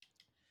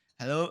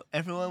Hello,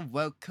 everyone.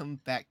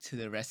 Welcome back to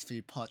the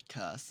Recipe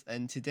Podcast.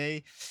 And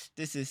today,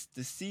 this is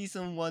the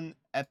season one,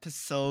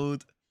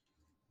 episode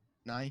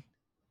 9.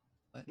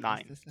 What is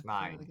Nine. this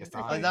Nine. episode again? It's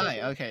Oh, nine. 9.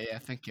 Okay, yeah,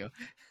 thank you.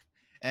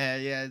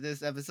 Yeah, this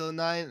is episode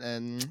 9,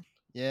 and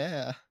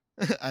yeah,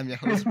 I'm your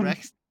host,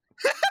 Rex.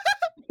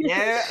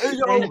 Yeah,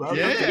 yo, welcome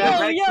Yeah. to the Yo,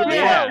 Rex yo,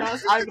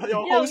 Podcast. I'm your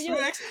Yo, host, yo.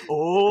 Rex.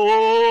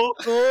 Oh,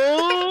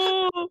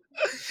 Oh!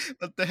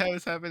 What the hell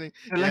is happening?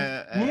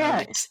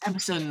 It's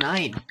episode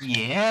 9.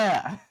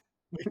 Yeah.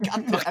 we got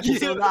to Fuck you.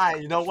 episode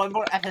 9. One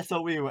more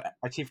episode, we will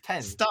achieve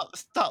 10. Stop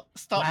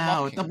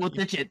Wow, mocking double me.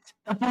 digit.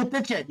 Double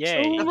digit.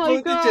 Yay. Double Oh my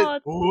digit.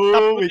 god!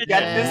 Oh, we Double got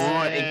digit. this.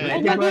 Yeah.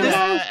 We got Well, this.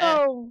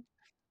 Awesome! And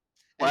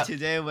What?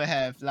 today we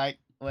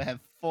have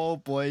 4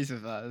 boys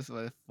with us,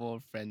 with 4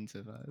 friends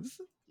with us.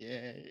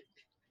 Yay.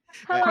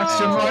 Hello!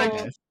 Question mark?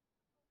 Question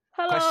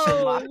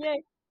Hello! mark?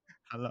 Yay!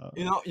 Hello.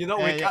 We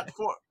Yeah. got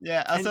 4.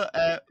 Yeah. Also,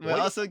 we what?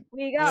 also We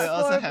We got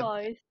also 4 have-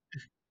 boys.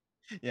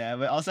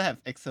 we also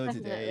have EXO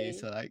today. Definitely.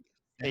 So like,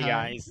 Hey hi.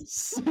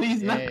 guys.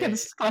 Please, Yeah. not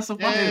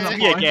classify Yeah. as a It's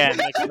me boy. again.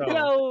 Let's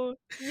go.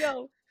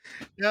 Yo!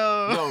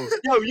 Yo.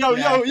 Yo,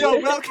 welcome. Yo, yo,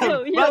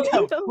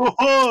 Welcome. yo.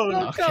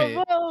 Whoa. Okay.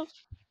 Whoa!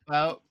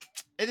 Well,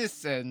 it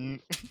is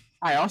an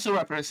I also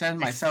represent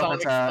myself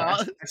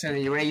Exalt. as an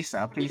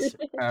eraser. Please,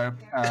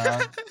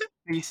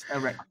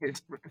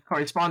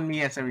 correspond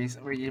me as a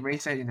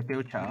eraser in the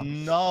future.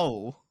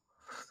 no.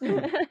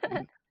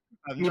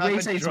 I'm not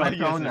Eraser gonna is draw my you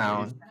as a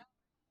pronoun.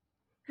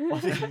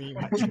 What do you mean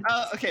by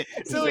Okay, so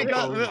It's a we're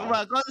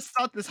pronoun. going to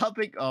start the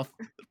topic of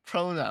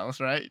pronouns,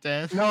 right?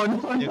 Then No,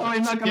 You-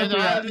 I'm not gonna you do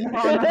that.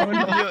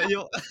 know-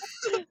 No.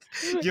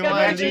 you Gonna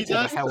might be lead the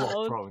us. hell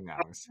Exalt. of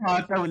pronouns?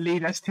 That would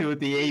lead us to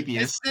the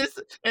avius.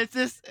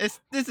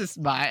 This is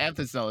my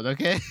episode,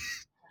 okay?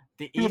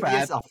 The Too bad.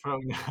 easiest of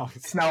pronouns.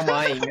 It's now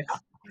mine.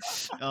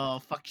 Oh,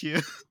 fuck you.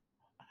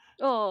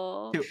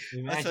 Oh.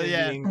 Imagine So,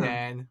 yeah. being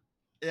Dan.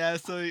 Yeah,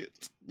 so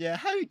yeah,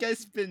 how you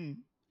guys been?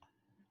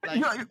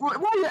 Like, Why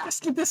are you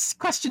asking this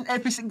question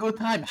every single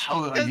time?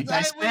 How are you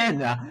Because guys I been?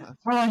 How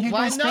are you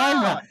why guys been?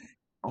 not?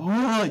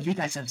 Oh, you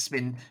guys have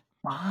been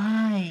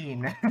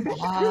fine.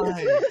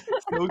 Why?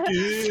 So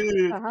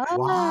good. Ah.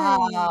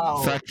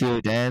 Wow. Fuck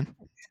you, Dan.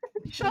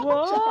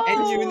 Whoa!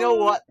 And you know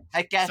what?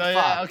 I get So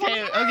yeah, fucked.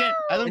 okay,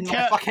 I don't In my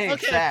care. fucking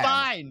Okay, exam.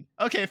 fine.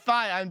 Okay,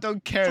 fine. I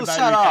don't care So about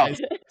shut you up.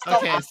 guys. Stop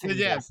Okay, so asking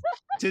yeah, this.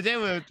 today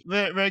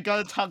we're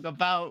gonna talk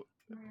about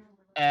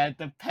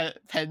the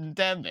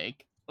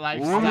pandemic Ooh,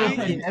 lifestyle.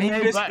 pandemic. In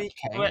English But-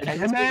 speaking, but- can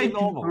you speak it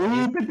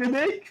normally?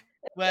 Pandemic.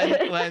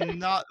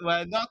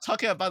 We're not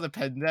talking about the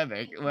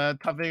pandemic. We're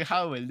talking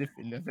how we live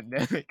in the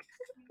pandemic.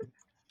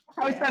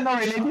 How is that not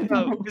related to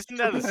No, Isn't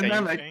that the same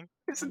pandemic? thing?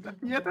 Isn't that,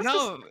 yeah, that's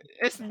No,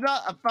 it's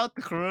not about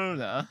the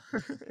corona.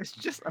 It's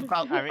just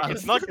about. I mean,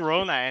 it's us. not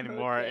Corona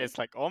anymore. Okay. It's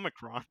like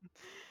Omicron.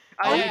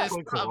 Oh, yeah, it's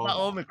Omicron. not about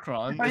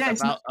Omicron. Oh, yeah,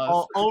 It's it's about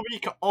us.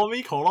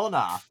 Only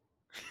Corona.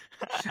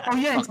 Oh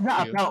yeah, it's Fuck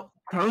not you. about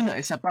Corona.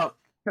 It's about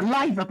the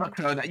life about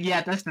Corona.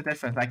 Yeah, that's the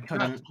difference. I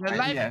couldn't. The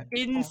life yeah.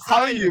 inside.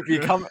 How you the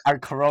become a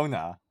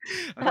Corona?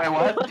 Wait,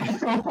 what?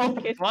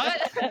 Okay.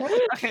 What?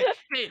 Okay,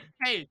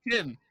 hey,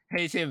 Tim.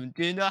 Hey, Tim.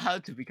 Do you know how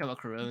to become a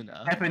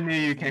corona? Never knew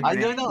you can. I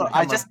don't know.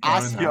 I just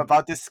asked you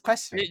about this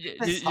question.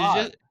 It's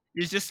hard.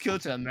 You just go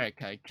to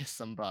America and kiss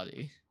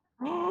somebody.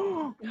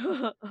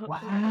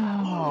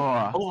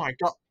 Wow. Oh my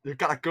god, you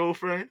got a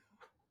girlfriend?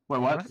 Wait,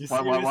 what? You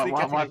What? seriously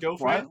getting a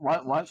girlfriend?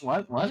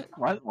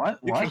 What?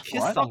 You can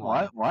kiss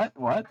someone. What?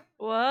 What?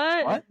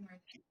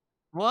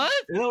 What?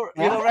 You know,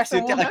 What? Rex,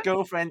 you get a What?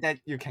 girlfriend that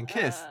you can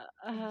kiss.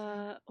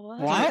 What?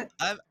 What?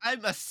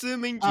 I'm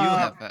assuming you Uh,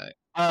 have it.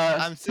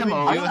 I'm assuming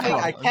Timo, I you don't have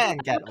think I one. can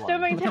get one.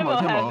 Assuming Come Tim on, will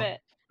come have on.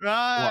 it.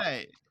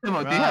 Right.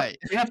 Timo, Right.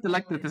 do you have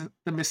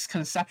the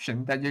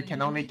misconception that you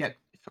can only get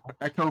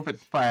a COVID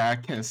via a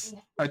kiss?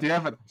 Or do you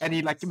have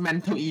any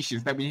mental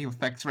issues that we need to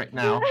fix right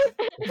now?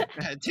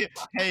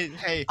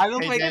 Hey. I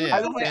don't hey, think Daniel,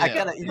 I don't think I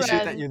Daniel. get an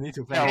issue that you need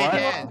to Yeah, fix. what?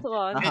 Hey, Next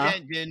one. Uh-huh. Hey,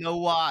 Dan, do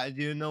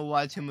you know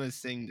why Tim was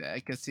saying that?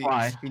 Because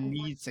Why? he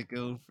needs a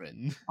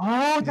girlfriend.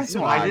 Oh, that's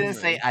No, I why. didn't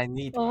say I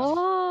need one.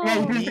 Oh. Yeah,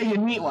 you didn't say you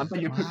need one, but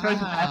you prefer to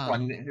have Wow.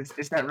 one.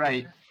 Is that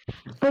right?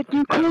 But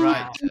you That's can't.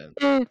 right.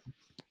 Tim.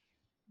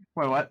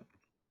 Wait, what?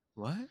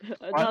 What?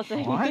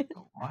 Nothing. What?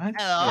 What?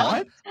 Hello?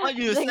 What? What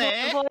you Think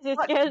say? my voice is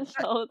What?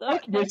 cancelled.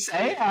 What you Okay.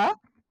 say, huh?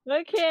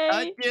 Okay.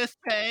 What you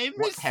say, What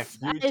Miss? have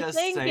you I just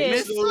think said?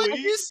 Miss, what it's-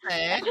 you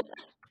say?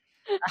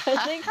 I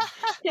think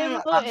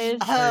Timbo is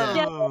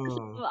jealous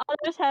of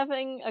others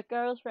having a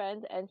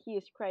girlfriend and he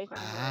is craving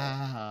her.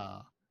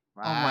 Wow.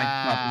 Oh my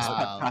god, this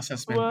Wow. podcast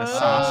has been a What?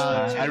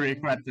 disaster. I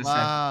regret this.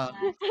 Wow.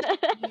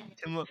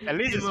 Timo, At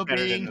least it's Timo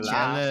better than being the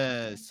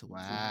last. jealous.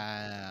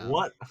 Wow.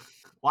 What?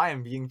 Why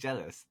I'm being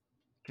jealous?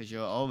 Because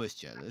you're always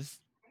jealous.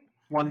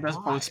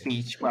 Wonderful Why?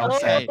 speech. Well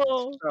said.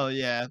 Oh, So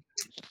yeah.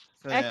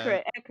 So, yeah,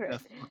 accurate, The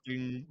accurate.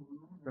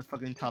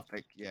 fucking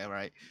topic. Yeah,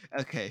 right.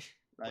 Okay.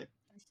 Right.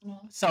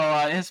 So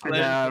it's been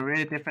Well, a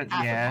really different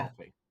Half a year.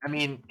 topic. I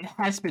mean, it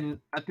has been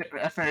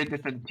a very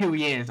different 2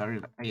 years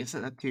already. Is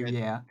it a 2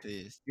 year? 2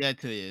 years. Yeah,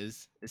 2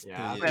 years. It's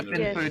Yeah, 2 We've years.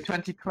 been Yes. through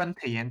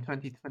 2020 and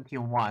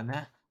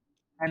 2021.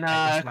 And it's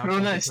now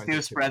Corona is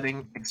still 2022.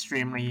 spreading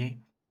extremely.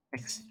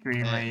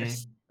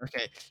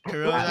 Okay,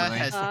 Corona Rapidly.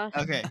 has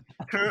okay.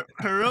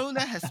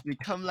 Corona has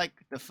become like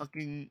the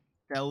fucking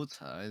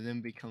Delta, and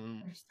then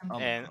become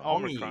And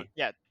Omicron. Omicron. Omi.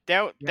 Yeah,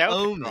 Yeah, Delta.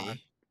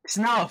 Omi It's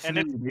now a And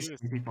flu. it's These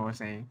used. people are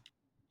saying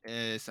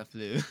is a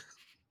flu.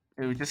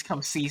 it will just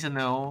come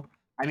seasonal.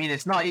 I mean,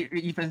 it's not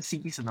even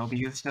seasonal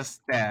because it's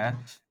just there.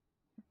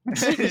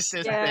 It's just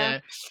Yeah.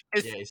 there.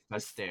 It's Yeah, it's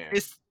just there.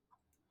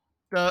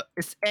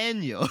 it's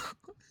annual.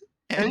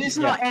 And it's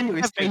Annual. not annual.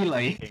 It's I've been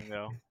daily. thinking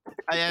though.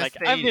 Yeah, Like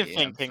it's I've been daily,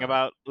 I'm thinking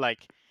sorry.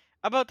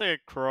 about the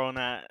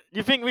corona.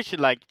 You think we should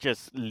like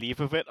just leave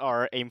with it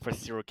or aim for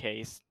 0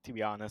 case? To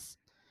be honest.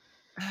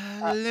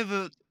 Live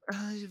with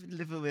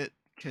live with it,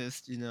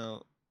 cause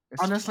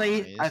it's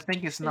Honestly, fine. I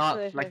think it's Just not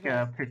live like with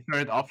a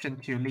preferred option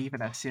to leave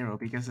it at 0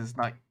 because it's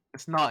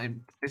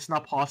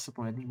not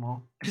possible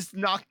anymore. It's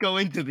not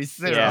going to be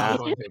zero. Yeah. Not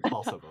going to be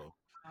possible.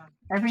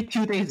 Every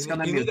 2 days it's You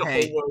gonna need the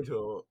mutate.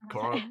 whole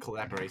world to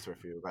collaborate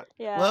with you, but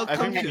Yeah. Welcome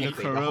think to we the need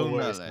to- the whole world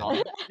Corona is land.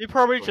 not. We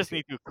probably Going just to.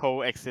 need to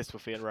coexist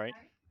with it, right?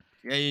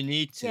 Yeah, you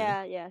need to.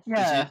 Yeah. Yes.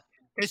 Yeah.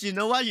 Because you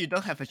know what? You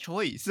don't have a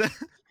choice.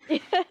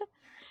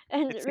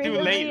 And It's too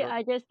recently, late.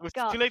 I just It's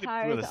got too late to put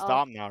tired a of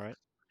stop now, right?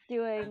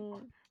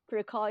 doing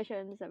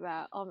precautions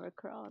about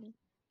Omicron.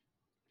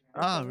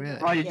 Oh, think really?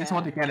 that- Oh, you just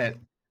want to yeah. get it.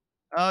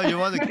 Oh, you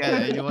want to get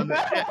it? You want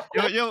to?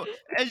 Yeah,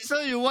 and so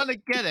you want to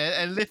get it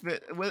and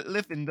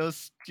live in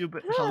those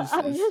stupid I'm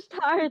houses, just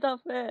tired of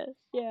it.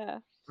 Yeah.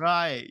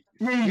 right?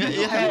 Yeah, you Yeah, just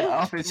you tired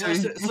have- of it.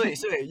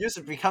 So You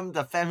should become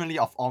the family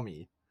of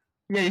Omi.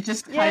 yeah, you're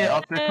just tired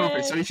of the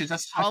COVID, so Yay! you should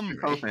just have the Hungry.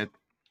 COVID. And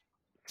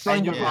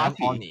Join you the become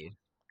party. Oni.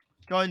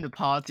 Join the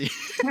party.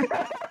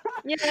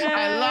 Yeah.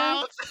 I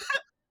love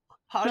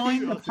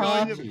Join the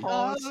party.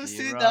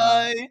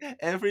 right.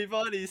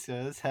 Everybody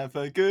says have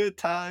a good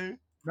time.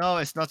 No,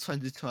 it's not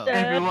 2012.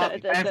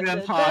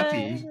 Everyone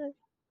party.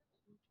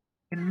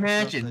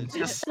 Imagine Nothing.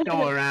 just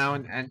go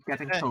around and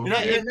getting Yeah,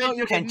 COVID.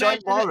 You can join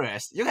imagine-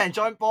 Boris. You can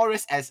join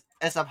Boris as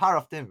a part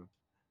of them.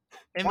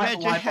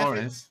 Imagine Why having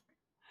Boris?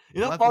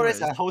 You know, Why Boris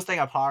Boris? are hosting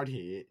a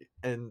party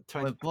in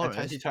Boris?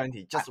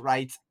 2020. Just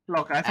right.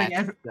 Look, I think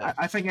At the-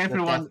 I think the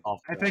everyone, death of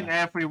I think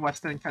every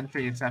Western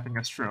country is having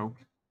a stroke.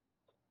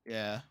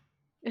 yeah.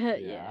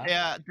 Yeah.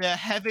 Yeah, they're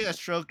having a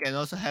stroke and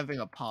also having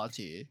a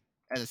party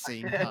at the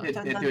same time.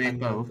 They're doing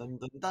both.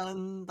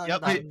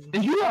 Yep.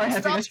 You are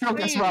having Stop a stroke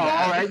as saying well,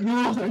 that. alright? You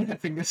are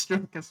having a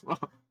stroke as well.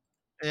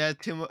 Yeah,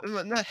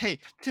 Timo. No, hey,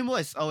 Timo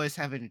is always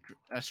having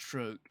a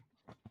stroke.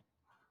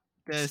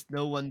 There's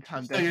no one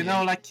time that So you he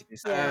know, like,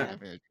 is Yeah.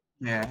 having a-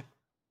 yeah.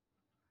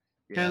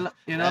 yeah.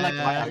 You know, like Why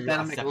my are you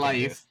academic accepting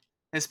life this?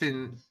 has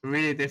been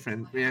really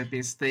different. We have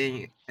been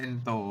staying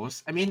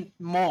indoors. I mean,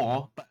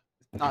 more, but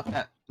not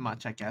that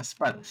much, I guess.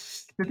 But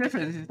the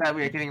difference is that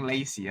we are getting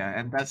lazier,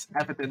 and that's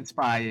evidenced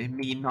by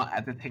me not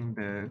editing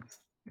the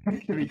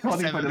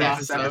recording for the Seventh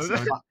last episode.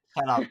 episode.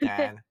 Shut up,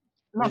 Dan.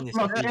 Look, Finish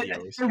your look, it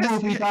videos.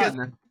 will be Because-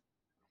 done.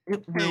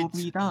 It will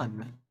Hey, be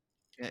done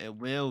Yeah, it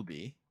will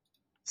be.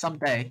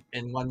 someday.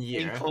 In 1 In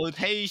year.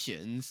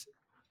 quotations,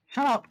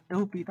 Shut up! It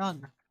will be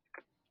done.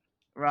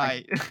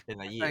 right? In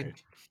a year. Like,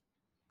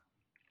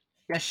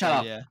 yeah, shut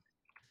up. Yeah.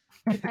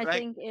 I Like-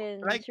 think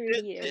in Like,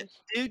 3 years.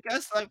 do you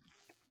guys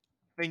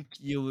think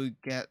you will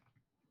get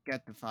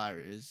the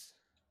virus?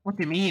 What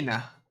do you mean?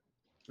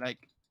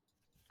 Like,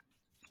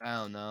 I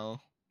don't know.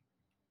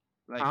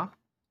 Like, Huh?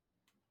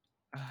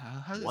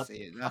 How to What? say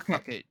it? Okay.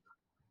 Fuck it.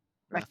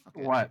 Like fuck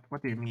it. what?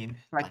 What do you mean?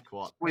 Like, Like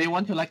what? would you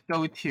want to like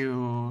go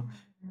to,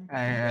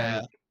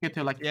 Yeah. go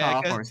to like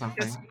Yeah, Prague or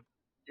something?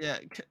 Yeah,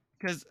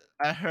 because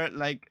I heard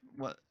like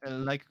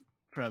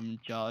from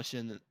Josh,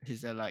 and he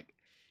said like,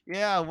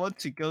 yeah, I want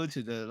to go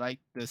to the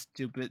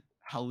stupid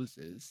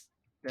houses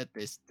that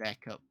they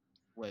stack up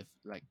with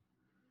like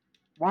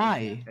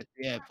Why? at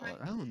the airport.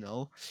 I don't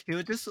know. He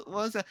would just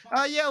was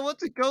oh yeah, I want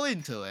to go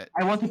into it.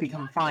 I want to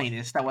become fine.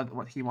 Is that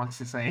what he wants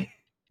to say?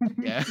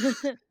 Yeah.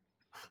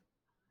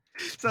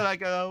 So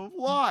like,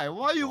 why?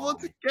 Why you want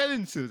to get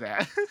into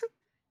that?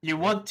 You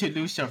want to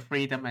lose your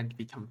freedom and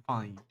become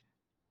fine.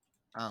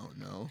 I don't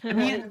know. I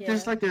mean, Yeah.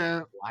 there's like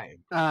a Why?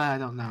 I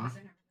don't know.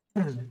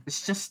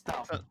 It's just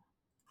stuff.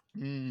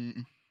 Hmm.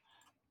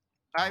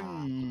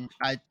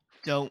 I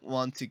don't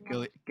want to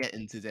get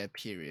into that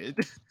period.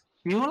 Do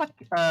you like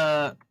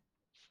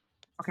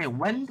okay,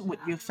 when would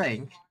you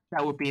think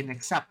that would be an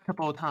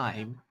acceptable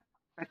time?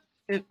 Like,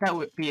 if that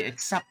would be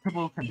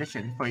acceptable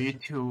condition for you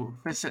to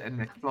visit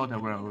and explore the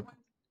world.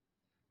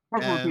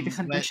 What would be the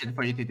When- condition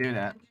for you to do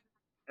that?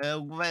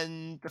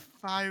 When the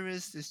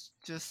virus is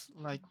just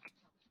like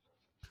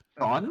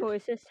Gone?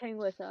 Coexisting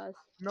with us.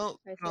 no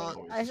I think.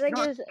 gone, I think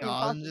not it's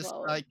gone, just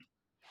impossible.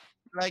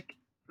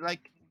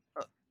 like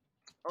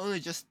only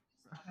just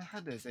how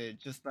do I say it?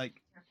 Just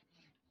like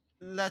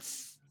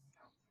less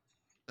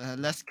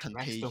Max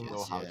contagious. don't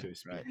know how yeah, to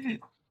speak.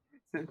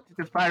 right.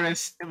 The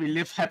virus will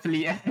live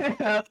happily.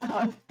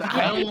 I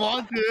don't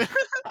want to.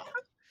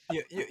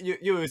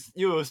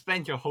 You will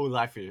spend your whole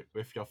life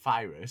with your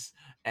virus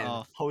and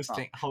Oh,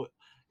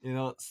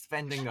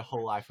 spending the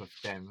whole life with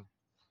them.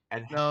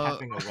 and No,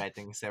 having a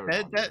wedding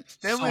ceremony. then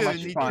So we will much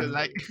need fun. to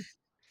like,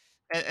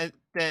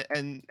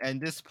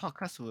 and this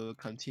podcast will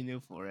continue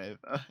forever,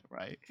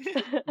 right?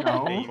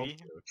 No. Maybe.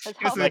 That's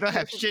Because how we much don't we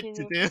have shit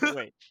to continue. do.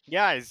 Wait,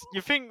 guys,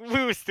 you think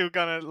we were still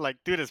gonna like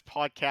do this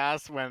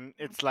podcast when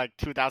it's like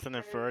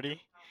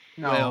 2030?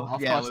 No, Well,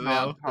 of yeah, course we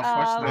not. will. Of course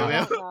We We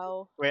not. will. don't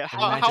know. Wait, Can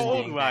how imagine old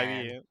being will I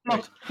banned. be? Look,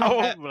 Wait, how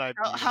look, old will I be?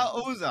 How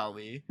old are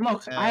we?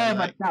 Look, I have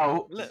like, a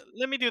doubt.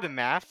 Let me do the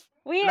math.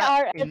 We like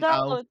are in our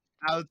adults.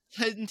 our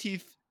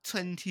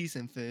 20s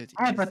and 30s.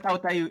 I have a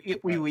doubt that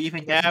we will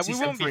even get Yeah, to we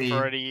season won't be 3.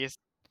 30s.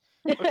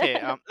 Okay,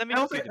 let me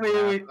No, do the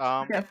wait,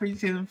 math. we get free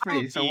season I 3.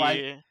 would So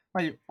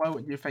why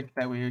would you think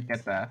that we would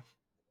get there?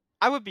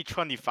 I would be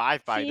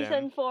 25 by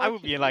Season then. I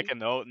would be like 40.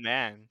 an old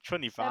man.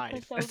 25.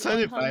 Episode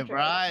 25, 100.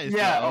 right?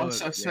 Yeah, So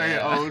also it's very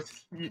yeah. old.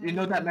 You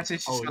know that message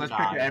is Old gonna guy.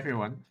 trigger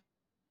everyone.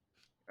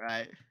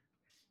 Right.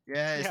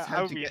 Yeah, it's Yeah, I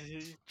time would to be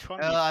get.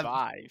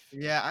 25.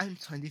 Yeah, I'm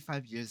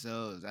 25 years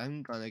old.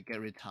 I'm gonna get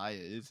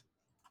retired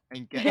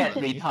and get Get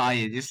money.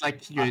 retired. It's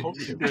like I hope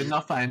you're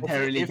not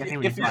voluntarily if getting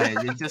you-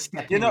 retired. You're just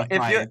getting know, if you-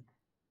 retired.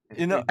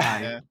 you know-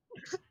 Retired.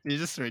 You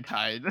just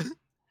retired.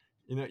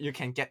 You know, you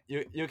can get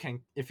you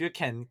can if you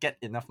can get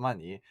enough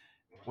money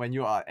when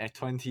you are at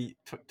 20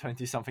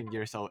 something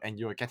years old and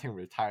you are getting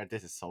retired.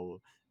 This is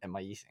so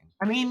amazing.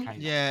 I mean, Kind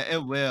of. Yeah,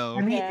 it will.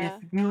 I mean, Yeah.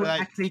 if you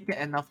Like- actually get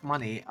enough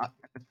money at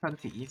the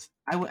 20s,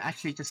 I would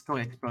actually just go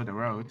explore the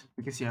road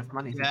because you have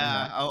money to do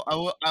Yeah, that.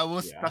 I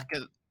will Yeah. stuck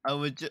it.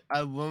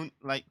 I won't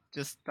like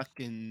just stuck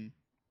in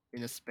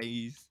a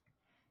space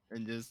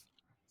and just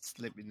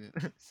slip in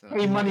it. So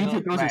Pay money you know,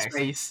 to go to Rex,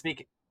 space.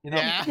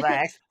 Yeah.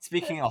 Rex,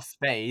 speaking of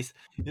space,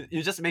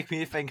 you just make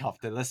me think of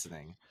the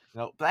listening. You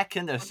know, Black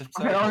in the Okay,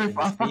 circle in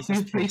the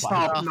spaces please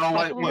provided. stop. No,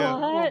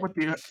 fuck what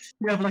do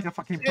you have like a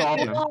fucking Yeah,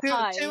 problem?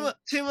 Why?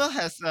 Timo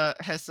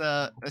has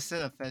a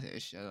set of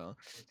fetish, you know.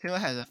 Timo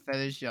has a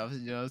fetish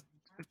of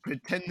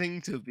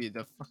pretending to be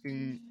the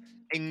fucking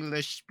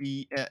English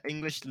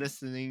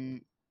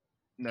listening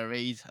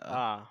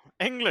narrator.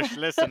 English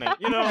listening.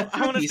 You know,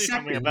 I want to 30 say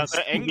something about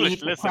seconds the to English read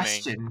the listening.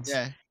 questions.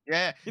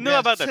 Yeah. You know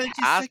have about the 30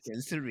 task?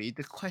 seconds to read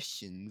the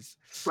questions.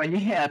 When you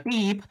hear a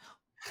beep,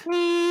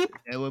 beep,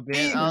 There will be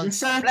beep an in the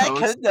answer. Black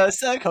circles. in the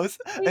circles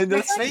We and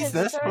the select the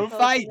spaces circles,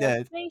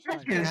 provided. the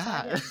spaces Yeah.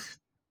 provided.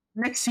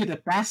 Next to the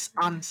best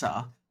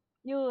answer.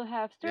 You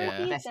have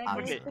 30 Yeah.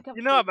 seconds Okay, to complete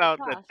You know about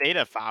the the task.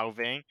 data file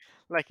thing?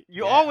 Like,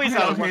 you Yeah. always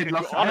Okay, are the one okay, to do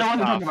look, all I the don't want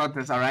to talk stuff. about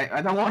this, alright?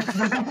 I don't want to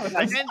talk about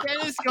Like, this. and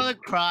Dennis gonna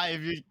cry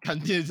if you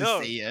continue to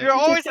No, say it. you're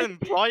always an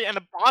employee, and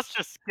the boss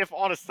just give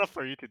all the stuff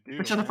for you to do.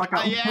 Shut the man. fuck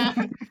up. Yeah.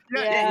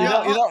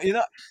 Yeah. You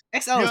know.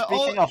 XL,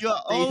 speaking of you're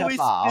data always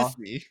file.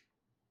 busy.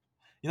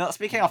 You know,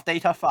 speaking of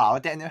data file,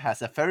 Daniel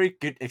has a very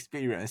good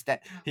experience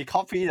that he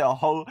copied the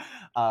whole,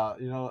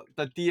 you know,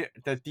 the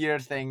deer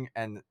thing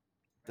and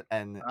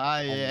Yeah.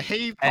 and-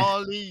 Hey,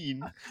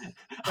 Pauline.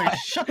 Wait,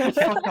 shut the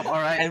fuck up,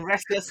 alright? and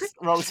Rex just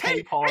wrote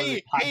hey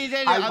Pauline. Hey,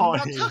 Daniel, hi, I'm not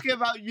Pauline. talking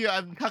about you.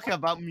 I'm talking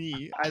about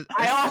me. I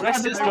also Rex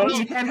have just to wrote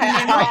copy 10 hi,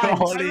 billion hi, times.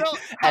 Pauline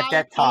at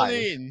that time.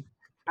 Pauline.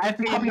 I've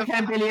copied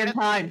 10 billion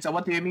times, so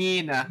what do you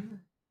mean? And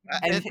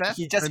That's-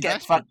 he just and gets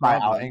that's the fucked by our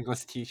problem.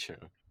 English teacher.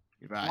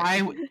 Right.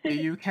 Why do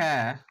you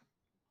care?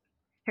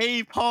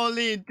 Hey,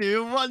 Pauline, do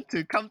you want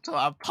to come to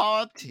our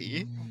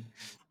party?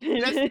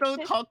 Let's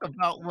don't talk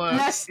about work.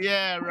 Yes.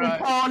 Yeah, Hey,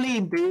 right.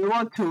 Pauline, do you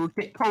want to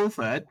get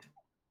COVID?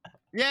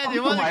 Yeah, come do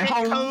you to want to my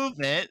get home.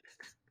 COVID?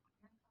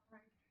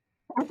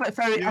 COVID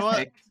very You want-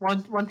 epic.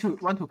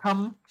 Want to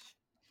come?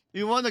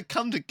 You want to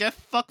come to get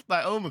fucked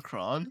by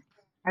Omicron?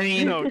 I mean,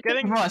 You know,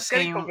 getting people are getting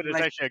saying COVID is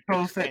like actually a good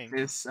COVID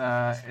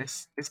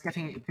thing. is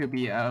getting to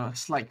be a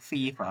slight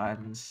fever,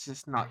 and it's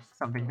just not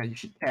something that you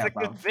should care It's a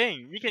good about.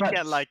 thing. You can But-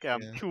 get like Yeah.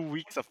 2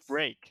 weeks of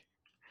break.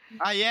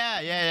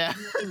 Yeah.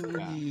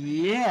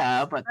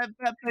 Yeah, but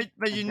But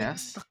I you're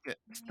guess.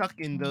 stuck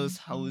in those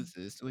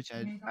houses, which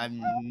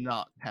I'm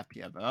not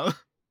happy about.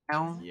 I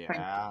don't think.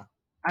 Yeah.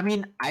 I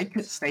mean, I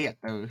could stay at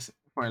those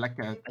for like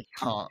a I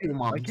can't. 2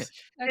 months.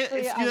 Okay.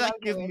 Actually, If I you love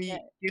like doing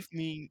it. give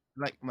me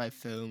like my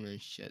phone and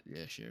shit,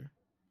 yeah, sure.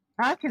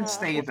 I can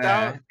stay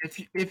Without- there if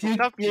you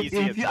without PC if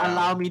as you well.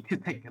 allow me to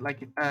take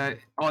like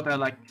order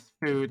like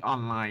food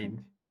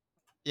online.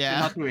 You're Yeah,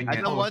 not doing I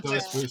it. don't want to.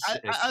 those food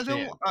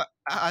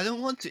I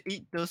don't want to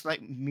eat those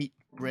like meat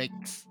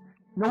breaks.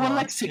 No Come one on.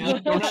 likes to You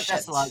eat know, those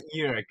that's shits. like a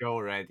year ago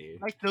already.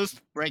 Like those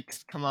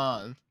breaks. Come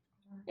on.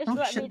 Just Oh,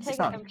 let me shit, take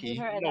suck. a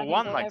computer and No I can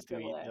one go likes to eat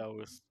everywhere.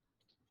 those.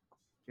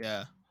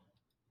 Yeah.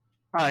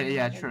 Oh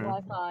yeah, And true.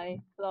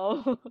 Wi-Fi,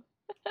 so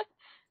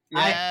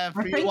Yeah. I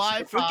Free think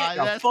Wi-Fi. If you get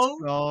your Let's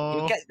phone,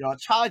 go. you get your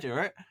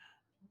charger,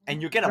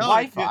 and you get a No,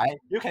 Wi-Fi,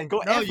 you can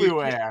go no, you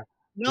everywhere.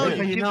 No, But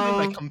you you give me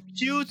my know-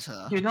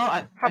 computer. You know,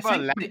 How about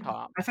a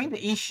laptop? I think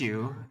the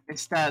issue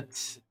is that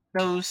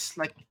those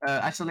like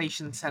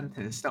isolation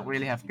centers don't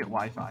really have good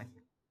Wi-Fi.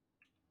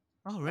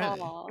 Oh really?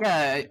 Aw.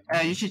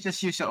 Yeah, you should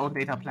just use your own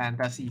data plan.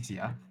 That's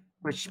easier.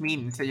 Which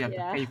means that you have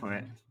Yeah. to pay for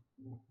it.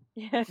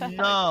 Yeah.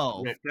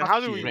 No. Rip. Then how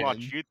fuck do we you. watch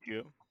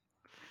YouTube?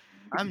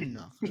 I'm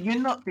not. Do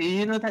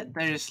you know that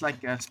there is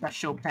like a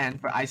special plan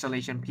for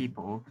isolation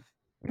people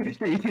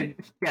So you can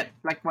get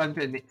like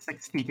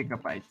 160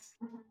 gigabytes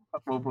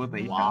of mobile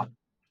data. Wow.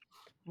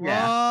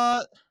 Yeah.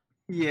 What?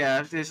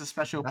 Yeah, there's a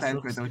special That plan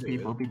for looks those good.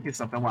 people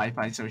because of the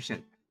Wi-Fi. So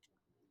shit.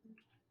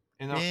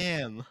 You know,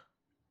 Damn.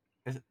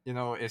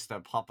 it's the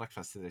public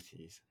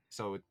facilities,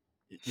 so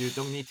you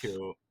don't need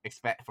to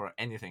expect for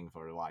anything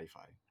for the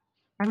Wi-Fi.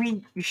 I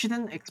mean, you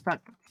shouldn't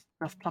expect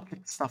the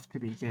public stuff to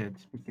be good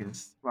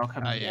because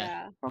welcome, Oh yeah.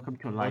 Yeah. welcome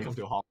to life. Welcome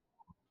to Hong.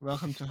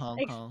 Welcome to Hong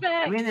Kong.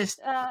 I Expect mean, it's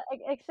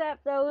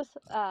except those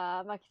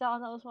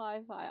McDonald's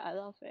Wi-Fi. I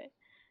love it.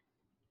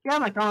 yeah,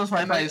 McDonald's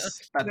Yeah, Wi-Fi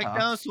is better.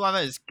 McDonald's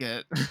Wi-Fi is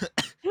good.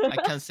 I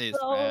can't say it's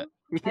bad. So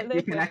You I can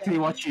live with actually it.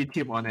 watch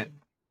YouTube on it.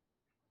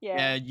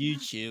 Yeah, Yeah.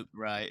 YouTube,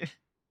 right?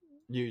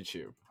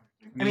 YouTube.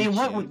 I mean,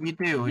 what YouTube. would you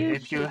do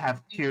if you YouTube.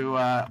 have to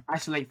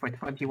isolate for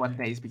 21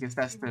 days because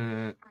that's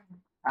the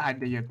time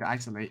that you have to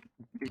isolate?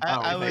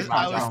 I Play was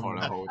Minecraft for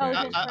the I whole Oh, day.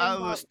 just I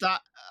bring will up.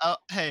 start.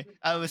 Hey,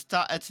 I will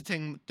start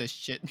editing the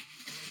shit.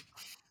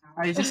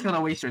 Are you just gonna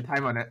waste your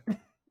time on it?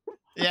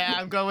 Yeah,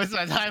 I'm gonna waste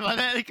my time on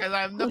it because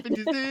I have nothing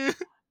to do.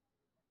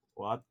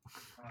 What?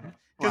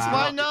 Because Wow.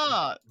 why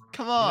not?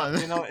 Come on.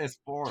 It's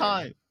boring.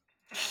 Time.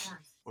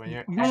 When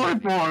you're You're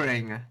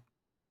boring.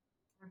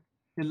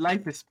 Your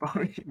life is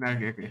boring. No,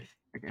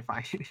 okay,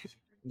 fine.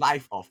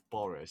 Life of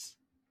Boris.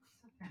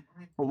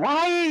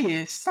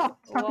 Why?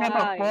 Stop talking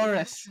about Why?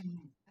 Boris.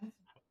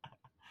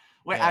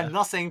 Wait, Yeah. I'm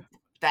not saying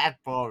that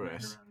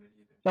Boris.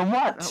 The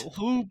what?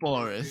 Who,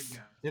 Boris?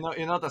 The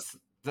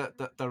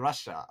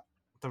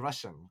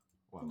Russian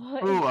one.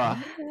 What Ooh, is uh,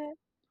 that?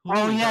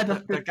 Oh Who? yeah,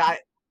 The guy,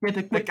 yeah, the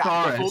the good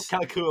guy, the Boris.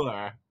 vodka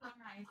cooler.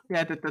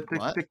 Yeah,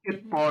 What? the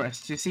good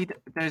Boris. You see,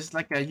 there's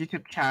like a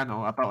YouTube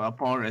channel about a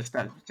Boris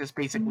that just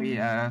basically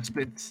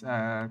splits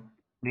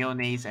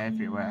mayonnaise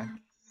everywhere.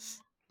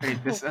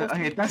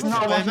 Okay, that's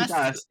not what he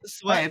does.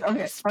 Wait,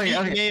 okay. Spit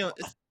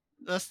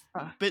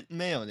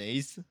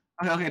mayonnaise.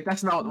 Okay,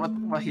 that's not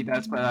what he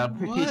does, but a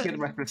pretty What? good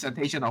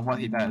representation of what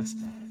he does.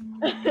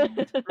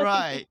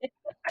 Right.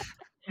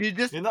 You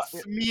just You know-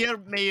 smear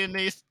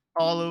mayonnaise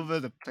all over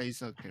the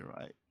place. Okay,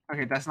 right.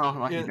 Okay, that's not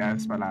what he Yeah.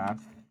 does, but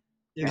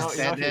You know,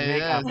 Said he it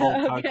make a is.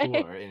 vodka Okay.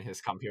 cooler in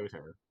his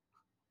computer.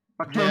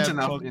 but close Yeah,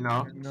 enough, but- you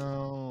know.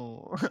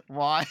 No.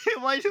 Why?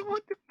 Why do you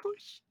want to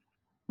push?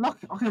 Look,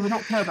 okay, we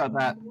don't care about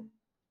that.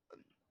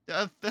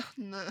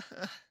 No.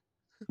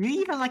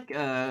 You even like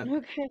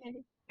Okay.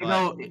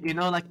 you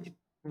know like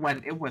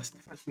when it was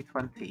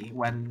 2020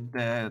 when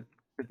the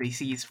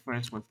disease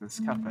first was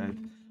discovered,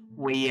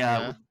 we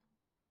Yeah.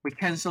 we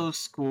canceled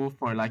school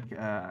for like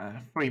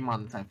 3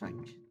 months, I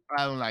think.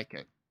 I don't like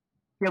it.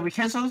 Yeah,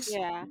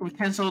 Yeah. we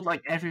canceled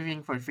like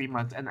everything for 3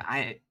 months, and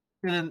I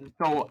didn't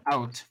go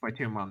out for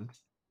 2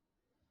 months.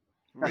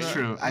 That's No,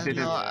 true. I I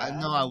didn't. know. I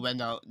know. I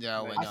went out. Yeah,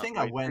 I went I out. think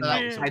I went But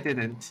out. like, So I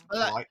didn't. but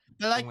like, like,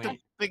 but like the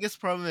only- biggest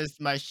problem is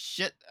my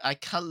shit. I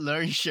can't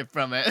learn shit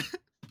from it.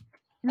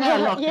 Yeah,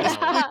 look.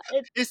 Yeah.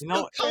 It's You so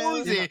know,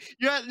 cozy.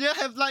 You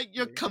have like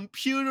your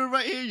computer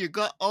right here. You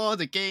got all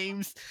the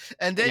games,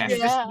 and then you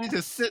Yes. just Yeah. need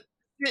to sit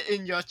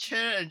in your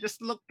chair and just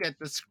look at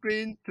the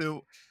screen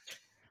to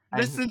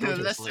and listen to go the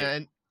to lesson,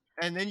 sleep.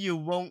 and then you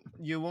won't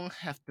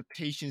have the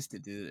patience to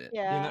do it.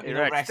 Yeah. You know,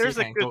 Rex, Rex, there's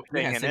you a can good go. You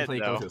thing can in it, simply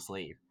go though. to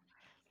sleep.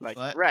 Like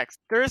What? Rex,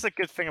 there is a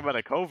good thing about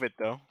a COVID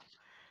though.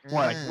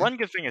 What? Yeah. One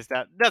good thing is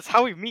that's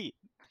how we meet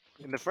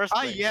in the first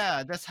Oh place.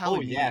 yeah, that's how Oh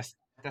we meet. yes,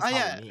 that's Oh how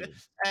yeah, we meet.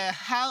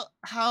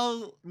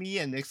 how me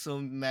and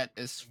Nixon met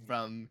is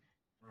from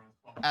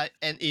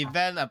an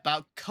event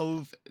about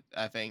COVID,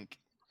 I think.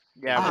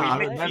 Yeah, Ah, we I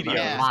make remember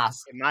videos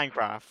last. in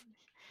Minecraft.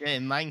 Yeah,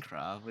 in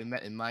Minecraft. We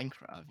met in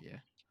Minecraft, yeah.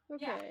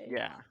 Okay.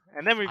 Yeah,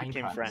 and then we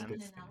became Minecraft is friends.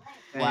 good stuff.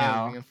 Yeah,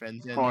 Wow, we became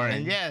friends. boring.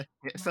 And yeah,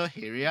 so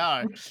here we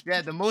are.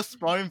 Yeah, the most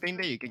boring thing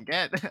that you can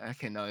get.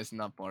 Okay, no, it's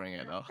not boring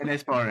at all. It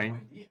is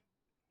boring.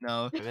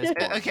 No. It is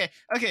boring.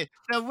 Okay.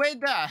 The way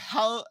that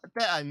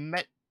I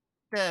met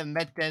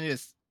Daniel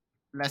is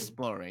less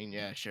boring.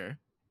 Yeah, sure.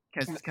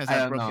 Because I I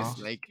don't broke know. his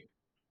leg.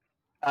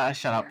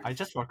 Shut up. I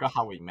just forgot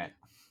how we met.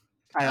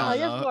 I I don't I don't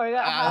just know.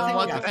 forgot I how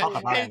want we to. talked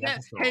about Hey, it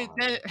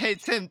next hey,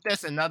 Tim.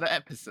 That's another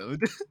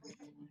episode.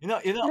 You know.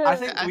 I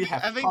think I we think-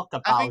 have I think- talked I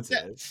about think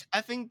that- it.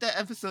 I think that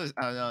episode is.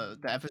 Oh no,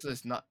 the episode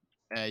is not.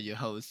 Your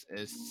host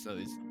is so.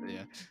 It's,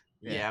 yeah.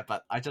 Yeah,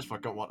 but I just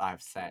forgot what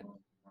I've said.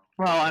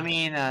 Well, I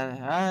mean,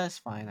 that's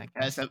fine, I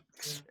That's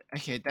guess.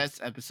 okay. That's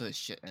episode is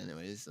shit.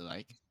 Anyways, so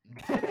like.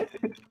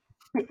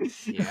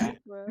 Yeah.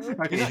 Bro.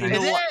 Okay, You It know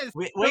nice. what? is!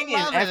 We Don't wing in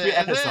laugh at every it, it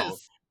episode.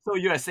 is. So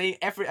you are saying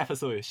every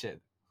episode is shit.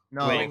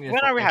 No, Wait, Wing it when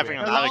for are we every having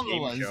the another longer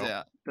game ones. show?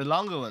 Yeah, the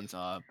longer ones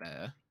are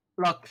better.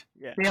 Look,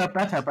 Yeah. they are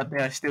better, but they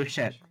are still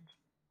shit.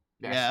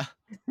 Yes.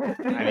 Yeah.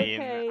 I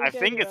mean, Okay, I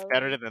think it's Daniel.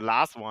 better than the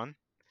last one.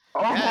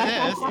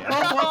 Yeah, it is.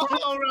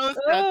 Oh, roast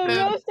that Oh,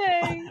 Tim.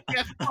 roasting.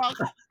 Get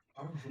fucked.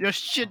 Your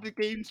shit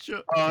game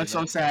show. Oh, Okay, so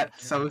no. sad,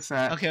 so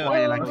sad. Okay, Why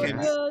you Oh like my okay,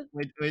 this? god.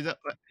 we don't.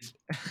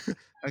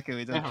 Okay,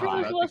 we don't The talk truth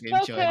about was the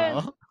game show at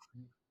spoken.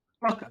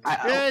 all. Look,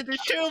 Yeah, the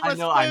show I was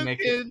know I make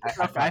it. spoken.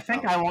 look, I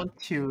think felt I want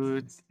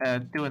to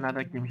do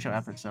another game show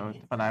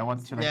episode, but I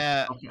want to like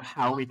Yeah. look at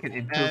how we can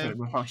improve Um, it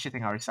without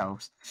shitting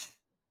ourselves.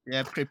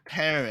 Yeah,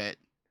 prepare it.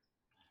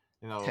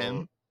 You know.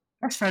 Tim.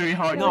 That's very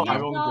hard. No, Can I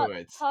we won't not do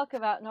it. talk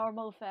about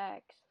normal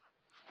facts?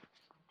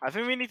 I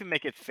think we need to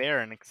make it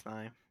fair next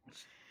time.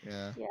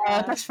 Yeah.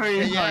 Yeah. That's very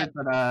Yeah, yeah. hard,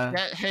 but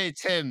Yeah, hey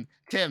Tim,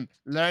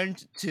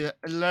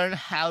 learn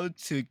how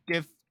to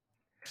give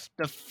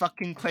the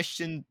fucking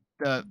question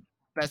the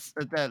best,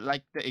 the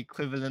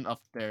equivalent of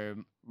their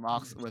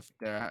marks with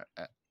their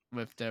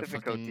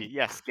Difficulty,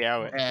 fucking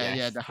scale it. yeah,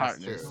 Yes, the that's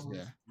hardness. true.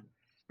 Yeah,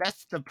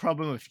 that's the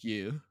problem with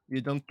you.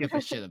 You don't give a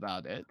shit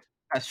about it,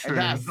 that's and true.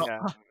 that's not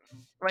Yeah.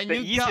 when The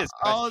you got easiest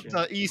all question.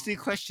 the easy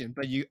question,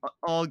 but you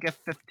all get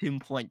 15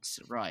 points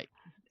right.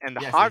 And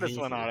the Yes, it's hardest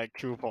one easy. are like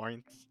 2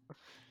 points.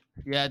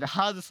 Yeah, the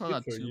hardest one Good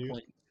are for 2 you.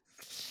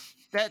 points.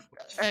 That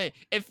hey,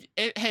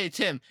 hey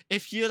Tim,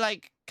 if you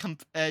like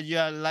you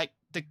are like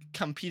the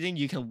competing,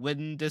 you can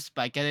win this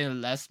by getting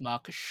less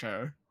marks,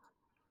 sure.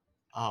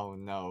 Oh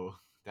no,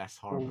 that's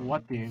horrible.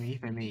 What do you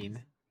even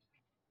mean?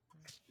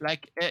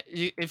 Like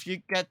if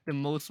you get the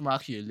most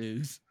marks, you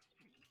lose.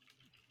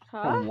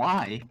 Huh?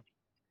 Why?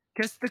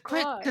 Because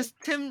Why?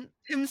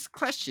 Tim's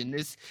question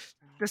is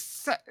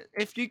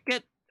if you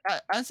get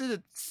answer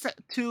the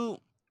two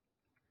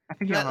I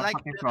think you have a like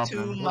fucking the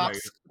problem. What 2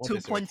 is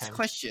your points attempt?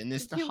 question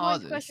is the 2 points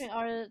hardest. question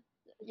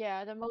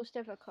are the most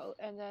difficult,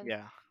 and then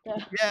Yeah.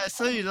 Yeah,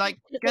 so you like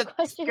the get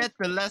question.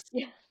 the less.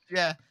 Yeah.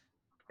 Yeah,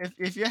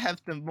 if you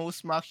have the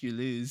most marks, you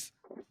lose.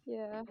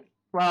 Yeah.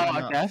 Well, You're I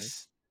not,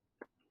 guess.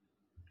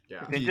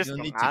 Yeah. Then you just don't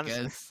don't need to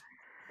answer. guess.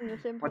 In a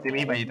simple What do you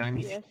mean by way, you don't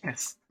need yes. to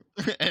guess?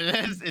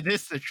 It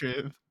is the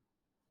truth.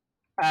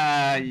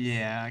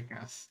 Yeah, I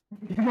guess.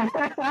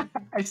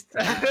 I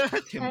still,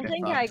 Tim I get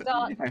think I fucked.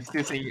 got I'm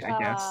still saying I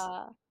guess.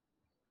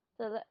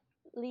 the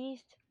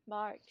least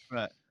marks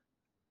Right.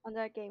 on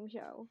that game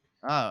show.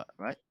 Oh,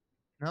 right.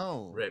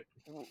 No. Rip.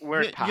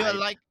 We're You're tied.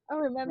 like I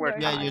remember. We're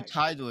yeah, tied. you're marks.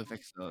 tied with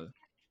EXO.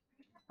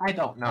 I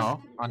don't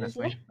know, Is it?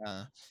 honestly.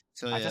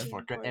 So I yeah. just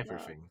forgot Oh, no.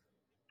 everything.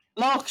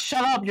 Look,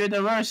 shut up, you're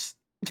the worst.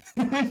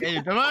 Yeah,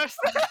 you're the worst.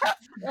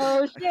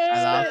 Oh I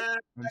laugh. shit!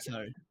 I'm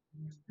sorry.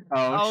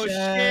 Oh,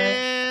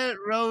 shit!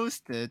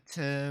 Roasted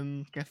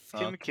Tim. Get Tim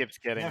fucked. keeps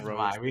getting Never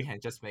mind, we roasted. can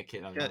just make it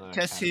another Cause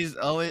attempt. he's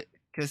always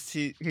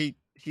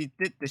he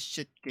did the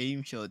shit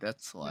game show.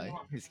 That's why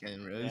he's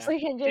getting roasted. We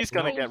can just He's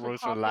gonna change get the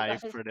roasted topic live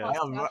of his for this.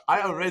 podcast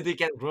I to already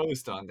get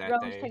roasted on that day.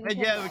 roasting But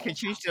yeah, we Tim.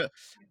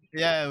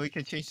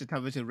 can change the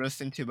topic to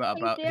roasting Tim What's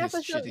about the his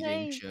episode shitty game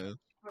name? show.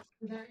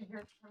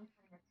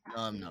 No,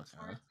 I'm not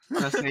gonna.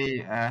 honestly,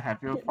 have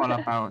you thought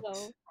about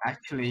No.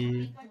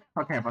 actually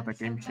talking about the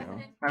game show?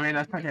 I mean,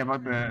 talking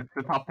about the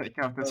topic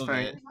of this Over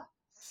thing. it.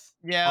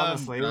 Yeah,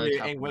 Honestly, I'm gonna we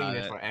talk ain't winging about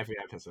it it. for every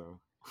episode.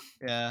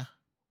 Yeah,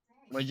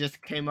 we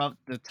just came up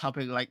the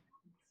topic like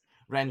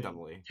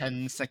Randomly.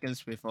 10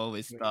 seconds before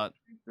we start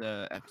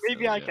the episode.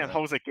 Maybe I yeah, can like,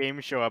 host a game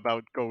show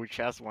about Go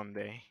Chess one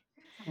day.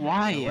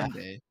 Why? one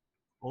day.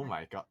 Oh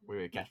my god, we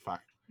will get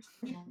fucked.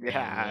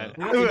 Yeah.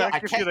 well, You know, I I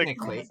give you the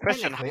technically,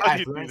 question. technically, How do I've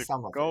you do learned the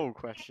some of Go it.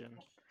 question?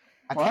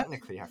 I What?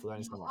 technically have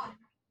learned some of it.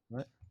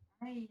 What?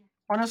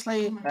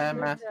 Honestly, I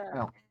Yeah.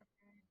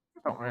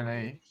 don't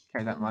really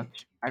care that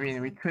much. I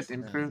mean, we could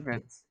improve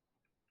it,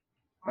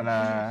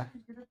 but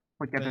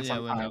we'll get But it yeah,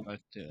 we're sometime. not going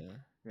to.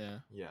 Yeah,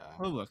 Yeah.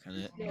 we'll work on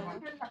it. Yeah.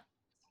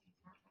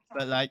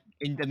 But like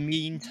in the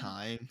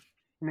meantime,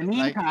 In the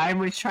like- meantime,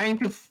 we're trying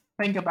to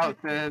think about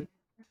the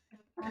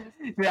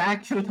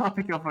actual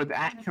topic of the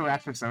actual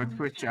episode,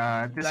 which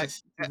this Like,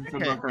 is not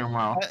okay. going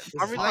well.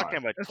 Are we hard. talking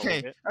about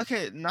okay, COVID?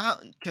 okay. Now,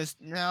 because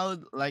now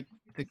like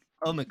the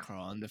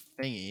Omicron, the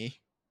thingy,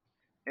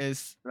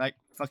 is like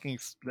fucking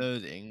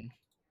exploding,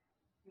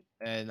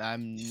 and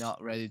I'm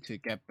not ready to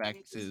get back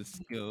to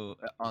school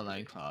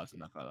online class. I'm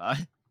not gonna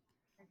lie.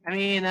 I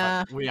mean,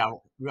 But we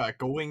are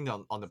going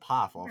on the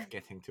path of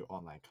getting to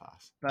online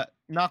class. But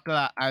not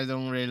gonna. I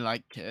don't really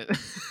like it.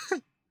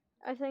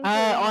 I think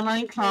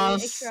online you pay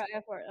class- extra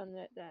effort on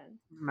it then.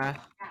 meh.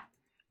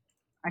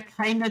 I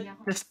kind of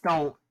just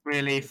don't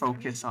really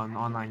focus on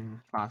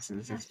online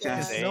classes. It's Yeah.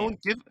 just Cause no one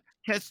give.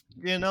 Cause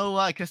you know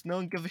why? Cause no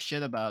one give a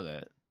shit about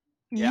it.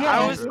 Yeah, I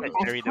yeah, was true. like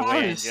of carried away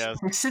and course.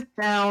 just We sit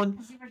down,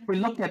 we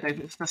look at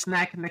the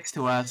snack next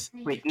to us,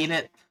 we eat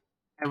it,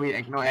 and we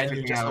ignore And we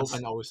everything just else.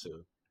 open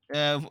Osu.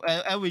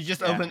 And we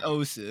just Yeah. open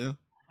Osu.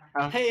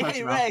 Hey, close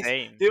hey, enough. Rex,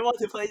 Same. do you want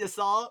to play the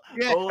song?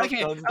 Yeah. Oh,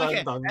 Okay. dun,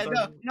 Okay. dun, dun,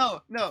 No.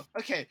 dun. No.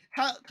 Okay.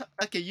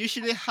 Okay.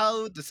 Usually,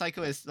 how the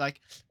cycle is like,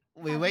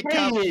 we wake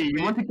Hey, up.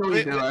 you want to go we-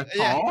 into a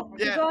yeah, call?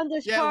 You Yeah. go on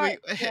this Yeah. part.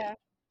 We.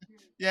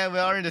 Yeah. We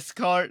are in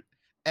Discord.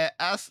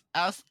 Ask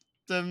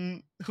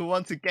them who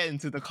want to get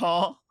into the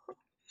call,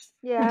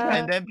 Yeah.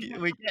 and then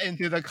we get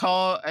into the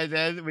call, and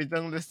then we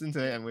don't listen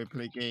to it, and we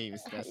play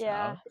games. That's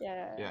Yeah. how.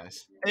 Yeah.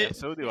 Yes. yeah,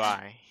 so do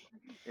I.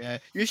 Yeah.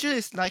 Usually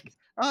it's like,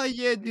 oh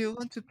yeah, do you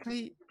want to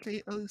play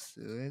Osu?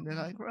 And they're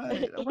like,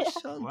 right, what Yeah.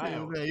 song do Wow.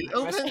 you play? Let's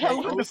Open play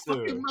the Osu.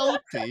 fucking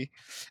multi.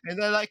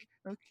 And they're like,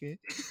 okay.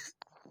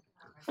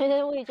 And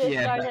then we just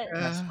Yeah, started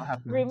that's what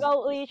happened.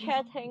 remotely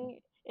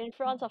chatting in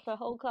front of the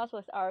whole class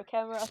with our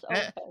cameras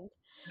Eh, open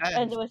Uh,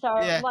 and with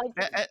our yeah,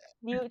 mics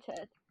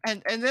muted.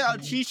 and then our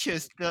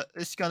teachers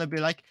is gonna be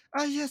like,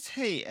 oh yes,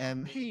 hey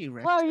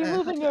Rex, Why are you how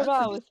moving to your answer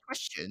mouse? this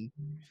question?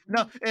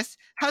 No, it's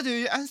how do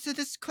you answer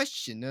this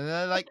question? And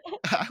then like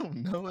I don't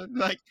know, and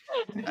like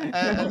and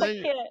then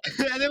Okay.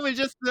 and then we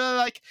just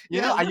like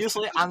You yeah, know, I what's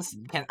usually the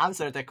question? can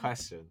answer that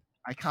question.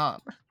 I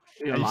can't.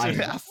 You're I usually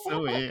lying. ask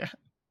Zoe.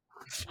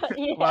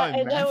 Yeah, Wow, in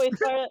and then math. we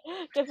started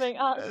giving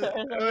answers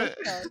on Uh, this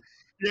time.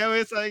 yeah,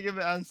 we started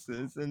giving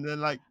answers, and then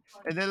like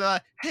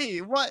hey,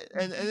 what?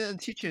 And then the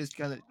teacher is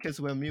gonna, because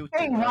we're muted,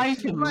 Hey, right? why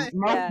is your Why?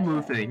 mouth Yeah, yeah.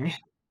 moving?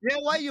 Yeah,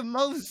 why your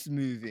mouse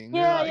moving?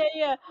 They're Yeah, like,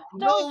 yeah.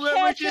 no, Don't we're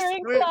chat just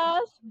during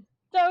class.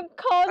 Don't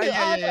call to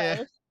yeah.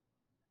 others.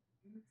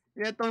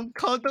 Yeah,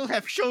 don't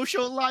have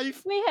social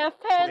life. We have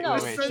Wait,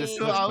 penalty. this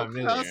To looks our class.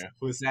 familiar.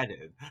 Who said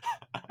it?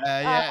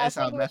 Yeah, I it's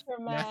our think math Mr.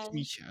 Man.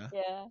 teacher.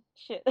 Yeah,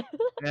 shit.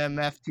 Yeah,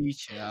 math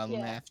teacher, our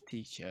Yeah. math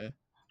teacher.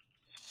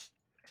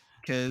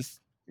 Cause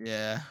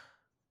yeah,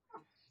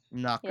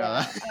 not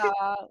Yeah.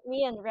 gonna.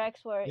 Me and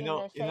Rex were in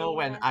the You same know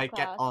when math I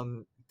class. get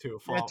on to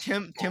Yeah,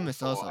 form Tim is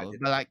 4, I also, did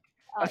but like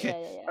Oh,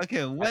 okay, yeah.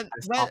 okay, when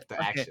stopped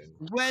the action.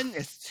 when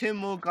is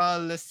Timo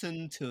gonna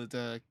listen to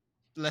the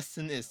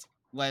lesson is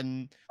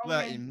when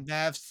we're in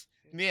maths,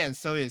 me and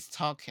Zoe is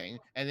talking,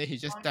 and then he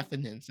just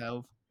deafen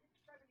himself,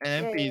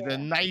 and then be the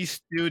Yeah. nice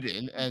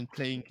student and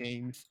playing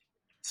games.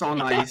 So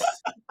nice.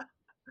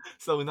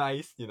 So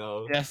nice, you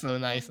know. Yeah, so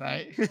nice,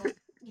 right?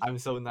 I'm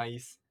so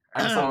nice.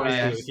 I'm so Oh, nice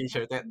to the yes.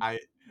 teacher that I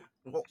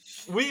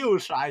will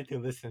try to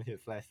listen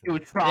his lesson. You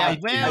try. Yeah,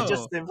 I well,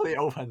 just simply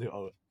open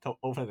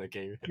the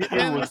game. you You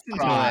didn't would listen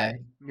to try.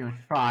 it. You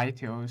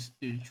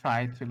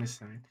try to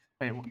listen.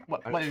 Wait,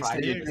 what I try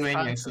instead to you're You're doing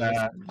trying is to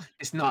listen.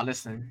 is not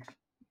listening.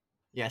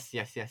 Yes.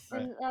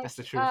 And like, That's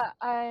the truth.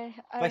 I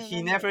But he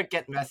remember never that.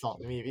 get mess on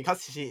me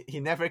because he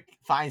never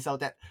finds out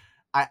that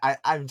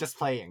I'm just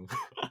playing.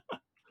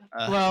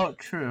 Well,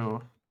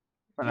 true.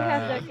 But He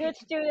has a good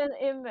student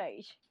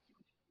image.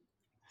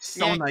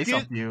 so Yeah, nice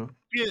of you.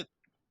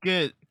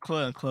 good,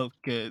 quote unquote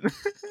good.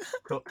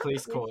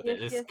 Please quote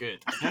it. It's Yes.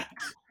 good.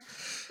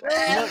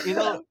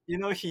 Well, you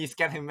know he's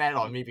getting mad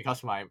on me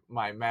because my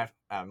math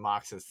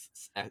marks is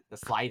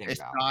sliding It's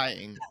down.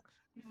 dying.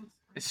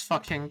 It's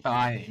fucking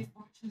dying.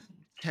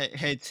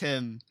 Hey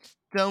Tim,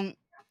 don't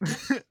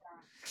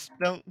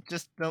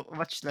don't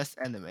watch less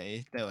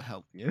anime. That will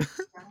help you.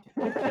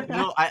 You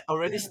know, I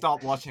already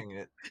stopped watching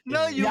it.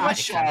 No, in you Yeah, watch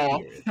exam sure,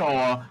 period.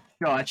 sure,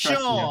 I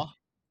trust you. Sure,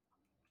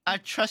 I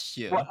trust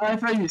you.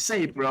 Whatever you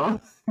say, bro.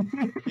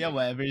 Yeah,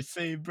 whatever you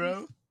say,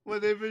 bro.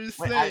 Whatever you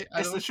Wait, say, I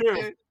it's the don't truth.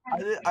 care. I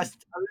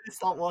really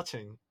stopped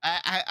watching.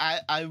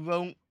 I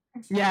won't.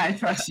 Yeah, I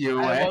trust you.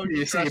 I Whatever won't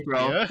you say, trust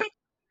bro. you.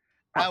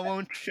 I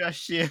won't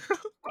trust you.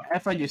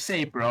 Whatever you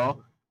say,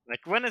 bro.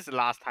 Like, when is the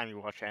last time you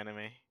watched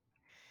anime?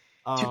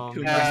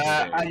 Two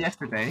Yesterday.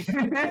 Yesterday.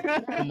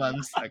 2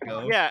 months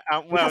ago. Yeah,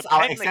 well, Because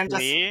our exam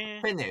just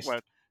technically, finished. well,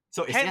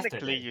 So it's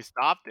technically yesterday. you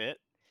stopped it.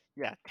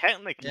 Yeah,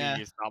 technically Yeah.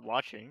 you stopped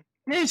watching.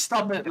 You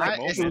stop it like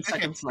It's- 2 okay,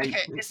 seconds late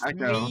It's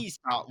ago. me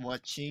start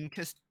watching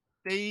because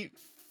they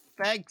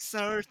fags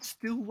are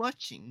still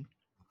watching.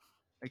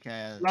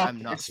 Okay, Look,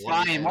 I'm not it's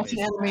watching fine. anime. Watching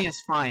anime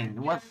is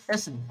fine. What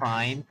isn't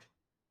fine?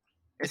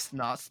 It's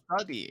not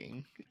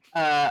studying.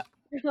 oh, I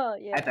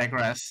yeah.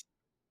 digress.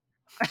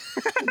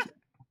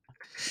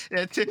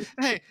 Yeah,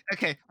 hey,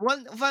 okay.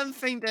 One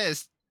thing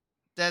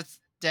that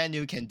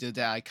Daniel can do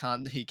that I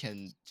can't. He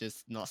can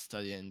just not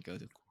study and go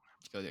to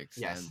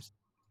exams.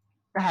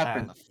 That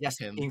happened. Yes,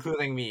 him.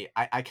 including me.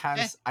 I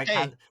can't. I Hey,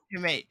 can't. hey,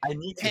 mate. I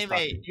need to Hey,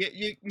 study.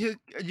 mate.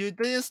 You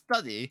didn't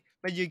study,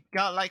 but you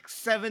got like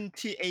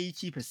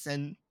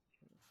 70-80%.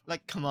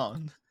 Like, come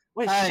on.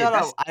 Wait, Hey, shut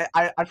up!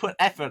 I put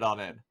effort on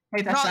it.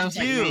 Hey, that Not sounds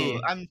like you.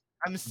 me.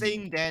 I'm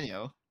saying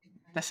Daniel.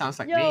 That sounds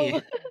like Yo.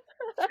 me.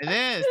 It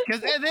is,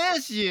 because it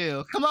is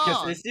you. Come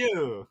Because on. it's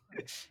you.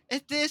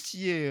 It is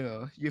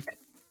you. You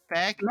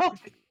fag. Look,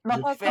 You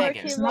Awkward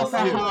faggot. it's Timo not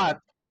that You. moment. hard.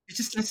 You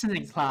just listen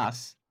in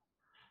class.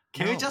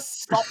 Can you No.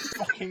 just stop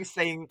fucking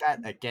saying that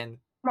again?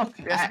 Look,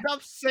 Yeah,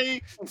 stop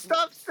saying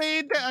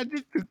that I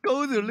need to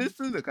go to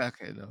listen to.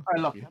 Okay, no.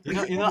 look.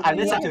 You know, I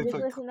listen Just to.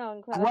 listen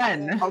on class.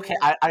 When? Okay,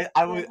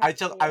 I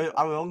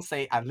won't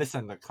say I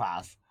listen to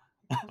class,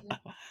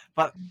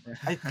 but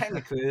I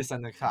technically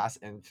listen to class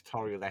and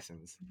tutorial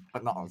lessons,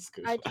 but not on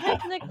school. I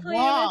technically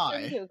Why?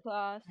 listen to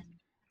class,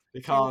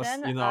 Because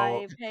and then you know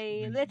I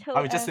pay little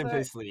I would just simply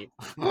effort sleep.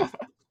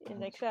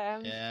 in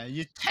exams. Yeah,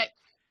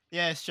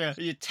 Yeah, sure.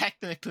 You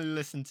technically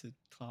listen to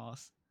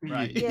class,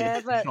 right? Yeah,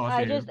 but Sure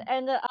I do. just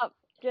ended up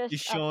You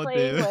just sure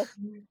playing do.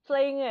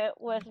 playing it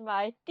with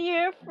my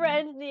dear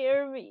friend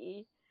near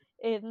me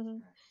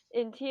in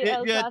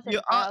TL class and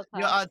bio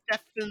You class. are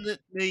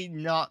definitely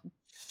not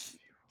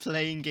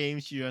playing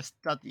games. You are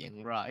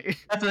studying, right?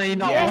 Definitely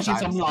not Yes. watching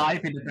some I'm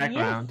live in the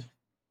background.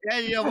 Yeah,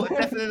 you're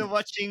definitely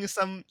watching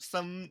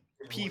some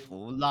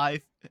people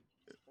live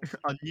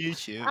on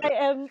YouTube. I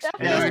am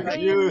Yeah,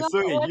 definitely you, not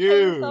Sui, watching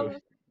you.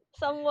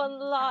 someone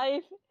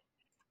live.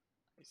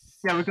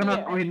 Yeah,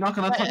 we're not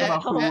gonna But talk eh,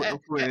 about eh,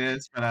 who it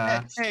is,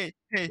 but hey.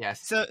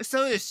 Yes.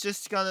 So it's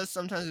just gonna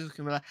sometimes it's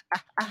gonna be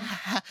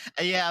like,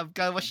 yeah, I've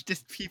gotta watch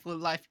this people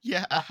life.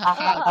 Yeah,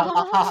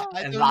 I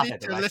And don't laugh need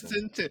at the to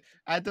lesson. listen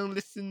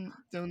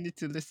to. Don't need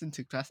to listen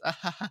to class.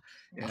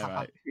 Yeah,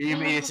 right. you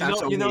made it sound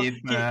so You know,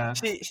 weird.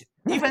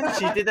 even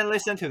she didn't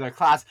listen to the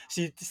class.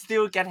 She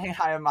still getting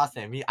higher marks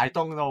than me. I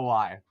don't know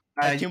why.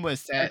 Tim was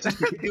sad. just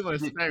Tim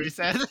was very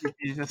sad.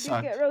 you just you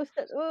suck. get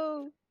roasted.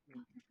 Ooh.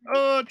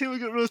 Oh, Tim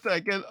got roasted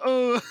again.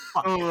 Oh,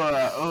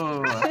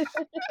 Oh,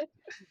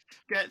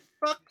 get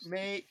fucked,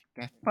 mate.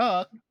 Get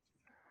fucked.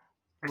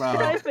 well,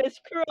 Life is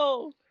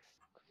cruel.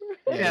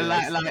 yeah,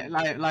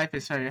 Yes. life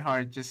is very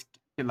hard. Just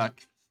good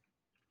luck.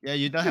 Yeah,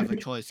 you don't have a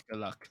choice. Good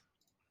luck.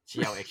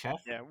 GLHF.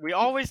 Yeah, we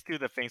always do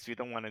the things we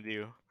don't want to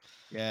do.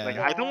 Yeah. Like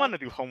I don't want to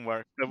do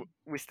homework, but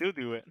we still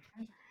do it.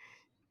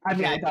 I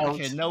mean, I don't.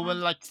 Okay, no one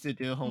likes to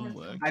do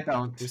homework. I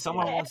don't. If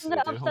someone I wants to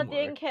ended do up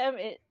studying homework,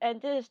 chem,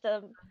 and this is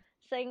the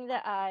thing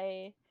that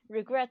I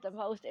regret the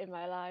most in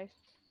my life.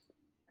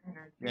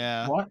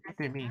 Yeah. What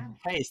do you mean?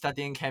 hey,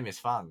 studying chem is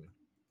fun.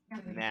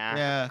 Nah,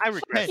 Yeah. I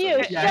regret you,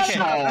 it. Yeah, shut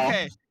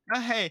up.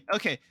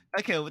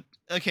 sure.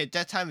 Okay.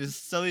 That time is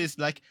so it's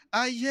like,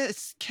 yeah,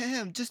 it's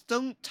Cam. Just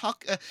don't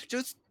talk.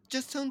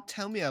 Just don't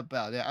tell me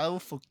about it. I will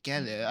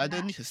forget it. I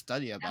don't need to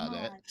study about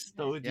it.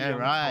 Sodium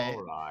right.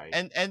 chloride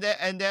And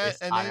then is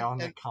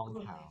ionic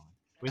compound,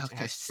 which okay,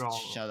 has strong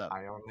shut up.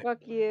 ionic.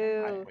 Fuck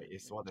you. Wait,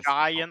 is what is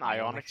Giant called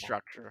ionic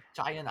structure.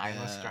 Giant ionic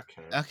Yeah.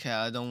 structure. Okay,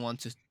 I don't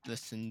want to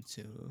listen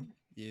to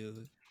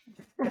you.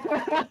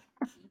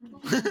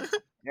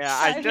 Yeah,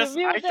 I Time to just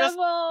mute them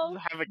all.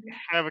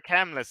 have a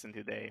cam lesson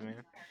today, man.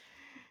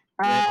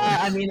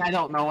 I mean, I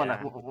don't know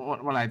Yeah.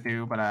 what I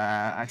do, but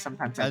I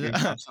sometimes I do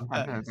stuff,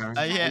 sometimes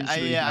I don't.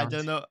 usually I don't.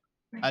 don't know.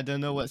 I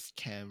don't know what's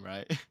Cam,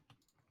 right?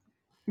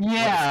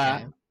 Yeah.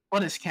 Cam?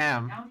 What is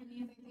Cam?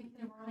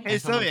 Hey, Can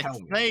so someone tell me?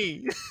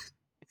 explain.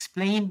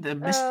 Explain the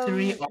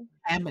mystery of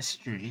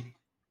chemistry.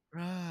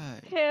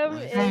 Right. Chem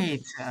what?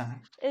 Right.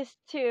 is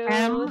to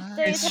Chem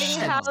stating is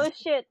how shit.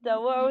 shit the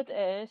world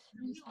is.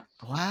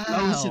 Wow.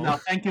 Close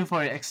enough. Thank you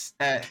for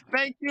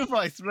Thank you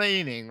for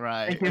explaining,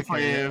 right? thank you for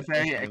Okay, your yeah,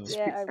 very thank you.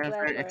 Yeah, I'm glad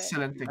very for it.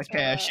 excellent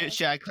Okay,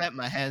 should I clap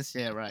my hands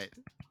here, right?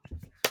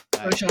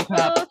 social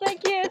clap. Oh,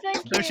 thank you,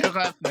 thank you. Social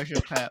clap,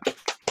 social clap.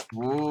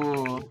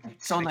 Ooh,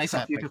 so Big nice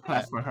clap, of you big to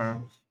clap clap. for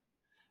her.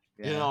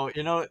 Yeah.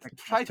 You know,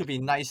 try to be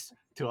nice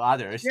to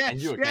others, Yeah, and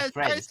you will yeah, get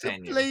friends,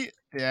 Daniel.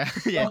 Yeah,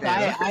 yeah, Look,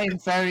 Daniel. I am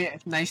very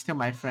nice to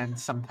my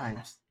friends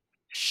sometimes.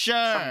 Sure.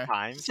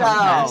 Sometimes. Shut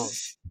up!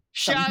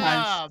 Shut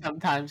up.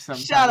 Sometimes.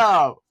 Shut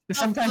up!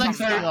 Sometimes it's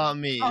Flexing very.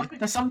 on me.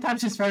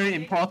 Sometimes it's very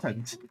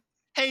important.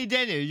 Hey,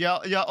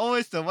 Daniel, you're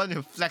always the one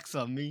who flex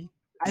on me.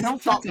 I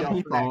don't Stop flex on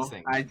your people.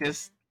 flexing. I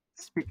just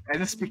speak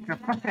the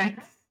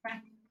facts.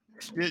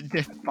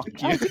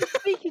 Fuck I you. just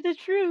speak the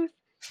truth.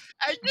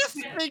 I just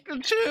speak the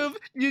truth.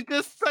 You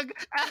just suck.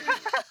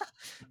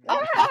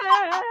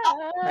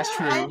 That's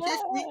true. I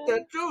just speak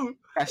the truth.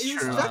 That's You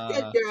true. suck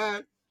at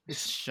that.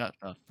 Shut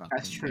up, fucking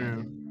That's true.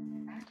 Daniel.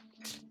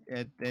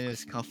 Yeah,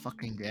 Daniel's called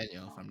fucking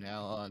Daniel from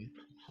now on.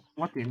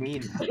 What do you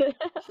mean?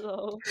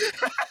 Hello.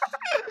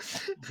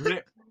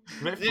 Rip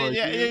for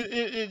Yeah, you.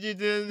 you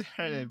didn't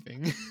hurt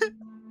anything.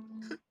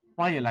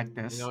 Why you like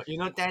this? You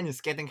know, Dan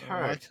is getting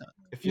hurt.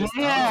 If you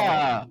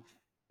Yeah.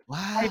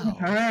 I'm Wow.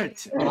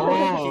 hurt. Oh,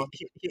 Oh.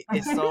 he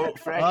is so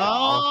fragile.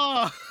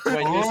 Oh.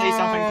 When you say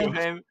something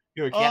to him,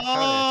 he'll get hurt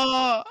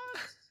Oh.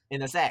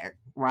 in a sec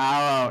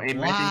Wow. Imagine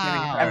getting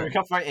Wow. and hurt.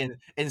 recover in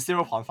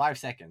 0.5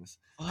 seconds.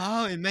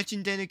 Wow.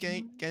 Imagine Daniel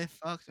getting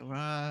fucked.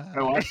 Right.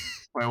 Wait, what?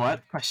 Wait,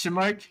 what? Question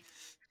mark?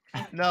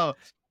 No,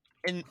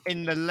 in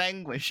the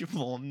language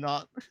form,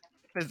 not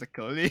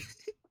physically.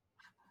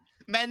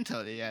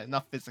 Mentally, yeah,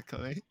 not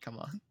physically. Come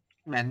on.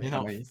 You know,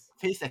 Mentally.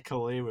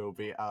 physically will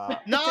be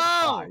No,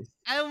 surprised.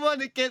 I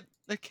want to get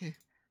okay.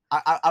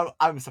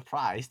 I'm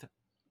surprised.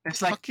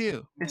 It's like Fuck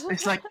you.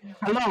 it's like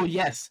hello,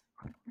 yes.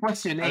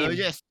 What's your name? Hello,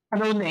 yes.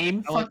 Hello,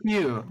 name. I want- Fuck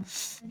you.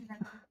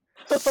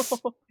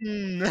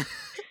 Hmm.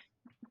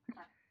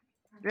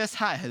 Yes,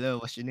 hi, hello.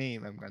 What's your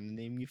name? I'm gonna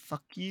name you.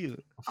 Fuck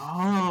you.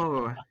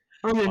 Oh.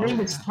 Oh, your name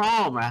is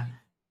Tom.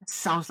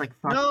 Sounds like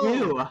fuck No.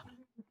 you.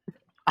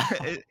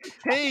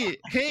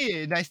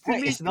 Hey, nice to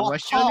Wait, meet it's you. not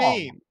What's your Tom.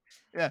 name?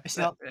 Yeah, It's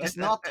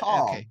not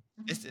Tom. Okay,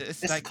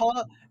 it's like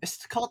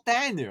It's called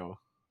Daniel.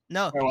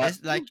 no, Or what?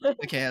 it's like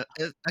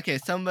okay.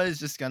 Somebody's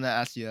just gonna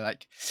ask you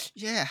like,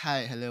 yeah,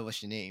 hi, hello,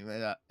 what's your name?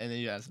 And then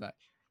you ask like,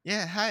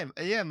 yeah, hi,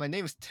 yeah, my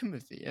name is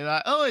Timothy. And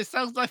like, oh, it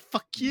sounds like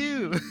fuck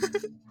you.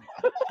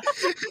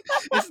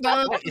 It's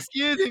not Wait, fuck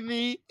you to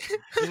me.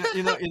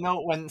 You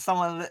know when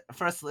someone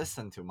first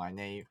listened to my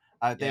name,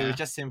 they Yeah. will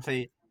just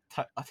simply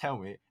tell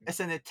me,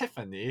 "Isn't it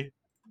Tiffany?"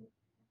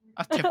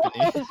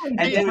 Tiffany. And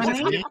Hey, they will just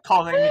Tiffany. keep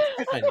calling me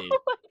Tiffany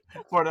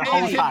for the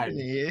whole Hey, time.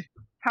 Tiffany.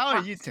 How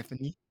are you,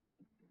 Tiffany?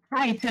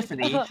 Hi,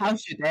 Tiffany.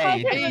 How's your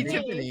Hi, day? Hey, Tiffany.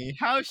 Tiffany.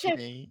 How's your Tiff.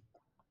 day?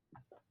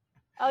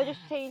 I'll just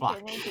change your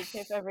Fuck. name to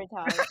Tiff every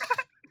time.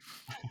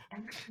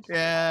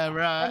 Yeah, And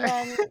right.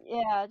 then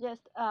yeah,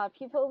 just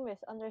people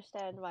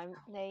misunderstand my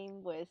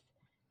name with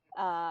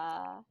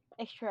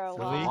extra Zoe?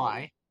 Y.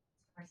 Why?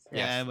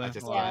 Yeah, Yes, I with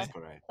just Y. guessed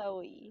correct.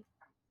 Zoe.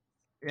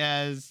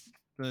 Yes,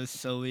 the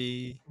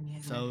Zoe.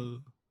 So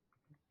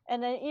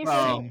And then even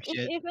Well- same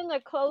shit. even the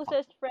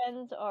closest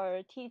friends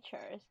or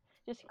teachers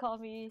just call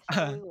me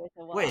Zoe with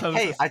a Y. Wait, Close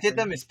hey, Closest I didn't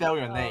friend. misspell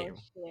your Oh name.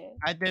 shit.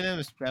 I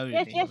didn't spell your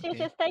Yes, name. yes, okay?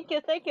 yes. Thank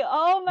you.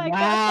 Oh my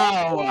god,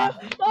 thank Wow.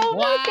 you. Oh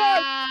my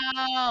god.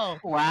 Wow!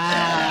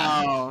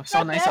 Wow. So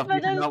Such nice of you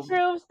to evidence know.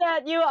 proves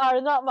that you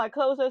are not my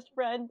closest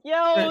friend.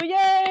 Yo,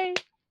 yay!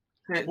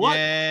 What?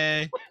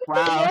 Yay!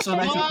 Wow, so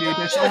nice of you.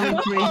 There's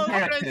only 3 Wow!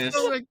 characters.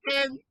 Friendzone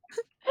again!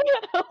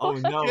 Oh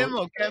no. Tim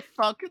will get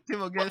fucked.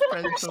 Tim will get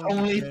There's friendzone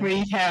only again.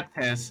 3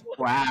 characters.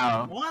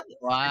 Wow. What?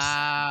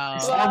 Wow!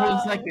 Someone's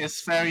Wow. like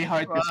it's very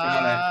hard to spell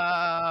it.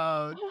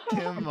 Wow!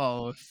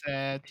 Timo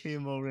sad.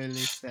 Timo really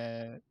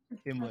sad.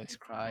 Timo is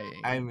crying.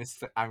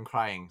 I'm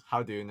crying.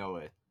 How do you know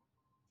it?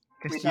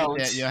 Because We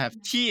don't. you have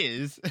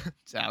tears.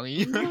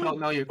 Sorry. We don't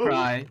know you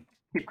cry.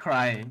 Keep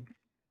crying.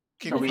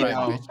 Keep So we crying,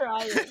 know. bitch.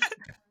 Trying.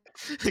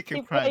 Keep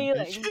Keep crying,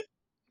 failing. bitch.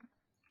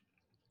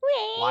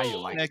 Why you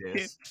like Yeah,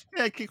 this?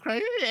 keep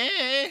crying.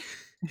 Yeah.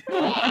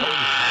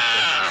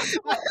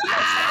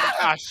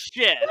 Ah,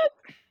 shit.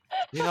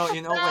 You know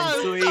when No,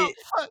 Sui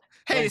fuck.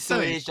 Hey, when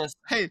Sui. Sui just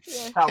Hey,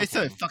 Yes. hey, Sui,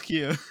 shouting. fuck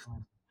you.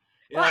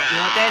 You know,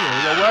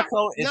 Daniel, your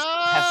workload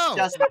has No!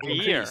 just Ear.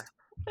 increased.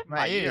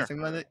 My ear. ears, I'm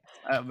gonna.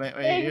 My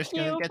Thank ears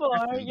gonna you get for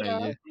deafened by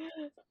your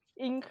you.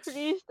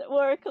 increased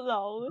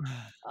workload.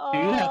 Do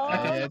you have Oh,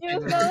 Yeah,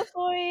 you're thank so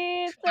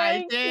sweet. Hi,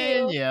 Thank you.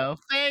 Daniel.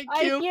 Thank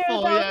I you hear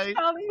for those your.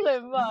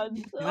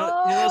 compliments. You know,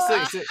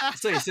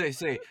 Oh.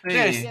 Sui.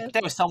 Yes.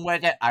 There's somewhere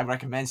that I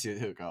recommend you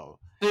to go.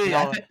 You Sui,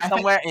 I know, thi- I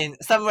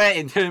think- somewhere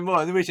in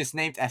Taiwan, which is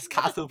named as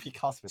Castle Peak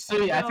Hospital.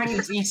 Sui, I think No.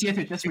 it's easier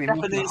to just It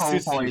remove definitely your whole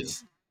suits you.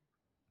 voice.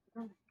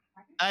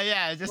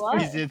 Yeah, it's just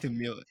What? easier to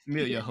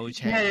mute your whole Yeah,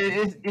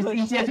 channel. it's Oh,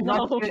 easier shit, to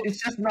not. no.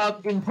 It's just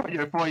not input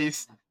your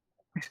voice.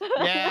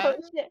 Yeah. No,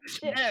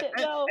 shit, Yeah,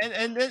 no.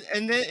 and then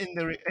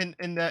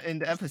in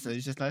the episode,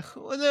 it's just like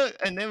what the,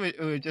 and then we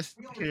would just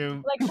hear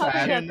Like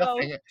talking hear to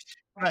nothing.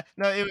 But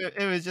no,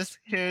 it was just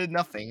hear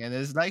nothing, and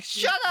it's like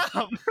shut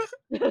up.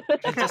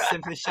 And just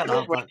simply shut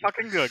up. We're But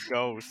talking to a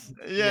ghost.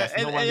 Yeah, yes,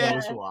 no and, one yeah,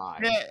 knows why.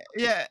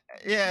 and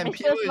It's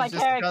people just my is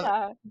just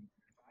character.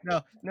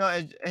 no,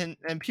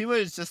 and people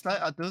is just like,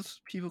 are those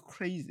people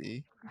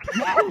crazy?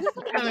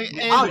 Telling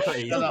They Amy are to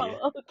crazy. shut up.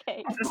 Oh,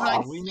 okay. It's Oh,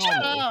 like we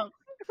shut know. up,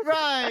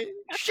 right?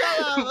 Shut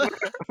up,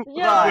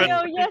 Yo, Right. yo,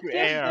 Into yes, air.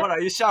 yes. What are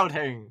you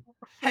shouting?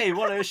 Hey,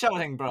 what are you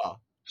shouting, bro?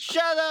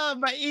 shut up,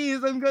 my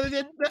ears! I'm gonna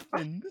get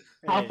deafened.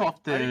 Half Hey, of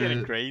are you getting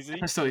the crazy?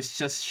 episode is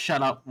just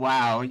shut up.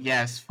 Wow.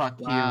 Yes. Fuck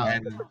Wow. you.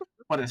 And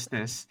what is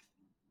this?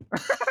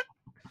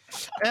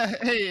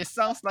 Hey, it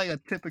sounds like a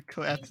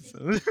typical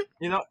episode.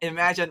 You know,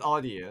 imagine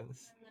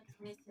audience.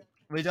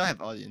 We don't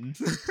have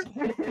audience.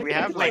 We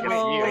have Wait, like a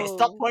wait, few.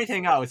 stop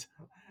pointing out.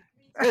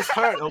 This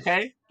hurt,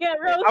 okay? Get Hey,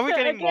 roasted are we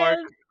getting more?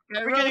 again.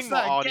 Get We're getting more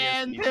roasted audience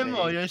again, these Tim,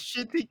 or days.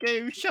 your shitty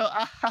game show.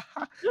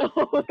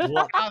 What?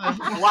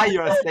 Why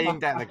you are saying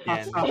that again?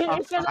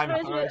 It's gonna I'm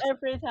mention hurt. it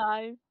every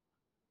time.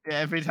 Yeah,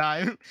 every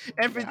time.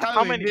 Every Yeah, time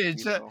how we many meet,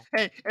 it's just, people?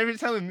 hey, every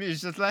time we meet,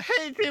 it's just like,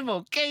 hey,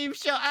 Timo, game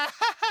show.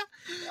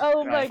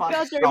 Oh my Right. Fuck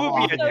god, it you're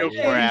would be a so joke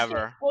shit.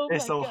 forever. Oh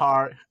It's my so god.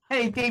 hard.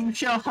 Hey, game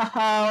show.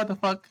 Haha. What the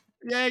fuck?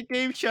 Yeah,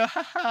 game show.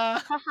 Haha.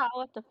 Haha,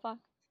 what the fuck?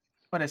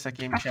 What is a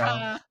game show?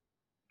 Haha.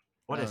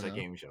 What I is a don't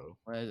know. game show?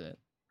 What is it?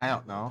 I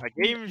don't know. A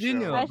game You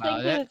knew show. I about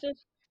think it. it's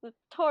just the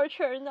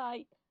torture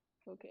night.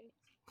 Okay,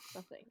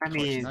 nothing. I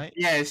mean, night?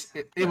 yes,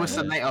 it was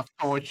a Yeah. night of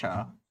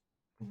torture.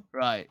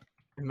 Right.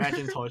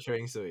 Imagine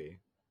torturing Sui.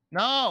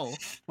 No.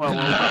 Well,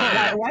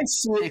 No. why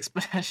Sui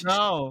expression?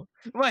 No.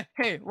 Wait,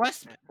 hey,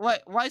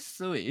 why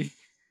Sui?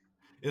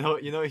 You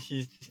know,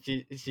 she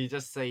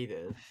just said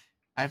it.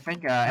 I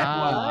think Ah.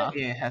 everyone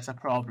here has a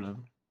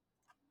problem.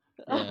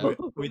 Yeah.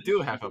 We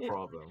do have a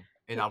problem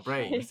in our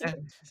brains.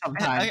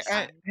 Sometimes.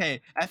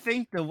 I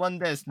think the one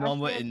that's Our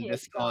normal in sanity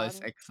this is call is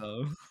gone.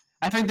 EXO.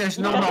 I think there's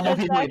no Yeah, normal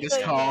that's people in this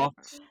actually call.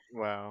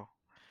 Wow.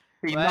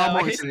 Being Well,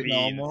 normal he's is a, Be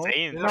normal.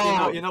 insane.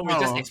 You know, we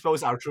just No.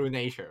 expose our true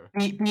nature.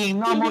 being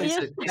normal is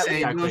Yes. That an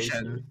we are crazy.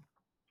 illusion.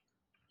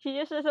 He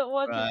just doesn't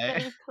want Right.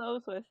 to stay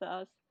close with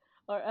us,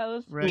 or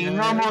else Being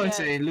Right. normal is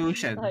get, an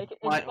illusion. like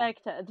Why-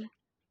 infected.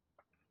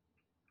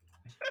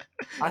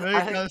 We're I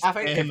gonna think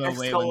scare if him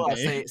away one Skull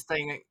day.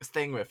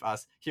 staying with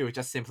us, he would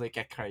just simply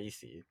get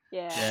crazy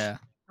Yeah. Yeah.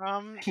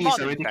 He's Not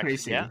already infected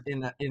crazy. yet.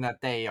 in a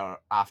day or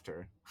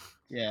after.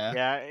 Yeah.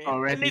 Yeah, it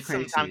Already needs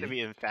some time to crazy.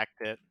 be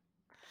infected.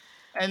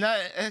 And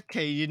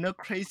okay, you know,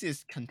 crazy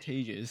is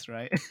contagious,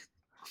 right?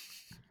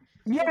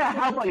 Yeah,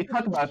 how about you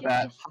talk about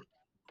that?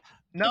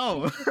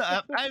 No,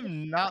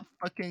 I'm not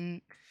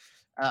fucking.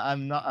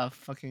 I'm not a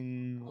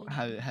fucking.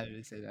 How do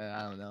you say that?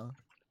 I don't know.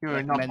 You're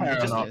Like not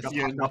mentalist. paranoid.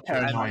 You're not I'm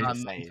paranoid. not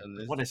to say.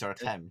 mentalist. What is your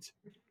attempt?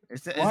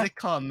 Is What? it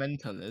called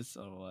mentalist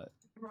or what?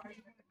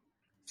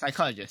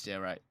 Psychologist, yeah,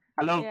 right.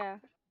 Hello. Yeah.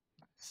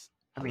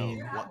 I mean,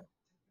 what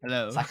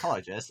Hello.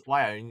 psychologist?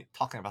 Why are you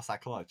talking about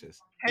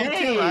psychologists? Hey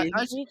Tim, Hey!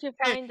 Need to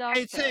find out.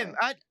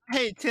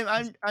 hey Tim,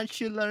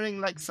 aren't you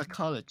learning like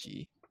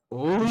psychology?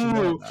 You should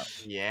know Ooh. about.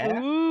 Yeah.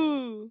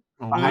 Ooh.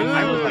 But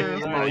I would like Ooh.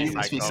 to Timo, learn you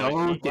must be so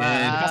psychology. good.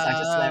 because I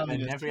just Wow, slept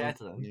in every so,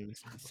 island. you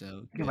must be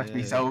so You must be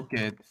good. so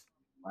good.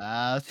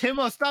 Wow,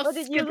 Timo, stop What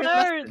did you skipping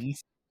learn?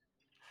 lessons.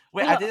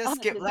 Wait, I didn't Oh,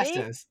 skip did he?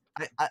 lessons.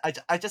 I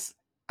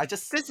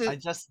just This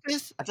is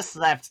this I just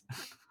slept.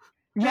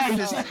 Yeah, you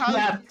This is just how you-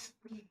 slept.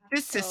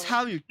 this is Oh.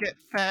 how you get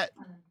fat.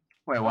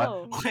 Wait, what?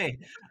 Oh. Wait,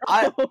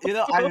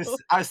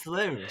 I'm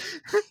slim.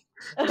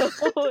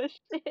 Oh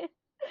shit.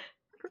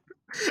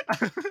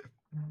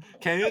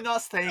 Can you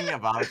not think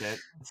about it?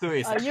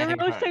 Sui is Are you getting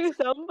hurt. roasting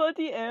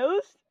somebody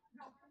else?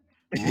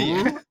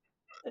 Yeah.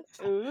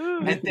 Ooh.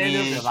 And then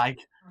you'll be Yeah. like,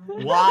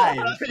 why?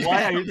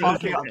 Why are you Yeah.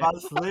 talking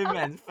about slim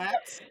and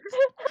fat?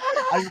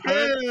 I'm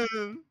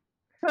hurt.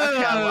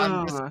 Okay,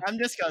 I'm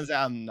just gonna say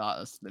I'm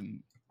not a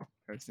slim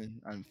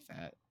person. I'm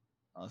fat,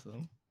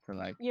 also. So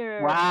like,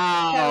 You're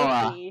Wow.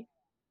 healthy.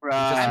 You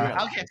just I'm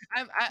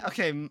realized.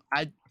 okay.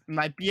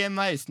 My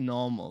BMI is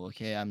normal.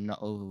 Okay, I'm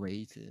not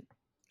overweighted.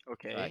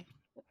 Okay. Like,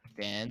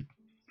 Dan.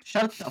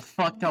 Shut the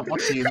fuck up. What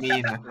do you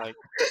mean?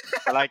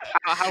 Like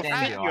how Then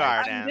fit you you are.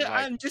 are then.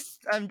 Like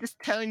I'm just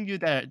telling you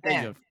that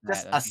Damn, you're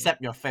just fat. Okay?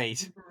 accept your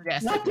fate.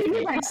 Yes, What do you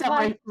mean I accept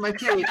my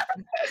fate?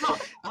 No,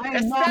 I am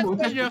Accept normal.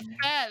 that Just, you're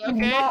fat. I'm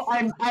Okay. no,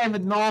 I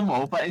am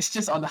normal, but it's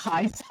just on the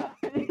high side.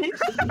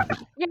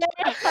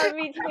 Yeah,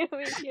 me too,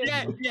 me too.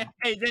 Yeah.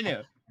 Hey,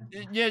 Daniel,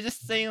 you're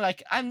just saying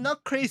like I'm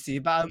not crazy,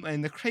 but I'm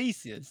on the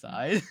crazier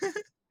side.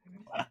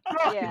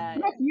 No, Yeah,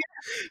 not yet.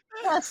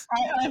 Yes,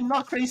 I'm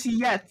not crazy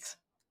yet.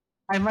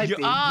 I might You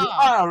be. You are.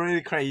 are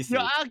really crazy. You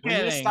are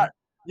getting.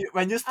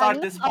 When you I'm start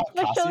not this podcast,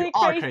 you officially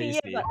are crazy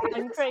yet, crazy. but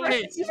I'm Hey,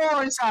 crazy. It's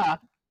yours,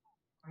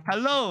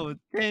 hello,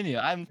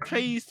 Daniel. I'm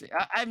crazy.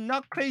 I'm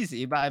not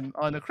crazy, but I'm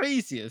on the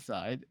crazier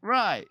side.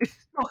 Right.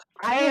 Look,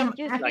 I You're am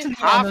just actually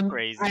half on the,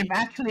 crazy. I'm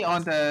actually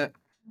on the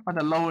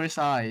lower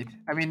side.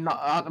 I mean, not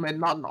on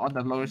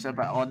the lower side,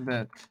 but on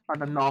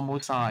the normal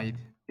side.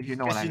 If you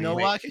know what Because I you mean. know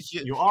Wait, what? Because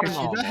you are you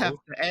don't have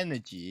normal. the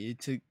energy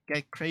to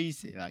get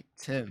crazy like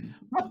Tim.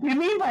 What do you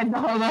mean by no,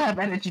 I don't have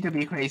energy to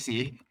be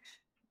crazy?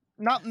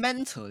 Not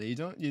mentally.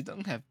 You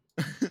don't have.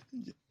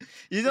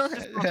 You don't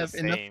It's not the have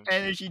enough same.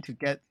 energy to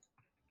get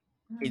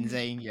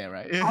insane. Yeah,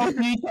 right. How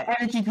do you get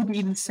energy to be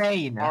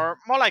insane? Or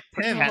more like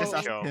Tim, just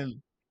ask potential.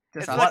 Tim.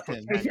 Just It's ask like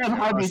Tim. Hey, Tim, potential.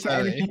 how do Or you get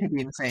energy Zoe. to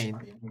be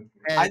insane?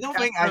 I don't Ask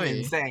think I'm Zoe.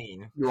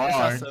 insane. You Just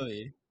are. ask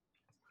Zoe.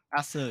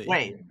 Ask Zoe.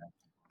 Wait,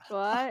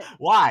 What?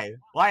 why?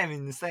 Why am I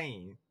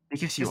insane?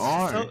 Because you It's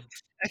are. so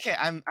okay.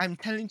 I'm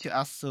telling you to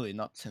ask Zoe,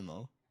 not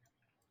Timo.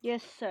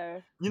 Yes,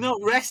 sir. You know,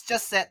 Rex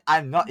just said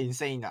I'm not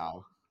insane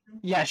now.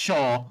 Yeah,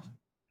 sure.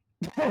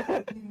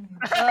 Uh,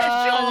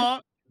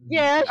 Sure.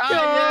 Yeah, sure.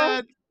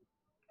 Yeah.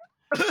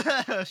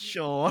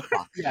 Sure.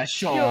 Yeah,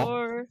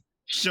 sure.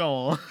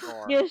 Sure.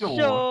 Sure. Yes, Sure.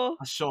 sure.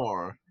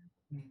 Sure.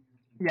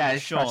 Yeah, I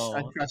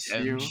Sure. trust Yeah,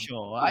 you.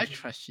 sure. I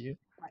trust you.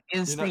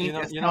 Instinct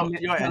is You're telling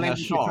in a me to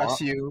sure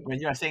trust you. when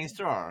you're saying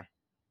sure.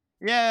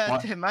 Yeah,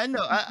 What? Tim. I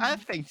know. I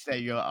think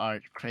that you are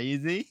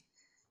crazy.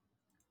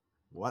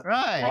 What?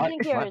 Right. I What?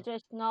 think you're What?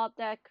 just not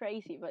that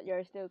crazy, but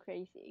you're still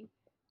crazy.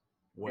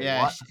 Wait,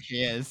 Yeah, what?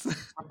 she is.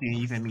 What do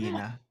you even mean?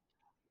 I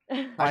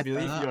Why,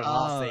 believe Uh, you're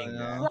not oh, saying no.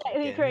 that.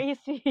 Slightly again.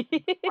 crazy.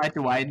 why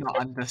do I not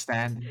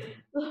understand?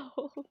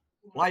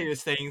 Why are you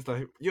saying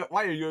so?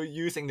 Why are you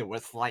using the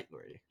word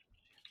slightly?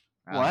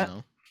 I What?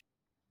 don't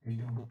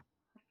know.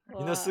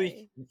 You know,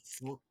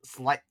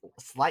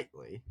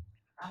 slightly.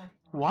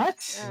 What?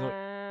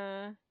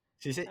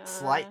 She said Uh.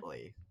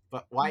 slightly,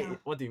 but why?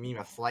 What do you mean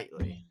by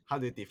slightly? How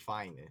do you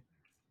define it?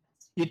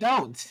 You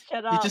don't.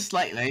 Shut You up. just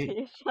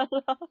slightly. Shut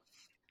up.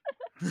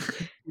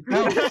 You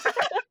don't.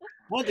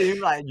 What do you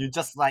mean by you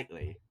just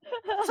slightly?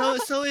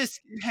 So is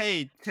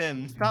hey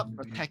Tim, stop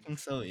attacking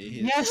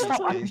Zoe. Yeah, stop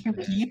Zoe is attacking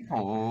there.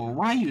 people.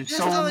 Why are you Yeah, so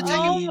stop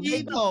attacking mean?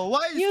 people.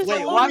 Why is You so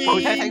Wait, so why mean.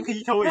 protecting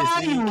people is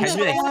Why mean? you Can you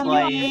so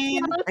explain?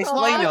 mean?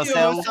 Explain Why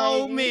yourself. you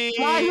so mean.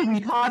 Why are you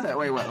mean? retarded?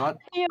 Wait, what?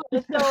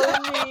 You're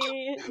so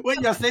mean.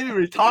 When you're saying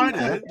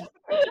retarded,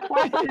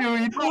 Why are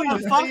you who you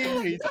retarded? fuck?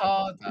 Being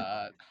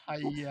retarded.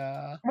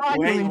 Hiya. Why are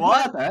Wait, you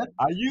what? retarded?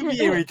 Are you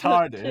being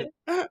retarded?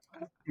 What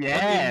do you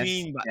Yes.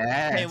 mean by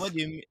Yes. hey?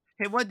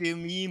 What do you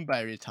mean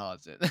by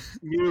retarded?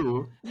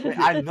 You. Wait,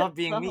 I'm not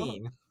being Stop.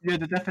 mean. You're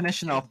the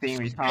definition of being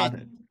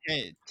retarded.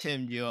 Hey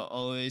Tim, you're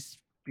always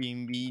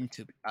being mean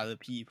to other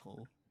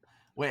people.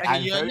 Wait, Okay,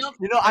 I'm you're very, not-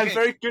 I'm okay.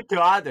 very good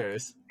to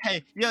others.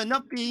 Hey, you're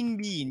not being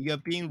mean. You're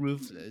being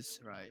ruthless,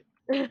 right?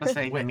 What's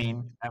that even Wait.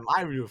 mean? Am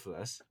I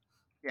ruthless?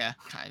 Yeah,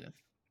 kind of.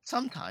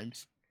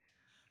 Sometimes.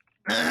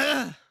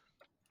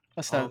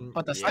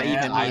 What does that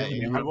Yeah, even mean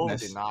to be I won't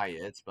ruthless? deny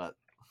it, but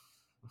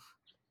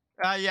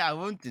Yeah, I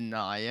won't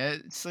deny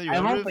it. So you're I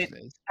won't,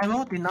 ruthless. I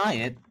won't deny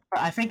it, but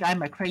I think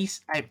I'm a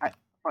crazy.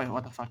 Wait,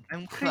 what the fuck?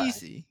 I'm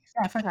crazy.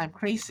 Yeah, I think I'm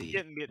crazy. He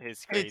admit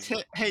he's Hey,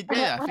 crazy. hey,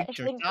 Dad, I think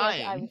you're yes,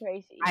 dying. I'm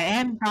crazy. I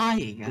am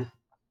dying.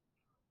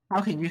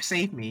 How can you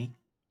save me?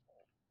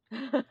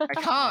 I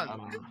can't.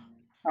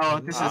 Oh,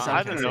 this is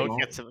I don't know.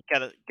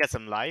 uncurable. Get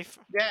some life.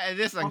 Yeah, it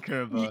is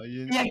uncurable.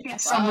 Yeah,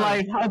 get some Wow.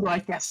 life. How do I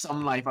get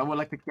some life? I would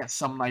like to get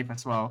some life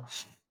as well.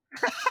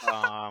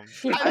 I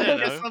Yes. don't Get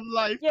know. some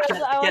life. Yes, I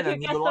want Get a to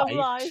new get some life.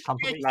 life.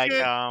 Complete. Like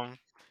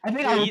I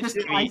think I would eat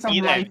just buy some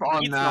eat life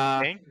on. eat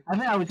something. I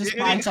think I would just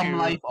Yeah, buy yeah. some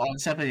life on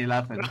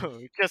 7-Eleven.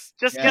 No, just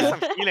get Yeah.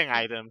 some healing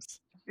items.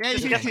 Yeah,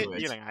 Just you get can some do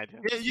it. healing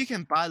items. Yeah, you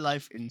can buy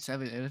life in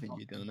 7-Eleven.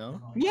 You don't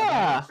know?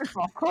 Yeah,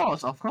 of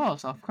course, of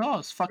course, of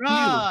course. Fuck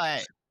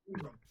Right.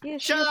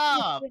 Yes, Shut yes, yes,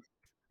 up. yes.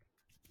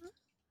 you.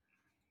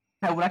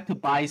 I would like to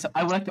buy.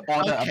 I would like to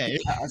order Okay. a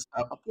Yes,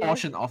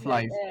 portion of yes,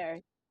 life.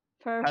 there.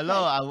 Perfect.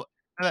 Hello,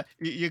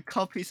 you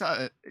call Pizza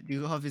Hut.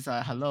 You call Pizza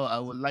Hut. Hello, I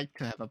would like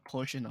to have a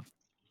portion of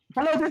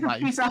Hello, this is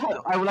life. Pizza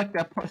Hut. I would like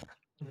that.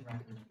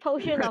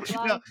 Potion of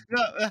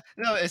No, life.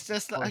 no. It's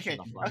just like Portion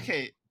of life.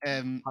 okay.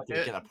 How do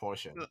you get a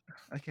portion?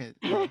 Okay.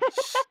 You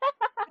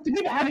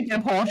need to have a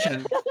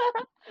portion.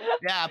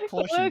 Yeah, a So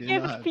portion. we'll Do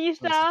give not have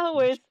pizza portion.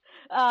 with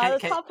Can-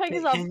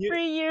 toppings can of you-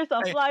 3 years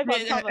of Hey, life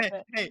on top of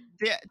it. hey,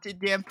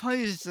 the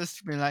employees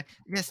just be like,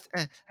 yes,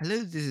 hello,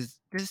 this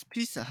is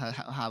Pizza Hut.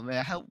 How may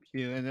I help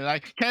you? And they're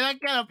like, can I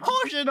get a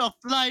portion of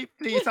life,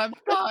 please? I'm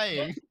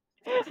dying.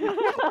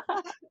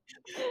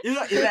 You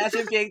know,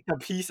 imagine being the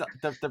pizza,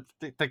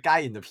 the guy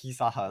in the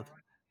Pizza Hut,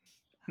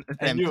 The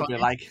and you would be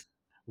employee- like,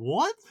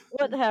 "What?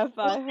 What have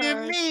I What do you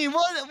heard? mean?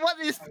 What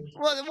is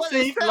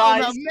Save that on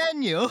the lives.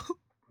 menu?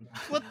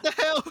 What the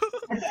hell?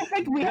 I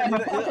think we have a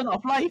portion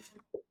of life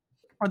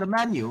on the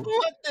menu.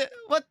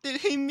 What did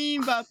he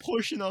mean by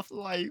portion of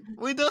life?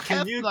 We don't Can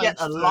have you life, get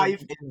a sir.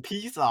 life in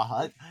Pizza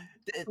Hut?"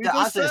 The We don't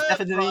answer is serve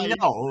definitely life.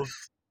 no.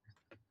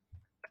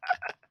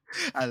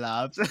 I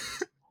laughed.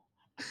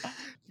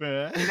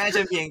 Bruh.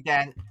 Imagine being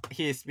then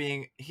he's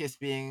being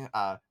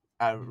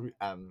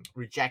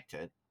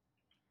rejected.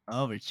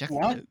 Oh, rejected.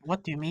 What?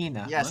 What do you mean?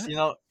 Yes,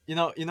 What?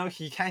 you know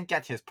he can't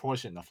get his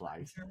portion of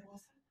life.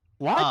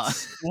 What? Ah.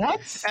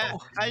 What?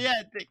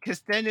 Yeah,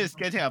 because Daniel's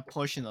getting a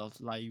portion of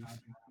life,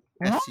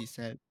 as What? he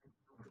said.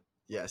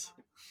 Yes.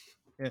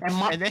 Yeah. And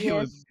And then he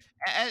would,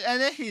 Yes.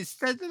 and then he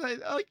said like,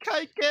 "Oh, can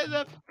I get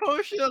a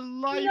portion of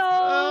life?"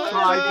 No,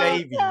 Cry no,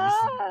 babies. no.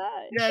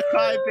 Yeah,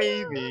 cry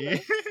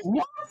baby.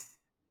 What?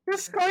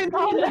 What's going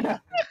on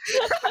there?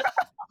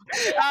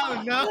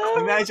 Oh no.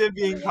 Imagine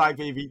being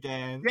crybaby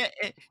Dan.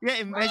 Yeah,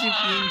 imagine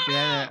being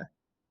there.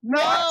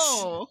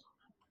 No.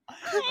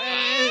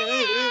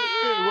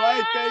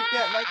 Why can't I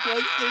get my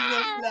portion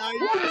of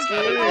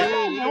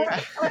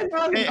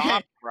life? Hey,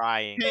 Stop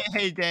crying.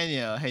 Hey,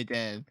 Daniel. Hey,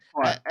 Dan.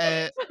 What?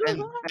 And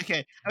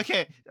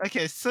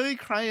okay. Zoe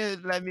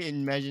crying. Let me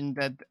imagine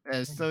that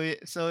Zoe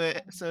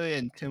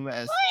and Tim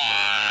as.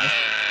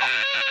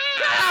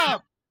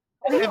 Stop!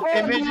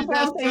 Imagine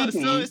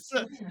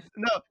that.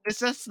 No, it's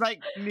just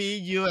like me,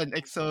 you, and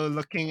EXO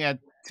looking at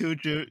two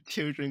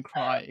children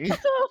crying.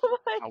 Oh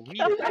my Are we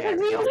God. there?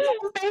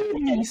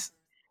 Babies.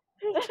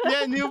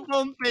 Yeah,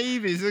 newborn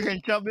babies who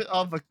can jump it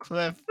off a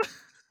cliff.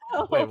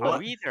 Wait, Are what?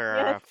 we their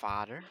Yes.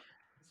 father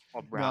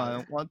or brother?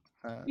 No, what?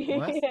 What?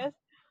 Yes.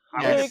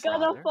 Are We're we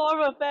gonna father? form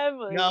a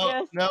family. No,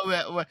 Yes. no,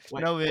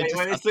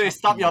 we're just Wait,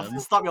 stop adopting them.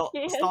 stop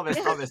Yes, it.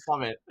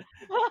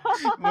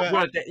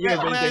 We're, You're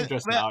being we're-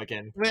 dangerous we're- now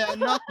again. we are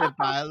not the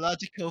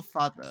biological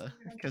father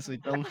because we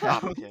don't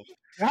have Adoptive.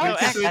 No,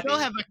 because we don't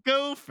actually- have a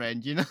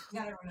girlfriend, you know.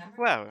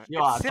 Well,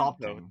 You are it's simple.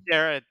 adopting.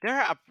 They're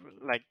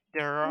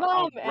they're Mom,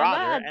 our am I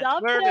brother, and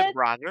we're the adopted?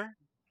 brother.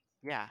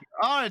 Yeah,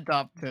 Are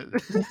adopted.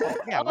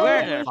 yeah, Oh,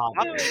 we're the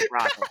father. adopted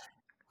brother.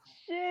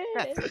 Shit.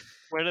 That's it.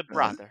 We're the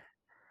brother.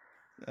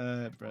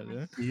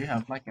 Brother. Do you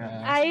have like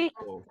a?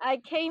 I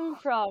came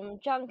from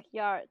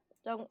junkyard.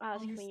 Don't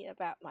ask me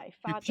about my You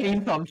father.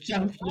 came from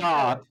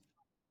junkyard.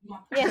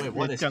 Yes. Wait,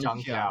 what The is junkyard.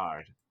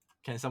 junkyard?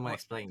 Can someone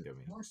explain to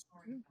me?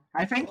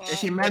 I think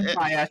she meant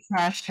by a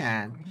trash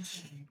can.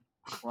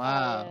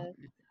 Wow.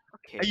 Yes.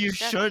 Okay. Are you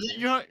that's- sure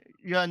that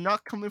you're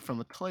not coming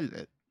from a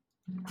toilet?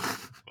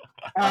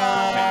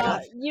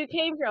 You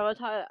came from a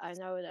toilet. I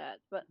know that,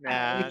 but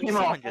Nah, You came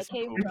someone out- just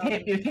came pooped.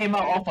 from- You came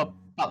out of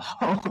a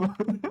butthole.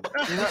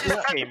 We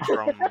just came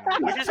from.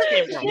 We just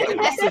came from. Yeah, the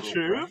that's the poop,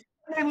 truth.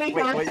 Technically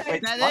Wait, correct.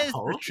 wait, That is the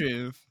butthole?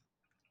 truth.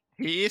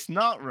 He is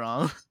not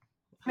wrong.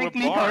 We're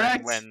Technically born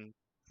correct.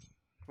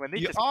 when they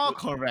You just are poop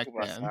correct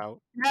us then. out.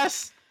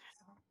 Yes.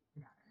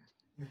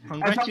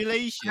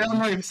 Congratulations. I don't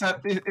know if,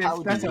 if How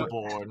do that's you a.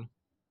 born?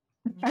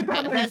 I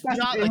don't know if That's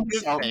not an a good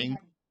insult. thing.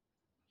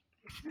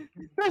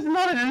 That's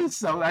not an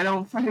insult. I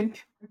don't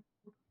think.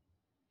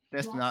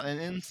 That's not an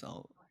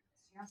insult.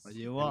 What do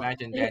you want?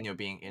 Imagine Daniel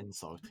being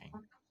insulting.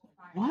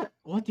 What?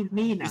 What do you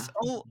mean? It's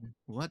all.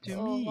 What do you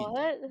Oh, mean?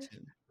 what?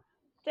 Jason?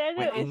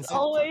 Daniel Wait, is insult.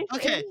 always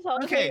Okay,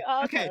 insulting okay,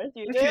 others. okay,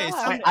 You okay, don't have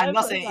some- Wait, to I'm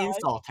not saying emphasize.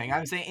 insulting.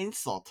 I'm saying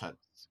insulted.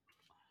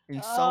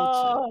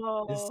 Insulted.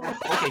 Oh.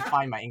 Okay,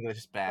 fine. My English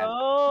is bad.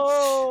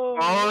 Oh.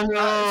 Oh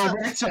no! so-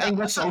 That's your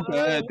English so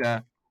good.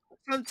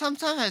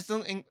 Sometimes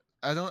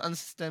I don't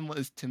understand what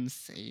is Tim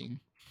saying.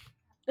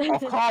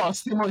 Of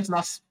course, Timo is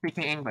not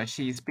speaking English.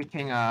 He's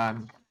speaking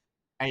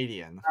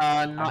Alien. not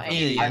I'm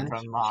alien.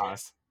 from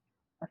Mars.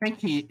 I think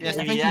Yes,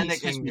 I think Alienic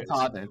he's just English.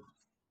 retarded.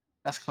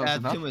 That's close Yeah,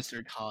 enough. Tim is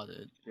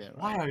retarded. Yeah, right.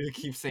 Why are you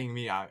keep saying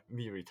me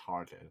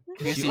retarded?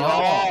 Yes, You you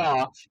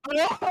are.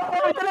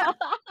 are.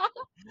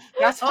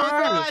 That's Oh no,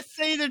 I hers.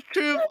 say the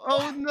truth.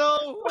 Oh no.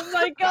 Oh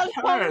my god,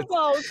 That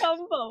hurts.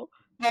 combo. Combo,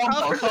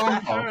 That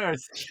combo,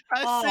 hurts.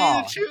 I say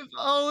the Oh, truth.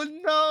 Oh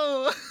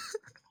no.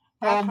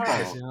 that combo.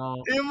 hurts. You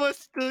know. Emma's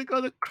still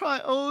gonna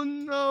cry. Oh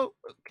no.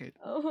 Okay.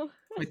 Oh,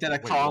 We did a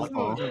Wait, what?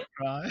 combo. Don't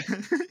cry.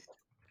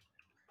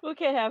 we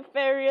can have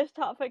various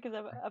topics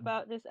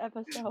about this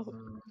episode.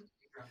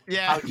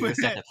 Yeah. How do you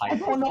set the I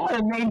title? don't know how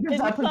to name this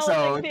Insulting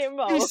episode.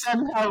 Timo. Please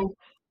somehow.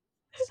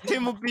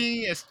 Timo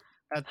being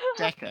a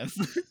jackass.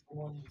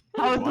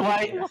 How do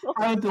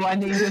What? I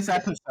name this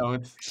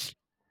episode?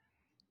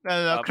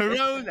 No,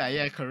 Corona.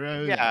 Yeah,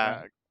 Corona.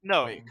 Yeah.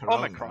 No, Wait, Corona.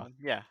 Omicron.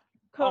 Yeah.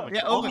 Co-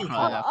 Yeah, Omicron.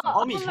 Omicron. Yeah, fuck.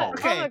 Omicron.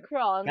 Okay.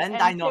 Omicron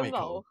Bandai and Namco.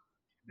 Timo.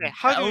 Yeah,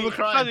 how do we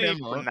Omicron and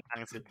Timo.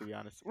 pronounce it? To be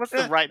honest, what's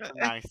the right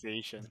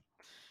pronunciation?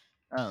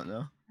 I don't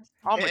know.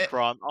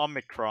 Omicron.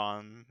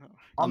 Omicron.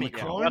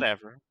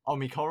 Whatever.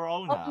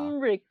 Omicorona.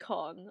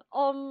 Omicron.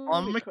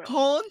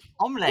 Omicron?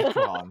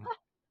 Omlecron.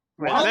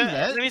 Wait,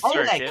 Omelette? let me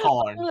search it.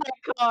 Omlecron.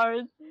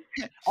 Unicorn.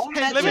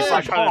 Omelette Let me is Yeah.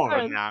 a try to corn.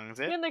 pronounce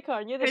it.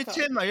 Unicorn. Hey Unicorn.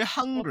 Tim, are you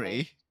hungry?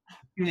 Wait,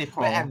 I'm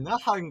Unicorn.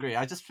 not hungry.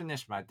 I just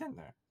finished my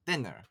dinner.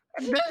 Dinner.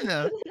 Just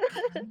Dinner.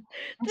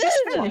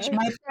 finish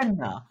my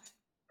dinner.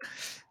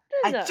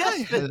 I Dinner.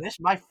 just finished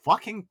my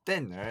fucking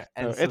dinner.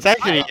 And It's so-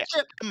 actually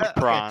Chip,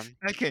 Omicron.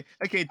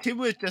 Okay. Tim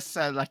was just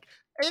said like,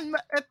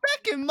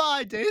 back in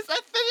my days, I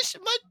finished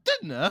my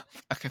dinner.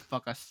 Okay,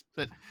 fuck, I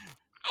spit.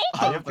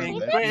 Are you over being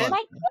my British? mouth.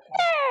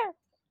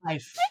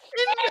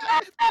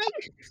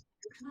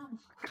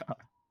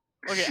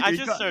 Okay, I You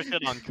just got- searched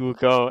it on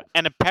Google,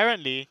 and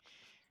apparently,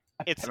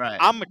 it's Right.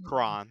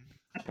 Omicron.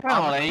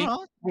 Apparently,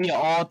 Omicron? we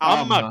are all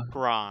dumb.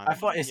 Omicron. I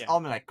thought it's Yeah.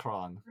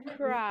 Omlecron.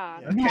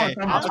 Cron. We are Okay,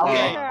 dumb as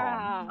okay.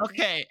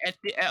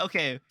 well.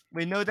 Okay,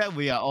 we know that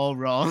we are all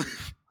wrong.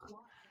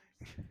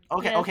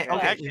 Okay, Yes, okay, right.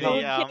 okay. Actually, You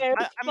know, Who cares?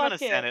 I'm gonna Fuck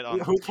send it. it on.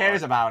 who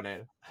cares Discord. about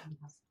it?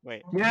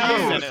 Wait, No. I'm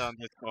gonna send it on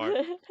Discord.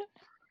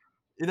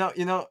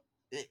 You know,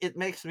 it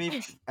makes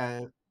me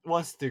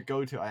wants to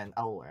go to an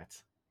outlet.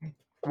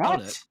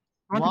 What? Outlet?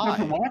 You want to go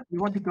to Why? what? You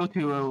want to go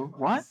to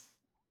what?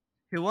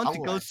 He want to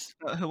go.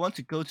 Outlet. He want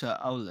to go to an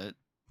outlet.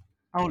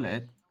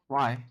 Outlet?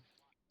 Why?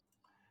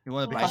 He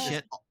want to buy Because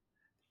shit.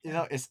 you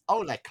know, it's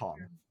Outletcon.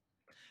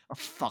 Oh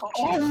fuck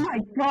Oh you. my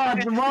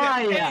god,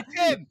 why? Hey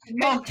Tim,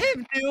 No.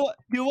 do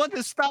you want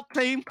to stop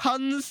playing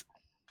puns?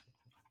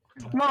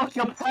 Look,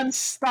 your pun's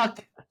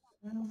stuck.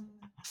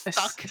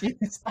 Stuck.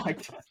 It's stuck.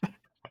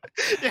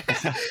 Yeah.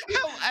 No,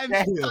 I'm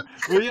Daniel,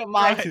 stuck. will you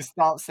mind Right. to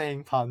stop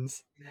saying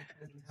puns?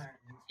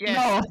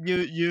 Yes,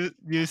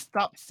 you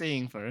stop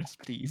saying first,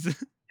 please.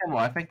 Come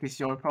on, I think it's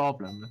your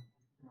problem.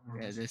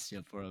 Yeah, that's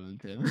your problem,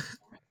 Tim.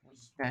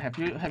 Yeah,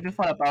 have you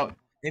thought about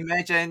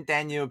Imagine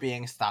Daniel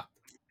being stuck.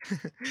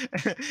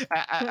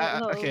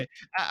 Okay.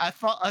 I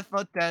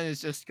thought Dan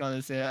is just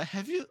gonna say,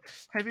 have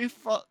you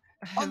thought?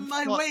 On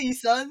my thought- way,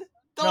 son.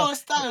 No. Don't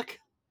stuck.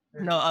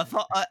 No, I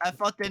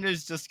thought Dan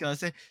is just gonna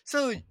say.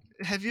 So,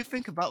 have you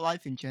think about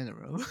life in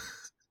general?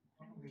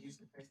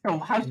 so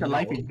how's your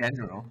life No. in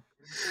general?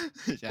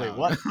 Yeah, I Wait, don't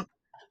what? know.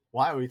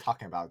 Why are we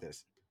talking about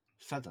this?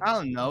 Suddenly. I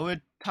don't know.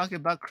 We're talking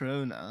about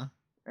Corona,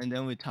 and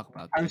then we talk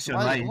about How's this. your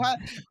Why?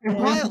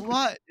 life?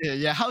 Why?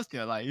 Yeah. How's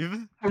your life?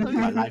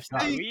 My life's How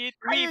not. you- Do we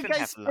how you even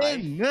guys have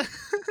life? been?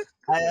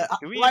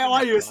 Do we Why even are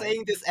have you life?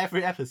 saying this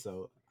every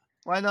episode?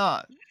 Why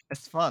not?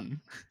 It's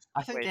fun.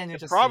 I think Wait, Daniel the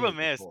just problem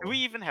said it is, do before. we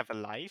even have a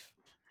life?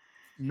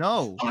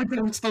 No. Oh,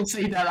 don't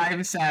say that.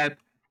 I'm sad.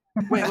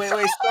 Wait,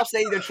 stop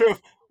saying the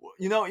truth.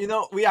 You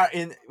know, we are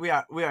in Hey,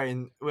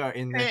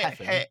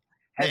 heaven. hey,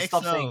 And hey,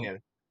 stop saying XO.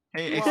 it.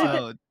 Hey, What?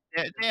 XO.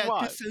 They are too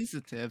What?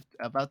 sensitive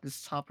about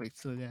this topic,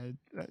 so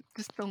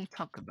just don't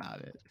talk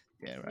about it.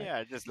 Yeah, right.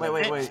 Yeah, just Wait,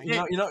 let it wait.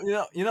 die.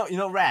 You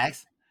know,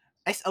 Rex.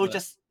 XO What?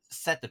 just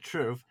said the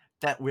truth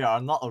that we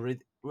are not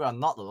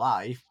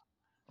alive.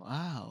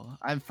 Wow,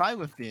 I'm fine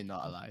with being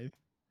not alive.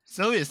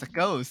 So is a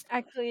ghost.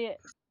 Actually,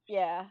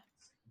 yeah.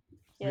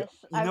 Yes.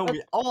 You know, I'm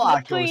we all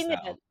are between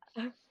ghosts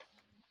now. it.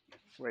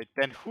 Wait,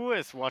 then who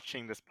is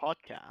watching this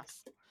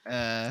podcast?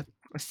 That's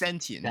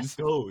Sentience.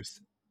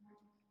 ghosts.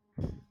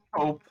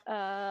 Oh, You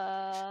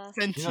know,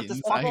 Sentience.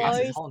 this I podcast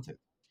guess. is haunted.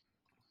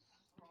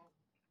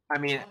 I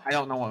mean, I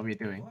don't know what we're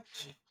doing.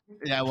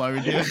 Yeah, what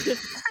we do?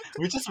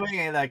 We're just winging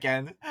it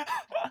again.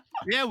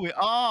 Yeah, we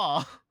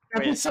are.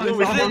 Wait, Episode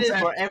We is did almost it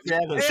end. for every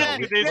episode. Yeah,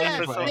 We Today's wing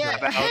yeah, it for episode every is yeah. episode.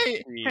 about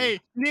Hey, the- hey,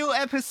 new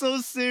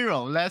episode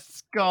 0.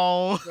 Let's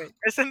go. Wait,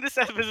 isn't this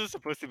episode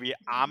supposed to be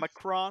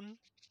Omicron?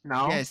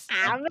 No. Yes.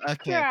 I'm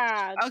Okay.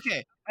 God.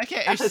 Okay. It's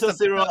Episode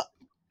zero. about-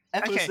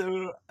 Episode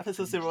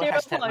zero. Zero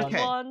Hashtag point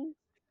one.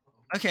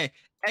 Okay.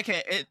 one.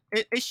 Okay.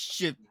 It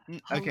should.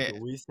 How Okay.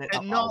 do we set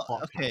up no,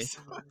 our okay.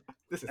 podcast?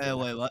 This is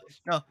Wait, what?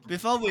 No,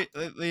 before we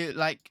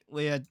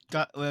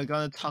are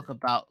gonna talk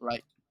about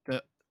like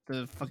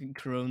the fucking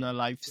Corona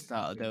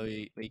lifestyle that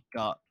we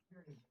got.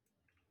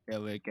 Yeah,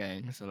 we're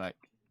getting. So like,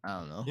 I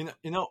don't know.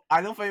 You know,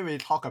 I don't think we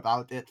talk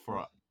about it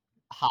for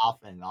half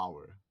an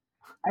hour.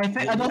 I don't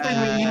think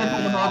we even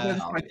talk about this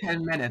Uh, for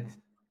 10 minutes.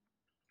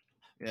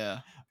 Yeah.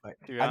 Like,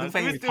 To be I don't honest,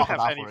 think we we still talk have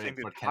about anything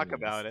it for to 10 talk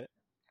minutes. about it.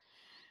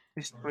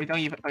 We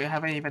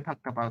haven't even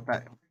talked about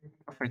that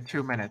for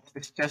 2 minutes.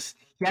 It's just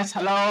yes,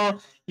 hello,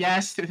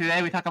 yes.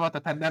 Today we talk about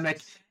the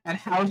pandemic and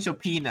how's your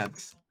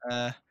peanuts?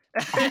 And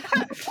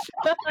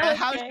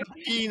how's Okay. your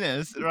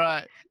penis?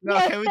 Right. No,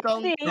 Yes, can we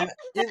don't Sandy. You, talk?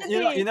 Yes, you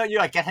know Sandy. you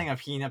are getting a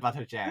peanut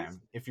butter jam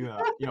if you're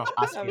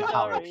asking I'm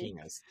how your sorry.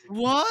 penis.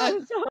 What?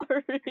 I'm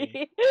sorry.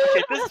 Okay,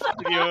 this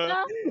video,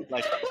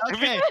 like, can we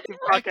Okay, keep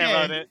talking okay.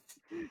 about it?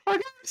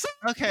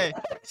 Okay.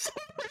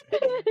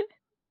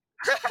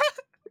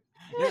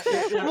 You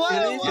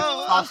Whoa, need to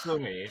whoa, stop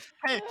Sumi.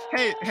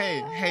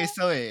 Hey,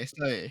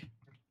 sorry.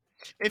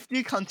 If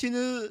you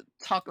continue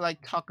talk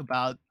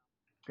about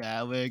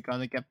that, we're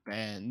gonna get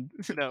banned.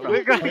 No, from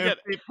we're gonna every get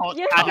Yes, either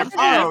You podcast. are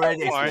banned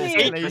already or explicit,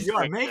 age but you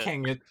are restricted.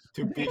 making it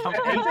to become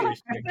age I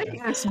restricted.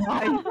 think it's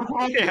my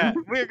problem. Yeah,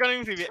 we're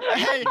going to be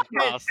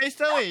lost. Hey,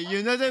 sorry.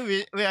 You know that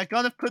we are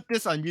gonna put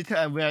this on YouTube,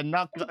 and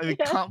we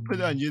can't put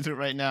it on YouTube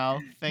right now.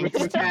 Thanks.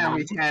 We can, to-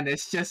 we can.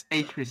 It's just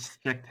age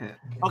restricted.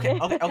 Okay,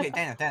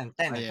 Daniel,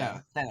 yeah.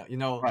 Daniel, you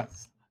know, But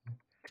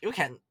you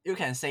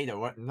can say the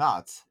word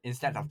nuts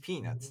instead of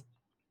peanuts.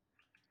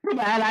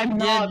 man, I'm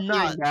not You're doing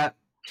not, that.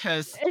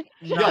 cause It's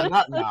You're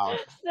not now.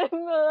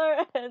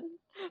 similar and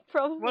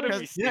probably. What if we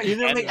Because- say You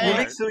the make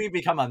N-word? Sui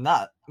become a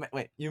nut.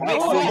 Wait, you make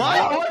Oh, Sui what?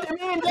 nut. what do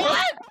you mean?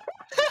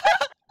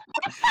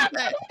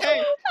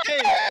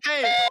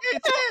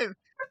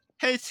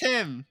 hey,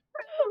 Tim.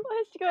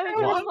 What's going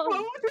What?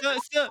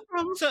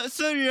 on?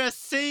 So you're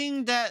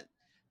saying that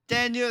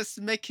Daniel's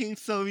making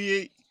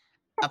Zoe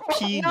a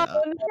peanut?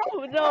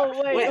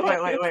 No, wait.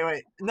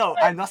 Wait. No,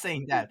 I'm not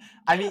saying that.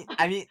 I mean,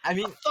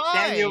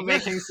 Daniel Fine.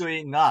 making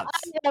Sui nuts,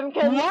 I'm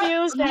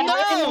confused. No.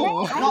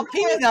 not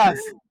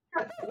peanuts.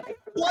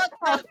 What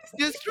the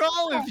is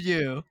wrong with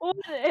you? What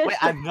is Wait,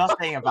 I'm not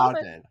saying about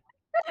it.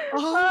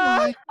 Oh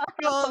my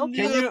god, Can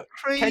you're you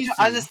crazy.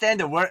 understand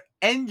the word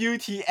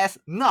nuts?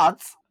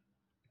 Nuts.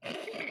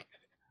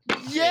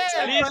 Yeah,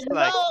 At least, but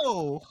like-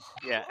 no.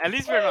 Yeah, at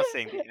least we're not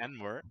saying the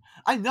N-word.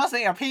 I'm not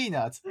saying a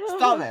peanut.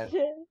 Stop it.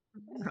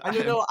 I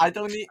don't know. I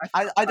don't need.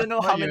 I don't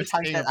know thought how you many were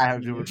times saying that a I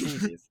have to penis.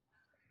 repeat this.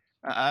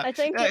 I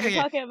think you've been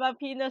talking about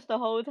penis the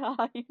whole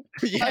time.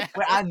 Yeah,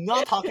 Wait, I'm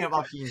not talking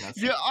about peanuts.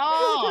 you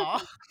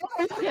are. What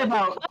are you talking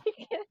about?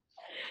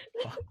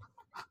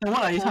 Then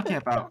what are you talking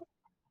about?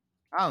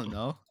 I don't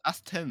know.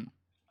 Ask Tim.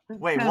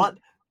 Wait, Tim, what?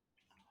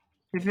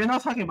 If you're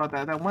not talking about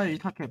that, then what are you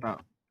talking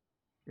about?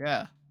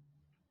 Yeah.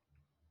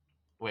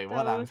 Wait,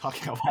 what I'm Those-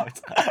 talking about?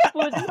 Food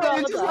You're just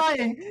product.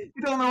 lying.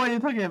 You don't know what you're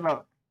talking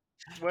about.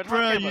 We're Bro,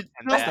 talking you about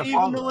That's don't the pandemic. even know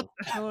problem. what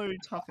the hell are you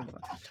talking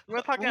about.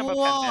 We're talking about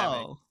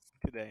pandemic Whoa.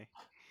 today.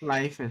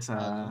 Life is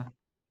Life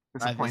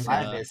is, disappointing.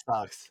 Life is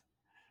sucks.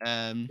 You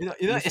know,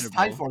 it's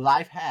time miserable. for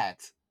life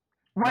hacks.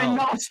 Why No.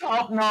 no?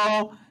 Stop!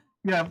 No,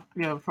 you have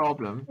a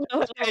problem.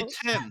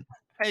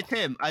 Hey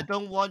Tim, I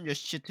don't want your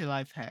shitty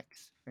life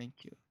hacks. Thank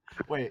you.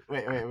 Wait.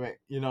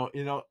 You know,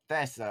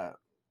 there's a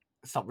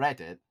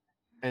subreddit.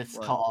 It's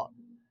What? called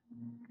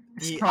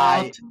It's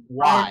called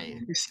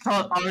DIY. It's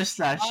called r/.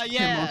 Oh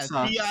yeah,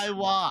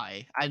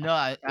 DIY. I know.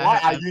 I Why are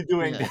have you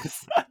doing seen it.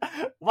 this?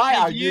 Why Hey,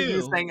 are you you.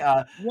 using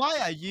a Why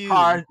are you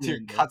card to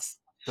doing this? cut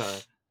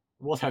the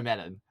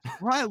watermelon?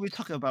 Why are we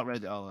talking about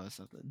Reddit all of a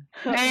sudden?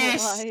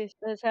 Yes. Why is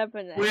this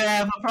happening? We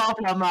have a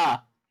problem.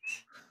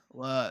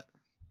 What?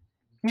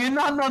 You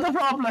not know the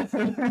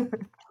problem.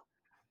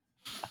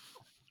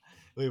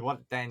 Wait,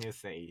 what Daniel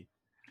say?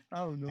 I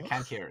don't I know.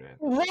 can't hear it.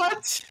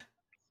 What?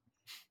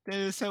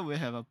 They said we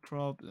have a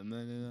problem.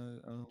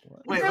 And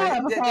what? Wait, Yeah, I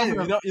have a Daniel,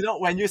 problem. you know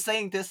when you're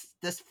saying this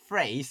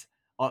phrase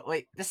or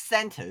wait this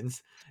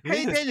sentence, you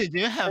Hey need to Daniel, do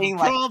you have a saying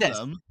like this.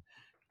 problem?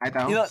 I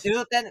don't. you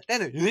know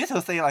Daniel, you need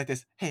to say like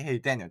this. Hey,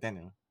 Daniel.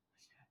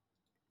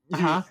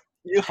 Uh-huh.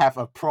 You have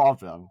a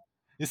problem.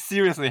 You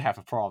seriously have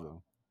a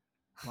problem.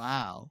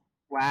 Wow.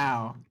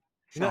 Wow.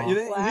 You know, So- you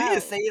need Wow.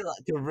 to say it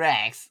like to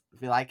Rex.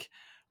 Be like,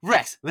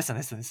 Rex,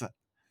 listen.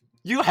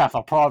 You have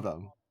a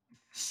problem.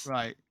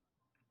 Right.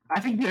 I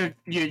think you're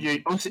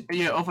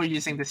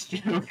overusing this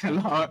joke a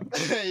lot.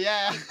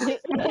 yeah.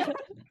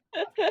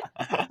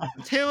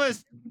 Tim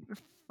was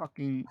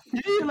fucking.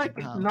 Can you like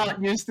Wow.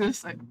 not use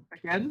this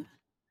again?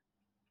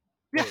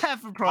 You Wait,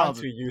 have a I'm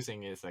problem. to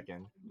using this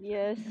again.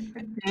 Yes.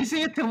 You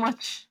see it too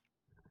much.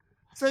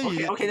 So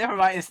Okay, you. okay, never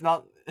mind. It's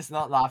not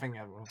laughing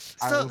at all.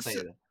 I So- won't say so-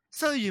 it.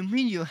 So you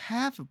mean you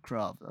have a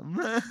problem?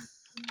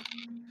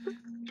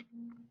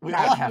 We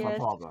all have a Yes.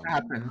 problem.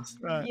 Happens.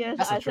 right. Yes,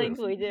 That's the I think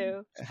truth. we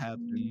do. It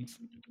happens.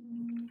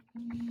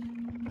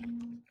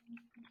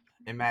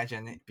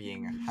 Imagine it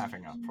being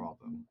having a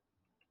problem.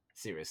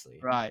 Seriously.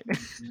 Right.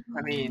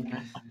 I mean,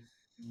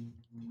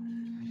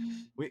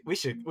 We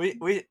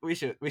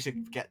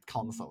should get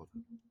consult.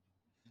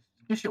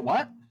 you should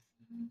what?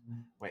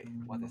 Wait,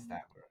 what is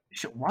that word? You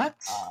should what?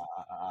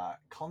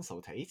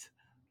 Consultate?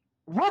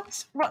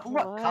 What? What?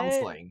 What?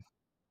 Counseling.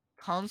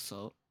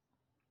 Console.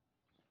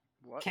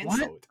 What?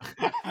 Cancelled.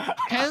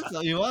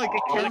 Cancel. You want to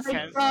get What?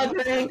 canceled?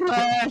 Brother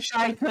English,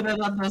 I couldn't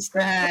For a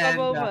understand.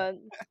 moment.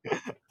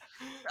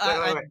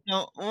 wait.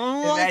 don't.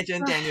 What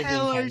Imagine the Daniel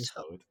hell being are you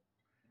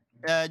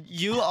cancelled.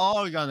 You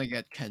are gonna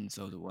get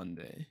cancelled one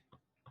day.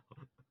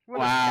 What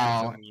does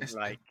cancel Wow. mean?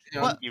 Like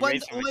What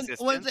erase from one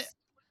existence? day,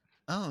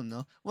 I don't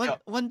know. Yeah.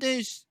 One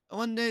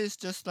day is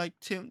just like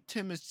Tim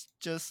is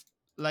just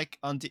like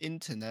on the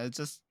internet.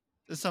 Just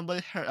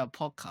somebody heard a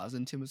podcast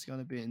and Tim is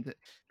gonna be in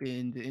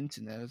the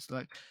internet. It's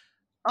like,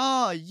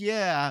 oh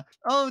yeah,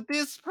 oh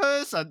this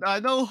person, I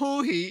know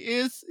who he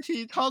is.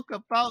 He talk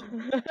about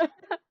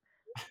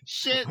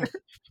shit.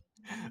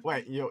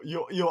 Wait,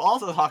 you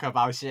also talk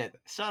about shit.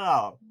 Shut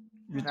up.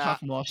 You Nah,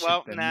 talk more shit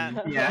well, than nah.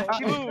 me. Yeah.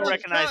 He will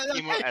recognize Timo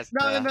hey, as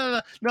no, the. no, no,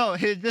 no, no.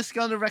 He's just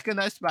gonna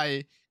recognize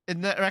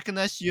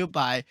you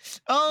by.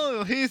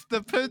 Oh, he's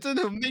the person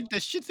who made the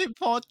shitty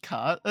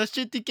podcast, a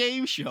shitty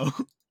game show.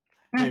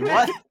 Wait,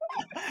 what?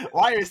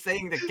 Why are you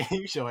saying the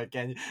game show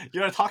again?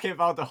 You're talking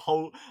about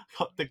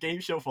the game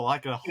show for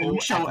like a Game whole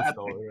show episode epic.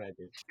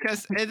 already.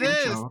 Because it Game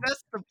is. show.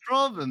 That's the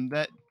problem.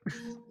 That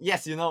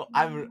Yes,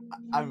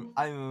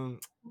 I'm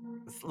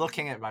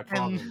looking at my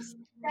problems.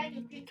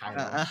 Kind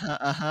of.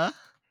 uh-huh.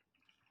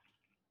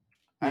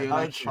 Do you I'll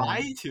like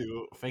try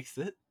to fix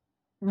it.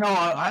 No,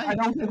 I Why?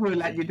 don't think we'll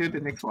let you do the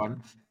next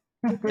one.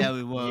 Yeah,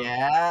 we will.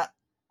 Yeah,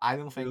 I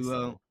don't we think will.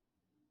 so.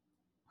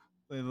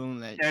 We won't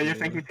let Yeah, you. you're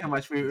thinking too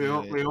much. We do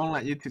won't, it. we won't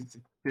let you to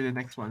do the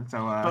next one.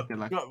 So good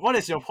luck. But what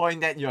is your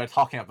point that you are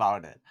talking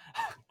about it?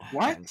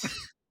 What? And,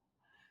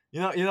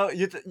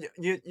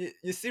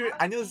 you serious?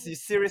 I know you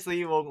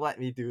seriously won't let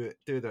me do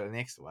the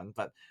next one,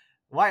 but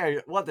why are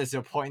you? What is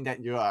your point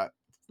that you are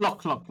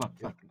Look.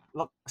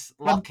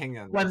 locking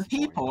on When this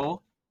point?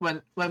 people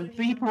when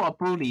people are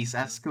bullies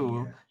at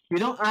school, you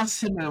don't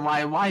ask them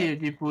why are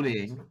you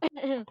bullying?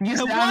 You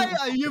say, Why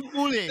are you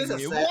bullying This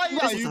me? is Why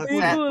this are is you a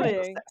bullying? sad,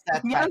 bullying?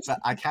 sad The fact, answer-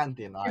 but I can't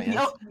deny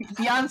it.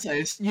 the answer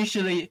is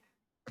usually,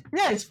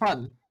 yeah, it's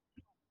fun.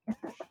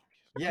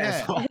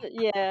 Yes. Yeah.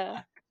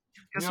 Yeah.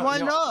 Because know- why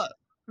you know- not?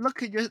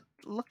 Look at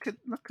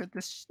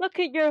this. Look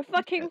at your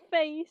fucking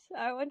face.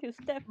 I want to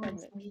step on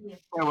it.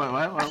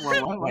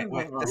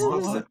 Wait.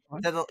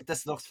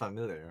 This looks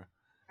familiar.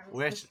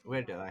 Where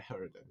did I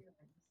heard it?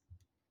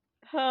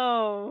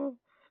 Oh.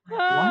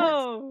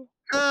 Oh.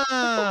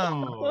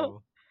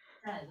 Oh,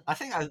 I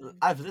think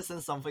I've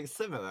listened something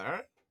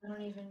similar,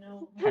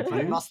 but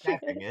I'm not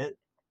snapping it.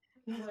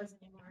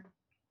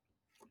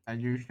 Are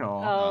you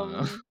sure?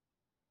 Um.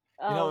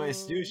 You know,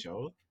 it's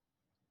usual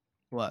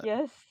What?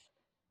 Yes.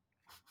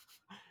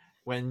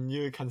 when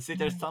you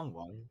consider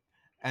someone,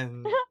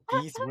 and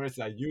these words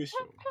are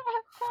usual.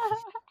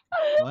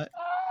 What?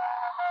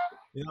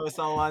 You know,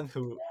 someone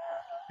who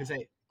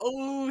say,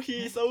 "Oh,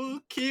 he's so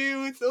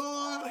cute.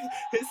 Oh,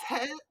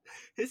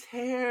 his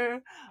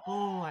hair.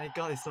 Oh my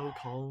God, it's so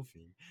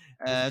comfy.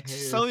 His hair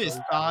So is is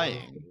so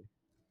dying. comfy."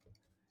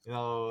 You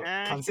know,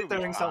 He'll be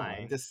considering someone,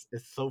 fine. this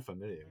is so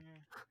familiar.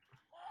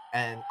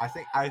 And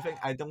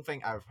I don't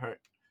think I've heard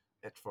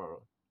it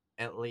for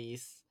at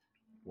least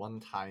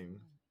one time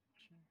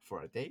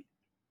for a day.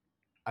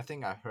 I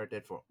think I heard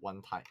it for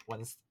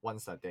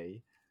once a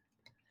day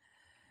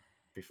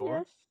before.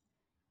 Yes.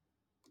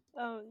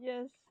 Oh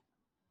yes.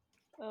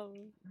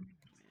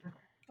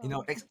 You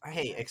know,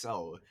 hey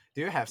XO,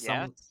 do you have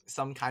Yes?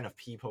 some kind of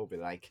people be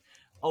like,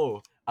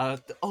 oh,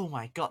 oh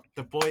my God,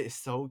 the boy is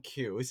so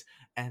cute,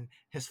 and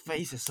his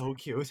face is so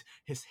cute,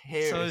 his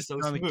hair So is it's so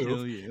gonna smooth,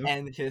 kill you.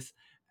 and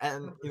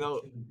you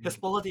know his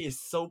body is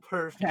so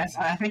perfect. Yes,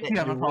 I think that you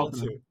have a want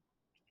problem. to.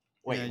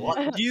 Wait, Yeah,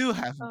 what? You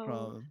have a Oh.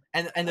 problem.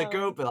 And the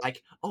girl be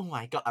like, oh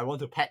my God, I want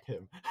to pet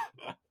him.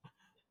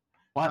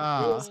 What?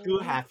 Will Ah, school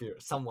have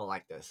someone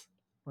like this?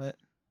 what?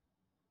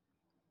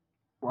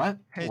 What?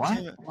 Hey What?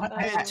 Tim. What?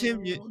 Hey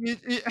Tim,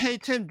 Oh. hey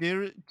Tim,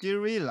 do you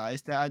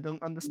realize that I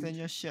don't understand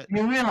your shit?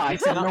 You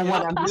realize that no You know-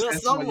 one you know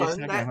understands what you're someone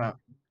talking that- about.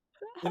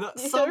 You know,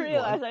 You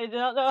realize I do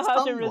not know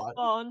how to someone-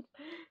 respond.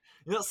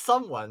 you know,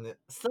 someone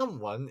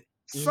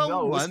you knows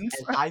Someone,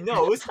 and I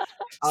knows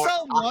are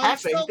someone,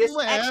 having this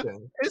somewhere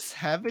action. is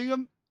having a.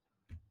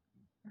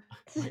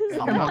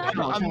 Come Come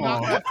on,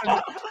 on,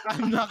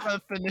 I'm not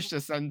gonna finish the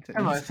sentence.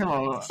 Come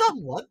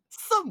on.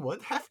 Someone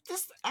have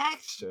this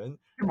action.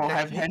 Come on. that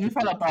Have make you you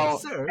thought feel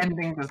about concerned.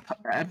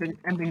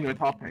 ending your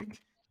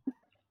topic?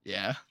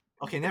 Yeah.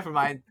 Okay, never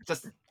mind.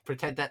 Just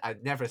pretend that I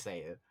never say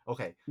it.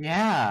 Okay,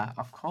 Yeah,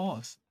 of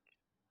course.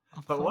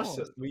 Of but what course.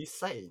 should we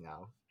say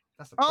now?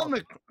 That's the Oh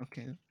problem. my.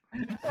 Okay.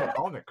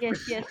 Omicron.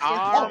 Yes,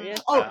 Um,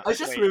 yes. I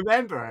just wait.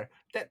 remember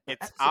that the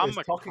It's episode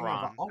is talking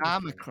about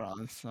Omicron.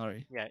 Omicron.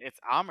 Sorry. Yeah, it's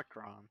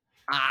Omicron.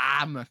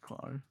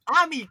 Omicron.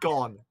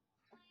 Omicron.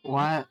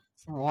 What?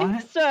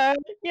 What?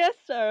 Yes,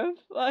 sir.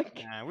 Fuck.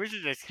 Yeah, we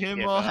should just Tim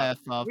give will up. have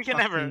a We can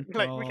never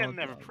fucking we can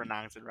never problem.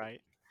 pronounce it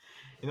right.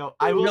 You know,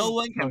 I will. No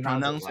one can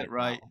pronounce it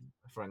right. now.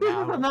 For This is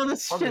now, another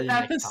probably shit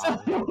next time.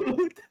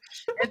 episode.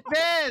 It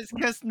is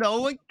because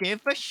no one gave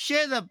a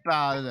shit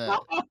about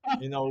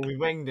it. You know, we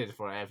winged it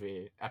for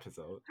every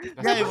episode. That's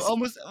Yeah, fine. we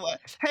almost.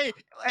 Hey,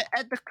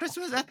 at the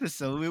Christmas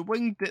episode, we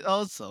winged it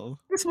also.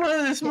 This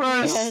one is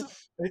worse.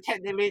 Yes. We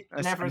technically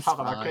That never sounds talk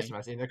about fine.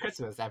 Christmas in the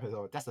Christmas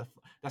episode. That's a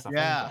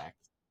Yeah. fun fact.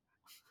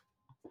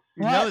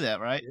 You What? know that,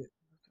 right? You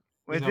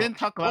We know, didn't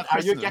talk about what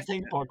are you Christmas.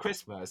 getting for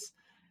Christmas?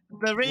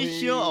 The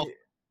ratio of We-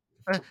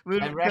 And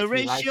Rex the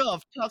be like, ratio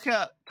of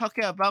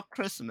talking about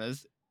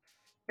Christmas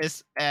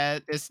is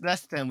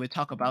less than we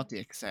talk about the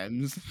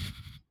exams.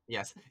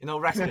 yes,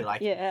 Rex be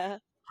like, Yeah.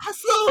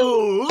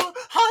 so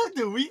how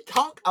do we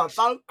talk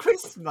about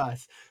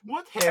Christmas?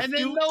 What have And then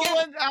you no get?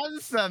 one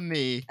answer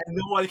me. And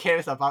no one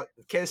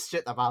cares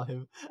shit about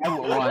him. I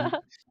would want.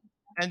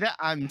 And then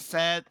I'm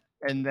sad.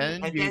 And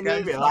then And you then you'll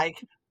guys be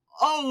like,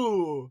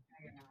 oh,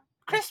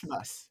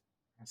 Christmas.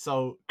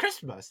 So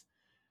Christmas.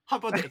 How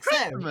about the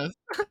exam?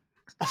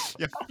 Christmas.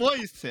 You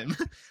voice him.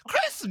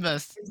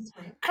 Christmas.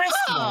 Christmas.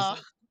 Ah.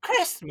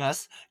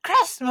 Christmas.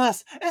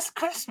 Christmas. It's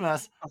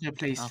Christmas. Okay,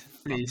 please, Oh,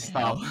 please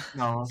fucking stop.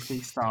 No,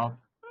 please stop.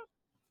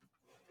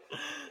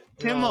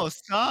 You know, Timo,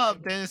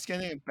 stop. Dennis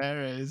getting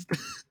embarrassed.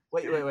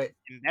 wait. I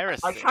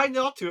Embarrassing. try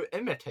not to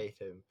imitate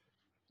him.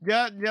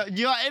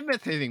 You're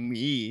imitating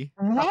me.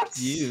 What? Fuck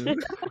you.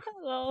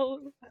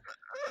 No.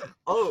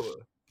 Oh,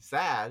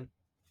 sad.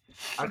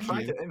 I Fuck try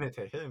you. to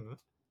imitate him.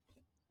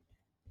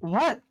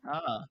 What?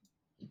 Ah.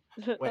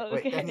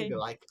 Wait. Then he'd be Okay.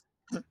 like,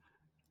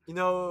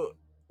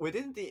 we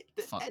didn't do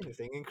Fuck.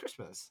 anything in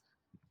Christmas.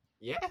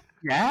 Yeah,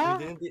 Yeah?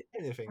 we didn't do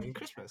anything in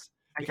Christmas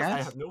I because I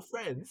guess. have no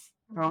friends.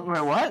 Oh,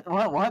 wait, what?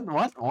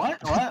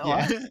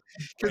 Yeah.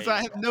 Because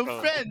I Wait, have no so-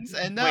 friends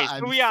and now Wait, I'm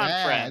so we aren't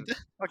sad. friends.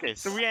 Okay,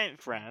 so we ain't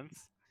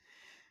friends.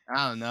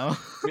 I don't know.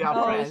 We are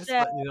Oh, friends, but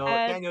sad.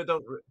 Daniel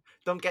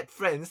don't get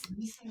friends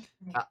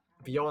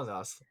beyond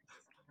us.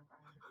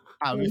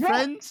 Are we What?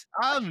 friends?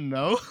 I don't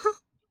know.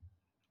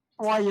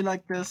 Why are you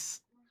like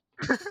this?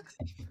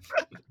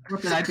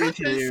 What did I do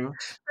to you?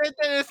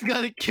 Dennis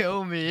gonna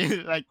kill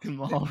me like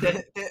tomorrow.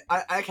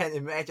 I can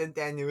imagine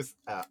Daniel's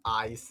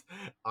eyes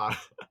are.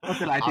 What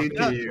did I do are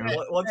to being-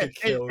 you? Want to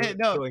kill?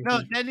 No, killing no.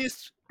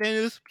 people.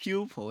 Daniel's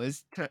pupil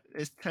is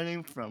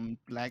turning from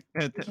black,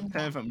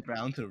 turning from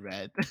brown to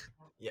red.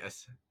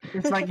 Yes.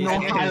 It's like He's no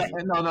getting- highlight.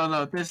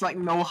 No. There's like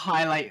no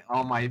highlight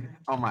on my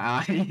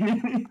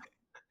eye.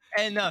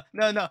 And no.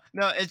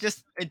 It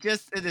is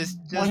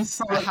One just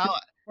solid, how.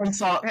 one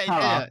solid Hey,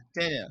 color.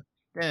 Daniel.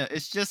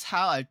 It's just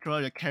how I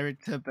draw the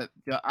character, but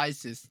your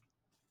eyes is,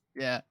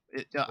 your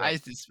Right.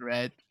 eyes is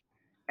red,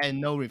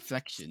 and no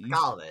reflections.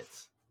 Scarlet.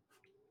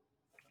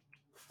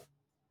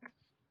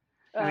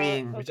 I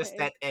mean, With just Okay.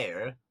 that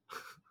air.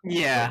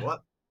 Yeah. Wait,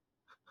 what?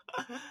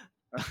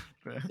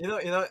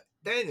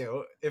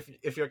 Daniel,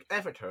 if your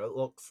avatar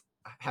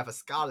have a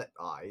scarlet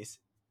eyes,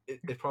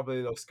 it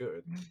probably looks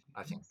good.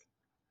 I think.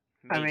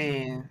 I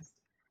Maybe.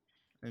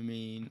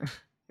 mean,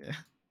 yeah.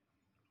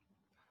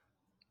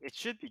 It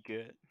should be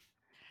good.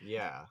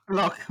 Yeah.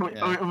 look,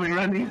 Yeah. we're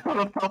running out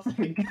of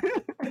topic.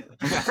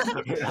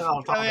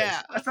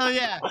 So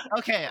yeah.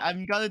 Okay,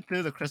 I'm gonna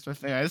do the Christmas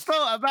thing.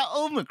 So about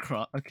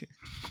Omicron. Okay,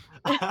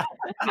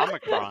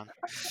 Omicron.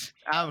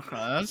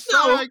 Omicron. So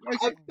So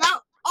okay,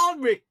 about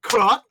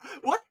Omicron,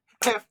 what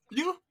have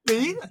you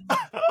been?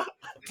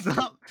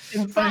 stop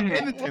Imagine-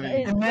 imitating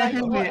me.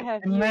 Imagine, what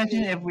have you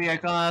imagine been? if we are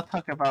gonna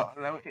talk about.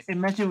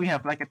 Imagine we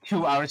have like a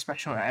 2-hour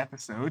special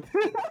episode.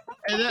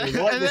 And then, We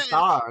want and to then,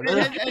 start.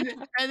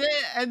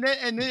 and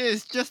then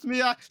it's just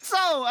me like,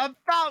 so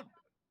about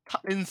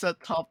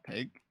insert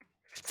topic.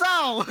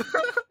 So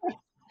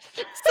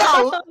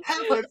So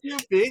have you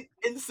been?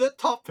 Insert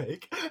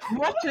topic.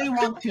 We actually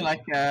want to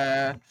like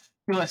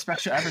do a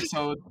special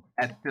episode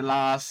at the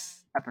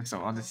last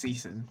episode of the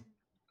season.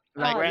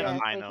 like Oh, when yes,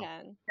 I we know.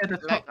 can. Yeah, the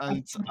like top,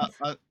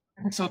 on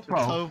episode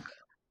 12.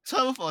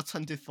 12 or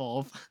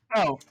 24th.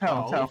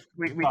 12.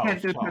 We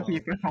can't do 12.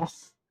 24.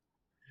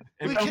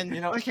 We And, can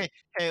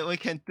we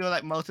can do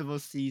like multiple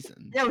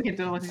seasons. Yeah, we can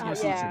do a season.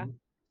 Yeah.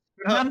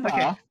 Remember,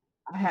 Okay.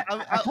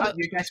 I told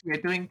you guys we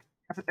are doing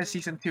a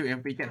season 2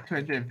 if we get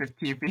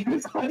 250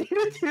 views on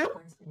YouTube.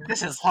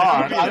 this is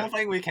hard. I don't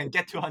think we can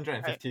get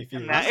 250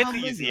 views. Nah, it's How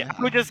many easy. you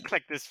I would have? just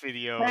click this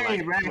video Hey,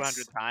 like Rex.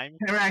 200 times.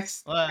 Hey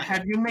Rex, What?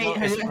 have you No,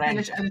 have it's you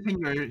ranked. finished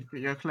editing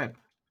your clip?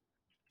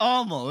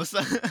 Almost.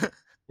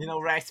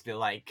 Rex be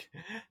like,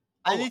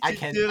 I oh, need I to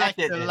can do like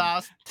edit the it.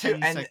 last Two-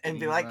 10 and- seconds. and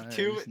be like I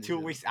two- just need two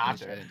to weeks finish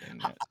after.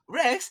 editing it.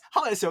 Rex,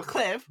 how is your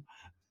clip?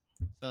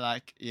 So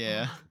like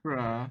yeah.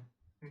 Bruh.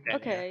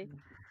 Okay.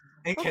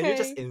 And can you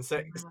just Okay.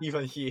 insert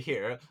Stephen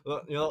here?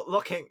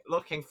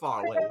 Looking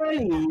far away.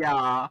 Hey,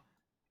 yeah.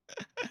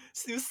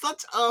 You're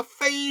such a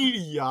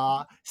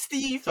failure,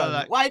 Stephen.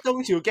 like- why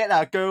don't you get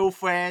a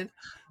girlfriend?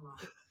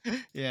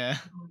 Yeah.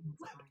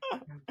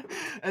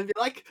 And be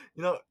like,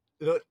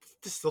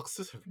 this looks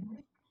so.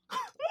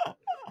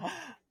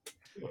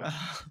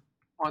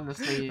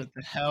 Honestly, What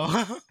the hell?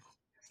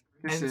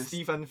 this And is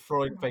Stephen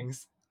throwing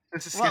things.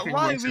 this is why, skipping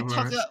why are words we and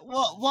talking?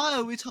 words. Why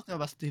are we talking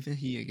about Stephen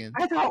He again?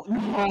 I don't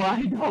know.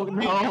 I don't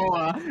know.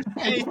 I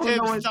Hey don't Tim,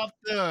 know what- stop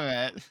doing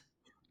it.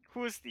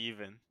 Who's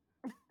Steven?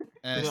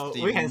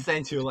 We can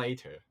send you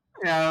later.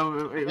 Yeah,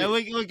 Yeah,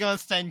 we're gonna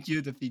send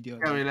you the video.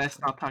 let's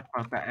not talk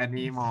about that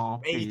anymore.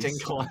 Agent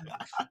Please. Con.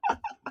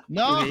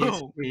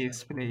 No.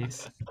 Please.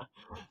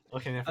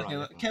 Okay, never Okay,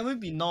 mind. can we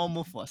be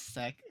normal for a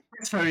sec?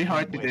 It's very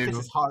hard to Wait, do. this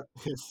is hard.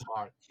 This is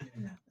hard.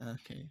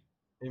 Okay.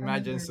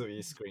 Imagine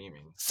Sui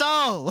screaming.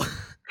 So,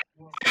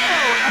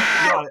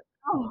 You're-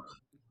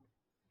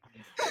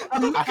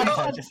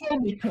 I just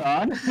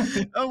Omicron.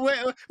 Oh wait,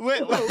 Whoa,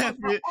 we have,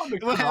 what's we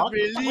Omicron? have What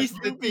released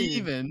do the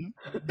you mean? demon.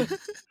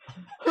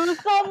 Who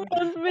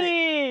summons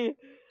me?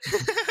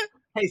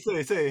 Hey,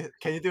 sorry,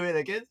 can you do it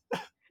again?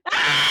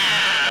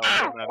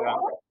 No, no,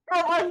 no.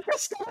 Oh, I'm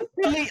just gonna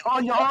delete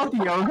all your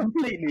audio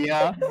completely.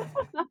 Yeah,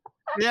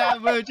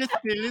 we'll just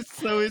delete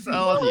Zoe's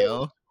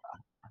audio.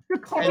 The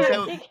And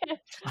contribution, then, You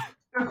can,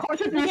 the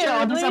contribution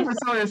on this release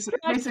episode is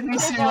basically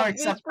clip zero, of me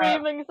except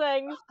screaming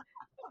things.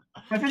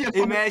 I think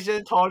your,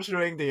 Imagine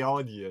torturing the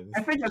audience.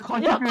 I think your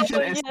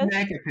contribution is yes.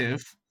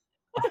 negative.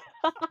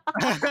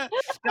 the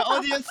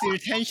audience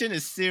retention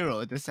is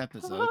 0 this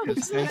episode. 'Cause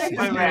It's thanks to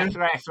Wait, negative.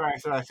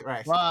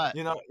 Rex. What?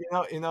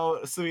 You know,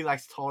 Sui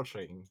likes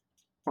torturing.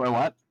 Wait,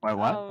 what? Wait,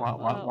 what?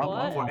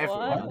 What? For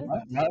everyone.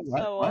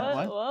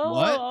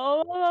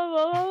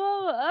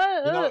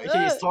 You know,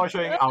 he's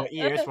torturing our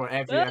ears for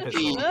every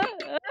episode.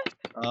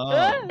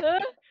 Oh.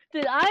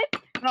 Did I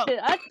Stop,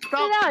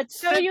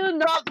 show you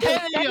not to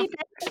hitting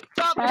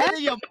stop Huh?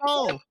 hitting your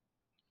bowl.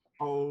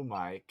 Oh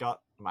my god,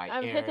 my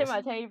I'm ears. hitting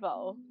my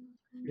table.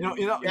 Yeah,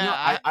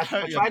 I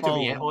heard I your try to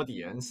be an bowl.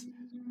 audience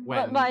But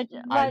when my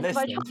I my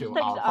listen to chopsticks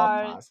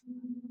our podcast.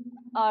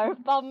 are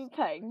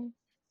bumping.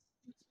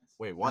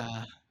 Wait, what?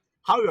 Ah,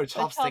 How your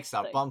chopsticks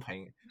are chopstick.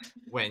 bumping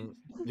when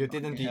you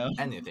didn't do Yeah.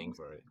 anything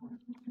for it?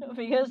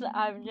 Because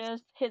I'm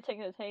just hitting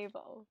the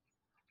table.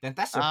 Then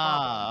that's your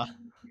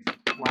problem.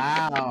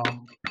 Wow.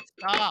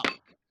 Stop.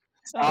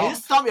 Can you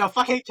stop your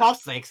fucking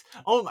chopsticks?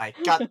 Oh my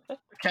god.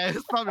 Okay,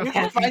 stop your You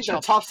can fucking find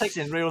your chopsticks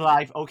in real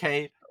life,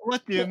 okay?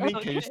 What do you mean?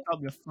 Can you Okay.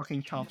 stop your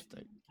fucking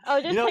chopstick?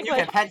 I'll just You know, take you my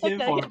can pet chopstick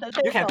him and for. hit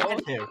the You can table.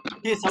 pet him.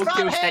 He's so Stop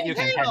cute that hitting you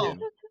can pet table!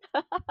 him.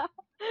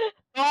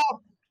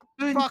 Stop!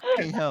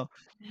 Fucking hell.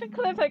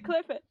 Clip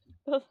it.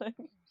 Nothing.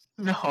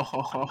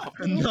 No.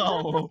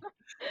 No.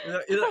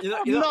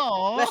 No.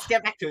 No. Let's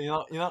get back to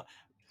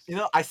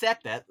I said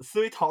that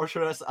Sui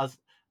tortures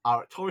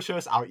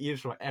our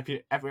ears for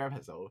every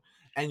episode,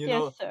 and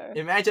Yes, sir.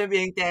 imagine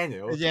being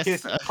Daniel. Yes,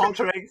 He's sir.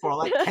 torturing for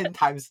like 10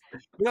 times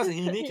because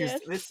he needs Yes.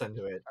 to listen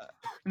to it.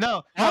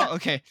 No. Huh? No.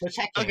 Okay. So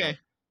checking Okay.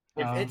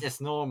 if it is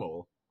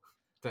normal,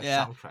 the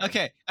Yeah. soundtrack.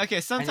 Okay. Okay.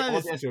 And the Sometimes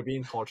it's, audience will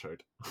be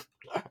tortured.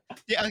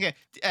 yeah.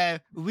 Okay.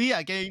 We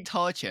are getting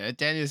tortured.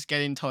 Daniel's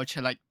getting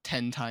tortured like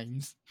 10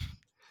 times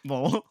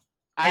more.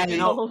 And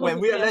know, when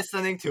we are yeah.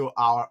 listening to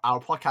our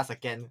podcast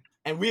again,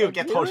 and we will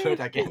get tortured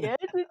again. Yes,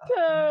 it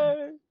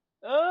turn.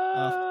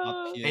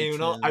 Oh, fuck you.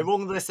 And I too.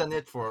 won't listen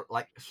it for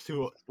like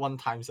 1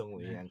 times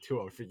only, and 2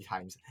 or 3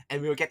 times,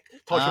 and we'll get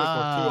tortured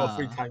for 2 or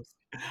 3 Ah. times.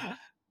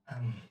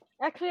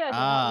 Actually, I do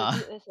Ah. not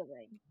repeat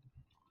listening.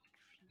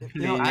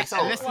 Please.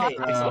 XO, listen, hey,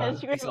 I XO,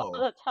 scream all XO.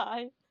 the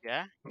time.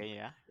 Yeah,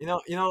 yeah.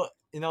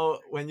 You know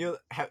when you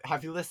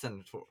have you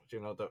listened for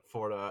the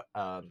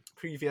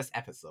previous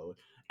episode,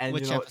 and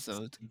Which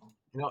episode?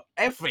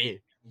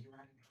 every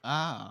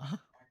Ah.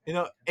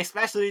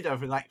 especially the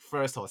like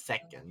first or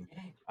second,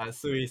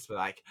 Sui's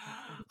like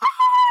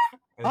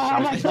and Oh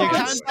my shouting. You God,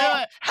 can't do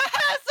stop. it.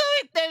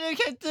 Sorry, Daniel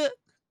can't do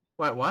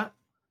Wait, what?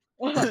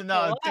 it.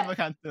 No, What? Timber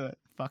can't do it.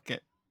 Fuck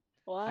it.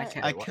 What?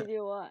 can't- I To can't.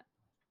 do what?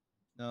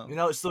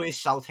 No. Sui's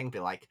shouting be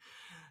like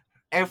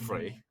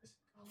every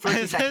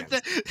 30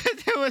 seconds.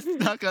 There was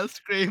not gonna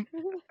scream.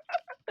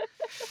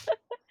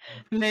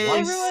 Please.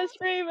 Everyone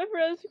scream!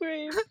 Everyone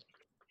scream!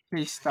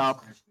 Please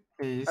stop.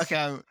 Please.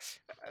 Okay.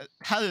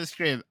 How do you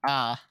scream?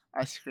 Ah,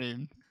 I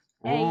scream.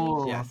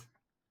 Ooh, Yes.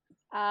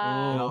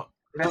 Ah.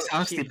 that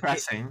sounds he-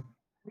 depressing.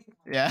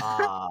 Yeah.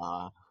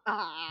 Ah.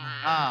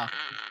 Ah.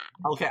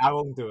 Okay, I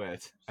won't do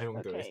it. I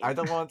won't do it. Okay. I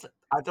don't want to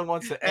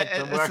add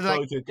the It's workload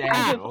like- to Thank you,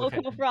 Daniel. Okay.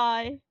 vocal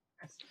fry.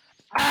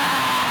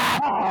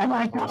 Oh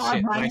my god,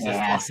 shit, my Rex is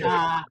ass.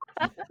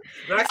 talking.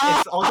 Rex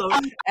is also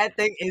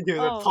adding into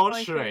the Oh,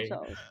 torturing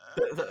so.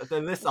 the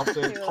list of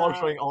the Wow.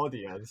 torturing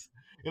audience.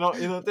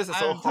 This is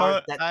so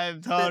hard that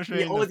I'm the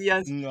torturing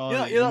audience. fucking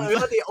You know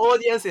the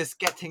audience is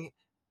getting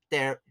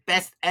their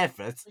best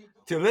efforts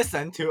to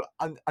listen to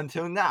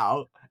until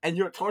now, and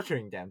you're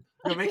torturing them.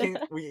 You're making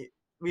we're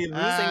losing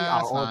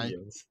our fine.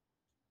 audience.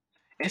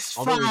 It's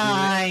Although we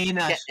fine.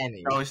 Get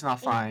any? No, it's not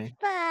fine.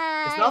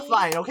 It's not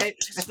fine, okay?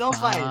 It's not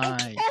fine.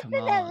 Fine, come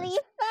on.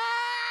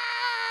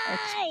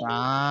 It's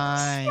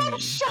fine.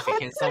 Okay,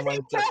 can someone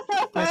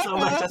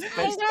just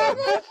fix them?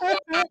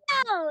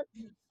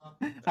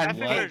 I I'm,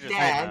 think Hey, we're just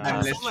Dan,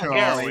 I'm someone literally-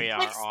 else we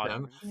are fix them.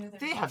 audience.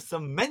 They have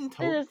some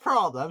mental This is-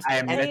 problems I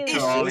am and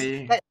literally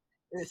issues that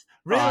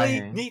really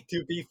crying. need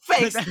to be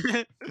fixed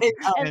in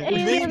An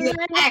alien immediate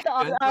landed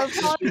on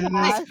action. our He's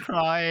podcast.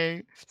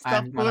 crying. Stop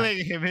I'm gonna-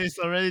 bullying him. He's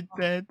already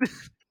dead.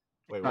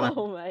 Wait, Gonna- what?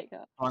 Oh my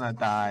god. Wanna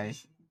die.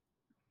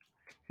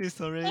 He's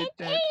already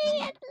dead.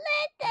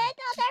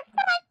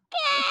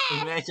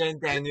 Imagine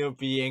Daniel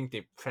being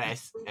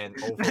depressed and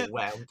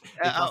overwhelmed. because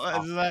I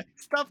was of- like,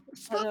 stop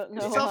don't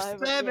know why, stop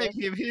but stabbing yes.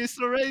 him. He's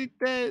already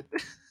dead.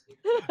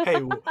 Hey,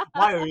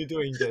 why are you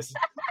doing this?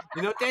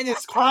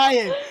 Daniel's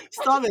crying.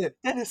 Stop it.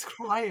 Daniel's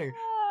crying.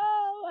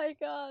 Oh my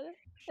god.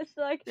 It's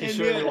like He And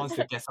surely you- wants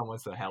to get someone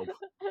to help.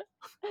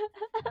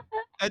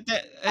 And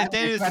then I'm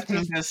it's regretting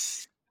just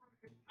this.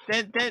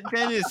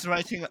 Dan is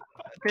writing.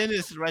 Dan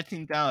is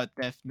writing down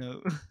a death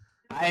note.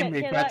 I'm Can I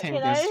regretting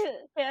can this.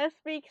 I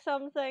speak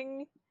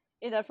something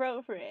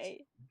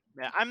inappropriate?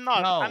 Yeah, I'm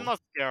not No.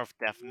 scared of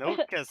Death Note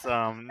because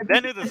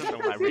Daniel doesn't know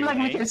my I feel real like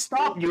we name. can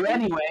stop you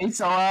anyway,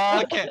 so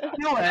Okay.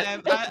 do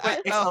it.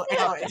 Wait, XO,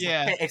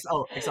 yeah. Hey,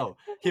 XO.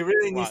 He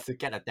really needs What? to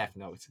get a death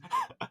note.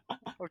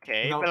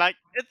 Okay, No. but like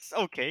it's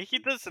okay. He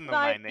doesn't know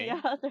my Like the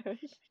name.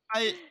 others.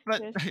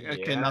 But Yes.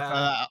 okay, Yeah. not gonna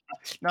lie,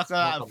 Not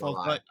gonna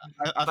lie.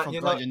 I But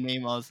forgot your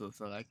name also.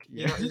 So like,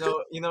 yeah.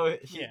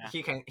 Yeah.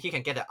 he can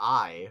get an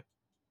eye.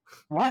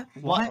 What?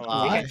 What? What?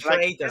 Oh, He What? can like,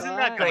 trade the isn't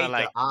that gonna trade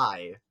like? the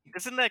eye.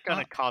 Isn't that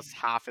gonna What? cost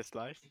half his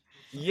life?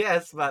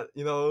 Yes, but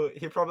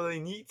he probably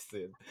needs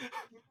it.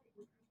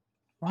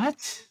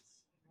 What?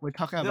 We're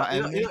talking You know, about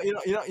you know,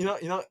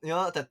 anime. you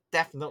know the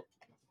Death Note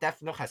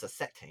has a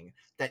setting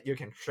that you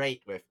can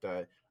trade with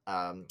the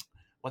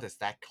what is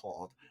that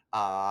called? Hey,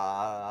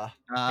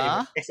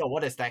 XO,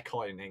 what is that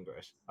called in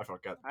English? I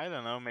forgot. I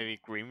don't know. Maybe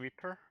Green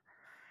Reaper.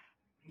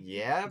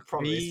 Yeah,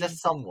 probably it's just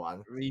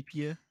someone.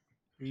 Reaper.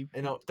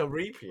 The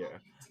Reaper,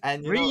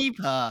 and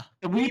Reaper.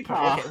 The Reaper.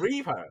 Weeper. Okay,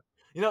 Reaper.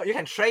 You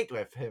can trade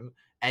with him,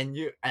 and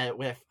you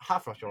with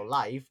half of your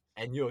life,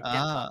 and you get the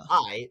Ah.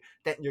 eye.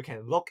 Then you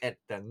can look at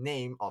the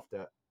name of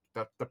the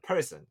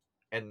person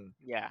and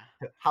Yeah.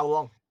 how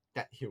long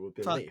that he will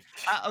Fuck. believe.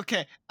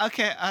 Okay.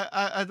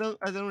 I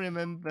don't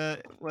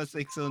remember what's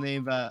EXO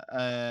name, but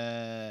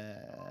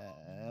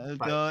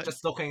But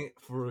just looking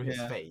through his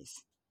yeah.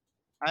 face.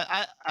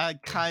 I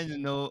kind of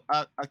know.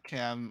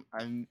 Okay,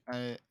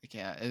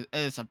 okay.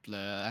 It's a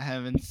blur. I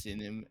haven't seen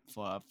him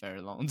for a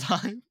very long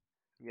time.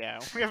 Yeah.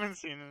 We haven't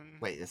seen him.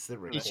 Wait, is it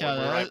Each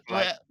recording?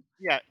 other.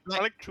 Yeah, like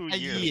for like 2 a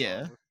years. year.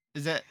 almost.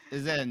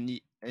 Is that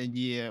a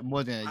year?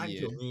 More than a I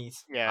year? do need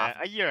Yeah,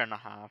 a year and a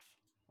half.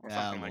 Or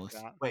Yeah, something almost.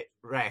 like that. Wait,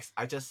 Rex,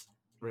 I just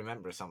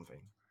remember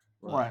something.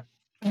 What?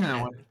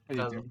 And What do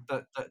you do?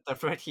 the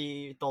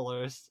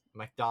 $30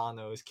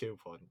 McDonald's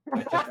coupon.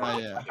 I just Oh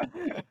yeah.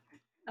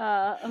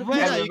 Okay. When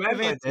I are you remember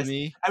giving it to this.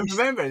 me? I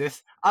remember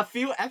this a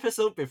few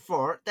episodes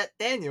before that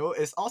Daniel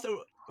is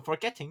also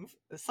forgetting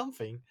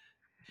something.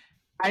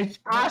 I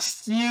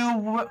asked you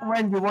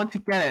when you want to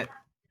get it.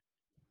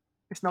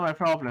 It's not my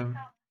problem.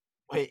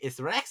 Wait, it's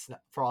Rex's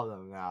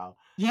problem now.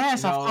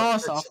 Yes, of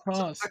course, the of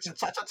course.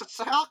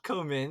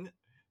 Chocolate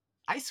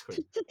ice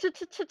cream.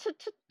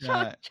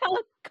 Right.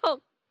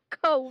 Chocolate.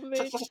 Chocolate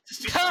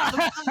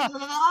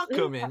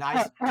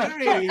ice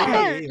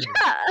cream.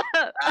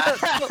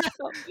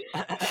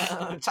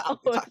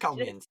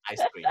 Chocolate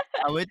ice cream.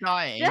 Are we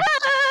dying?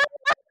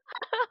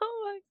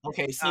 Oh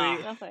Okay, Ah.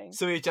 Nothing.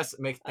 so we just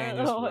make I don't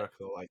Daniel's know what-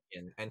 workload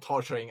again and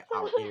torturing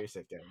our ears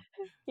again.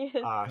 Yes.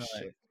 Ah Right.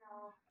 shit.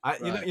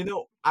 Right.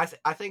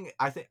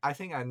 I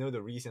think I know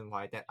the reason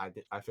why that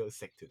I feel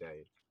sick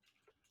today.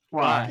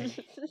 Why?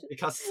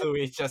 Because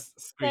Sui just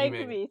Thank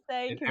screaming me. in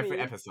Thank every me.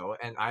 episode,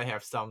 and I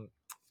have some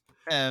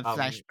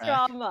Flashback.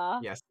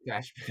 Drama. yes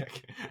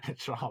flashback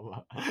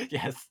trauma.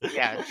 Yes.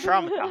 Yeah,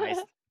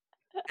 traumatized.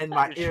 And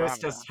my You're ears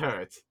just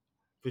hurt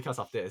because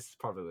of this,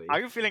 probably. Are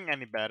you feeling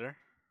any better?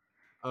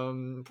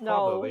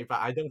 Probably, but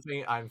I don't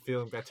think I'm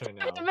feeling better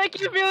now. To make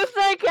you feel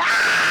sick.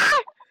 Ah!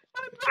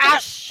 Ah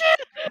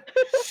shit!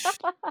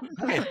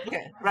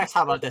 Okay, Rex,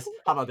 how about this?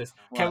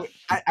 Can What?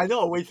 I know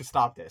a way to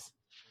stop this.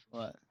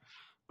 What?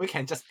 We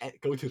can just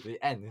go to the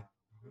end.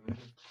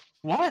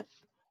 What?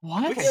 We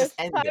What? can It's just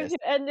end time this,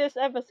 to end this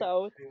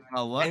episode.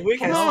 Oh what? and we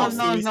can No, stop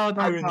no, Sui's no, don't,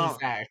 irony don't.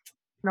 fact.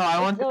 No, I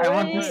want this to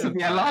already-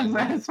 be as long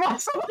as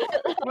possible.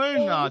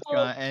 We're not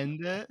gonna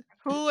end it.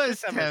 Who is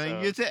This telling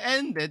you episode. to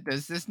end it?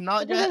 This is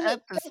not This your is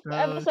episode.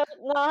 episode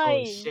 9.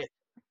 Oh shit!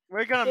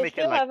 We're gonna We make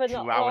it still like have a 2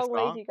 hours long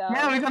way long. to go.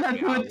 Yeah, we're gonna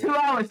do it 2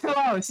 hours. 2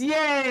 hours.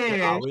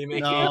 Yay! Are we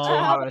making it 2 No,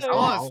 hours I No. was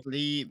long?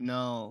 asleep.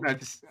 No, No,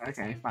 just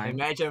okay, fine.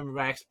 Imagine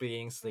Rex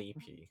being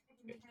sleepy.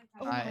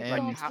 Oh I my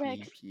am God,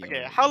 Rex. sleepy. Okay,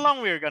 already. how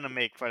long we're gonna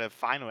make for the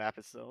final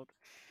episode?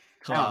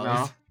 2 I don't know.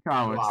 hours. 2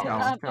 hours. 2 Wow.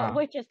 hours. 2 But hours.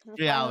 which is the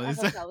 3 final hours.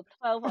 episode,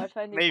 12 or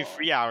 24? Maybe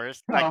 3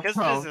 hours. Like, cause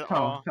this is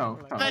all.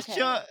 12. Let's Okay.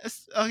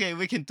 just okay.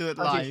 We can do it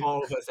live.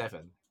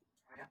 24/7.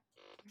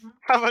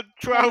 How about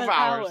 12 7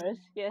 hours?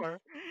 Yes. Or-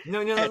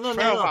 No, Hey, 12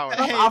 hours.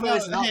 12 Hey, hours no,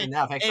 is not hey,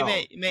 enough. Hey,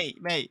 XO.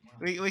 mate.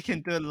 We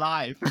can do it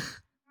live.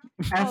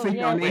 Every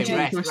yes, donation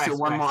yes. equals to Rex,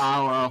 1 Rex. more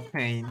hour of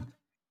pain.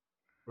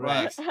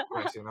 Rex,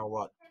 you know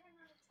what?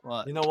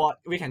 What? You know what?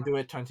 We can do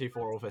it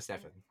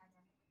 24/7.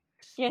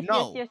 Yes,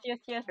 No. yes.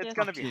 It's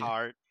gonna be Okay.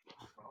 hard.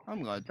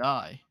 I'm gonna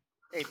die.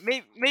 Hey,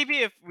 maybe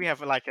if we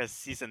have like a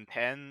season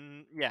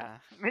 10, yeah.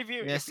 Maybe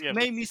Yes, if we have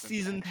maybe a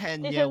season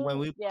 10. Yeah, Season- when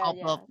we yeah, pop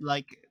yeah. up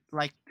like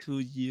 2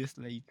 years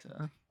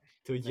later.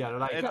 2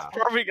 years later. It's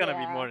probably gonna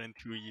be Yeah. more than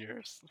 2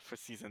 years for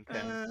season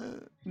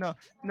 10. No.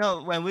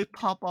 When we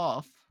pop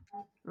off,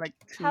 like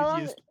 2 How long,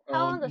 years how or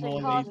long does more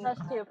it cost later. us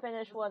to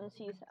finish one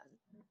season?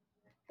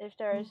 If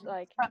there's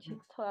like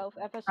 12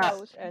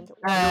 episodes and We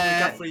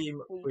got Uh, 3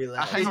 A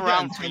left. It's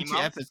around 120 3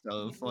 months.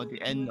 episodes for the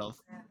end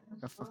of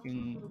the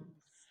fucking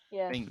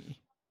yeah. thingy.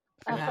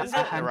 Is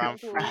it around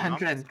 3 months?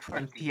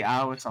 120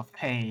 hours of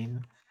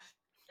pain.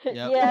 Yep.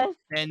 Yes.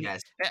 And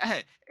Yes.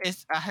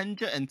 it's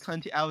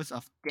 120 hours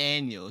of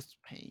Daniel's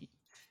pain.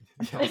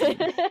 Yes.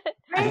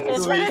 And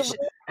It's like a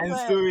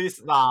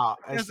Sui's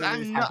happiness.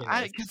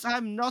 Because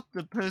I'm not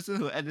the person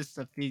who edits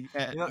the Wait,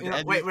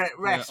 the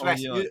Rex,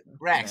 audio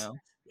Rex, now.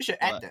 you should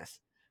add What? this.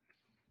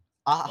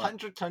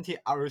 120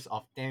 hours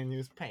of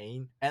Daniel's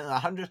pain and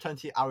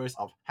 120 hours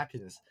of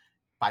happiness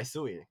by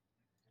Sui.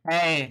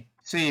 Hey,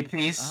 see,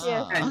 please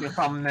Yes. end your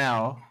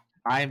thumbnail.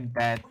 I'm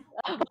dead.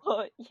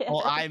 Oh, yes.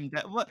 Oh, I'm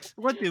dead.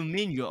 What do you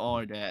mean you're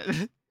all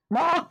dead?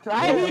 What? We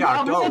I'm are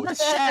I'm in the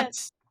ghosts.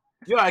 shit.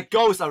 You're a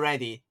ghost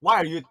already. Why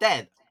are you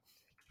dead?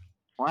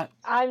 What?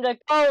 I'm the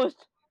ghost.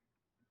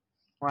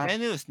 What?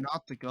 Daniel is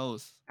not the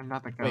ghost. I'm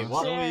not the Wait, ghost.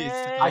 what? Zoe is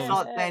the I ghost.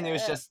 thought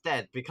Daniel's just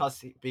dead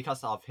because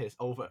of his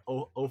oversized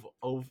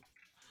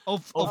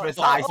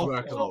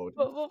workload.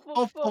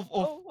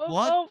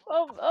 What?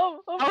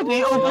 How do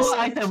you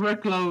oversight the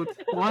workload?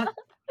 What?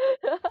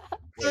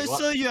 Wait, what?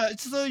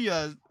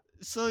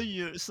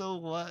 So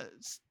what?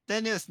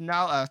 Daniel is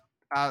now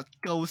a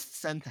ghost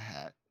center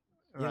head.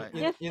 Right.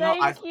 Yes,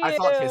 I thank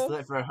thought his you.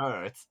 liver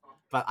hurts,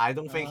 but I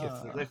don't think his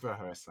Ah. liver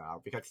hurts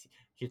now because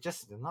he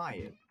just denied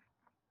it.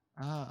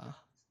 Ah.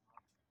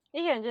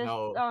 You can just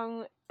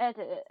No.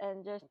 edit it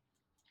and just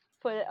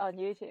put it on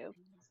YouTube.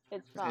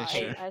 It's fine,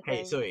 sure. I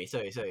Hey, think.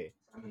 sorry.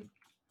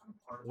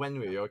 When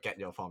will you get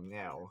your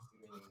thumbnail?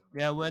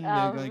 Yeah, when you're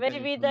gonna get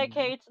Maybe it from-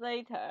 decades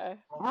later.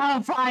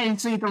 Oh, fine.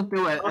 So you don't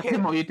do it. Okay.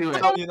 Timo, you do it.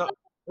 So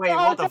wait,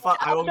 I'll what the draw fuck?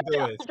 I won't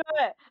do it.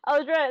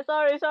 I'll draw it.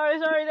 Sorry,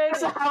 That's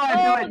Daisy. how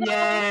I do it.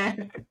 Yeah.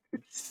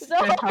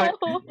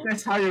 No.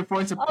 That's how you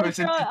force a I'll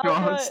person try, to I'll draw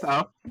try.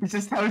 stuff. It's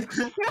just how.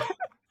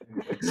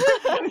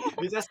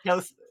 You just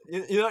tell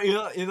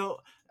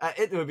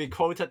it will be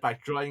quoted by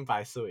drawing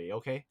by Sui,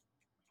 okay?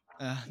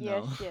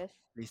 No. Yes.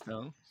 Please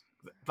don't.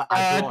 But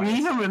I draw Do you it.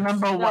 even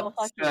remember No, what's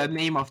fuck the you.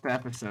 name of the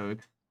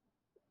episode?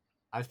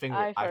 I think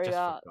I I just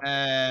forgot.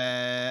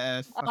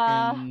 forgot.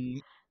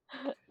 Fucking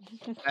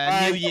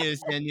New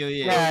Year's. Yeah, New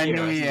Year's. Yeah, New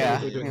New Year's. Year.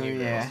 We do New New Year.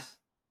 Year's.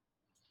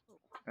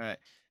 All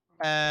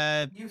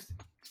right.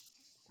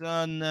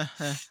 Son.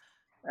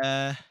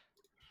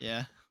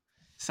 Yeah.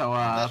 So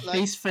Like,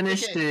 please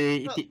finish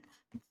okay,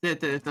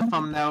 the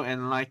thumbnail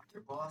in like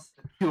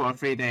 2 or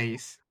 3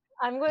 days.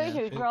 I'm going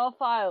Yeah. to draw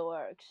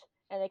fireworks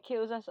and it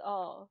kills us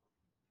all.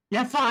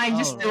 Yeah, fine,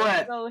 just Oh, do it.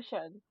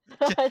 Explosion.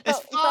 It's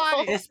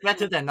fine. It's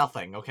better than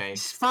nothing, okay?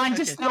 It's fine,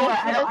 just Okay. do it.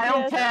 Yes, I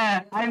don't yes.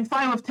 care. I'm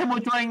fine with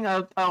Timo drawing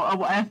a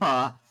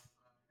whatever.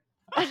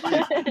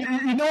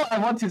 You know what I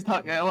want to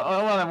talk? What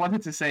I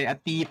wanted to say? A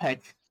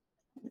D-pic.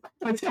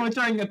 But Timo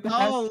drawing a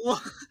Oh.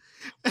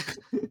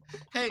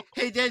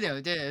 hey,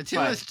 Daniel.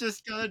 Tim is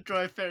just gonna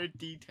draw very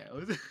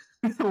detailed.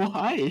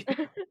 Why?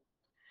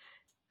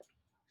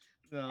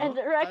 No, And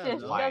I Rex don't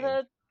is know. Why?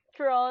 gonna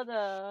draw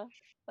the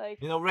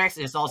Rex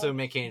is also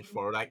making it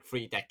for like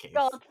 3 decades.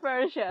 short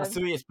version. But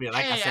Sui is be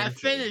like a Hey, I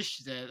century.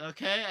 finished it.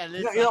 Okay, at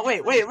least.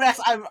 Wait, Rex,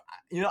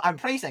 I'm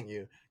praising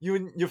you.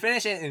 You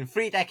finish it in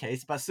 3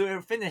 decades, but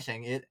Sui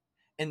finishing it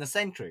in a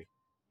century.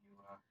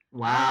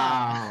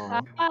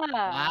 Wow.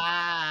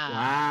 Ah,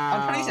 Wow.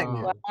 I'm praising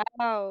you.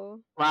 wow.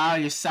 Wow,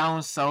 you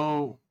sound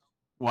so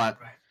what?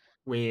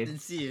 Weird.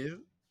 Sincere.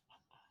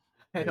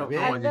 I don't Wait,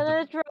 know I'm what you do.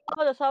 gonna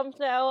draw the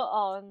thumbnail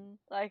on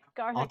like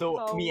Garth's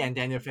Although phone me and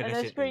Daniel and finish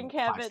then it screen in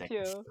cap 5 it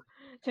seconds.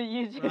 to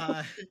YouTube.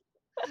 Right.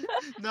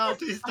 No,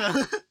 please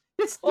don't.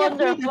 Just give me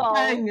the Wonderful.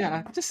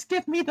 thing. Just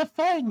give me the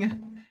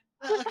thing.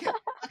 Okay.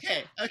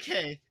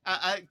 Okay.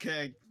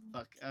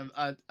 Fuck.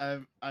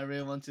 I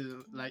really want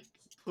to like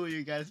pull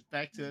you guys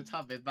back to the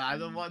topic, but I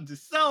don't want to.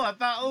 So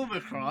about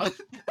Omicron.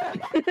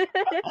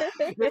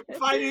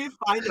 Finally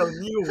find a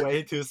new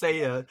way to say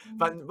it,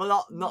 but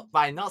not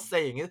by not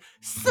saying it.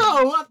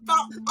 So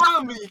about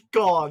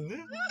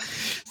Omicron.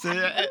 So,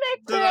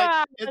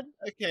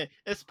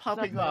 it's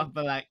popping off,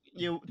 but like,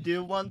 do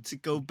you want to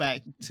go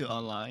back to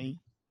online?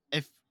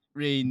 If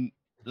really,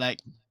 like,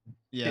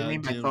 You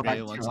mean by do you go back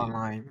really want to to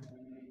online?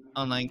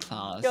 online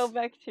class? Go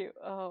back to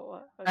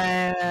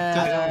okay.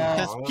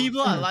 Because know.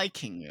 people are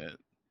liking it.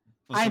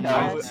 for I some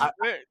know. reason.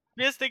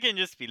 Because they can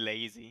just be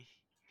lazy.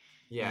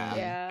 Yeah.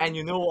 Yeah. And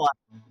you know what?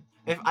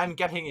 If I'm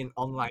getting in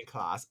online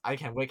class, I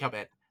can wake up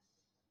at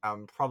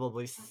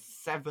probably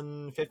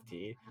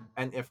 7:50,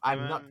 and if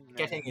I'm not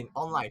getting in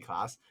online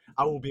class,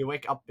 I will be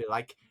wake up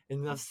like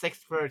in the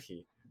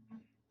 6:30.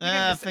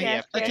 I just think,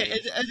 yes, okay,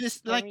 yes. it is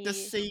For like the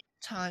me. same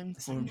time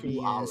It's for like 2 me.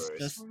 hours.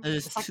 It is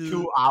It's like two.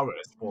 2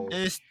 hours. For... It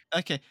is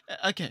okay.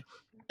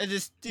 It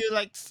is still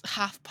like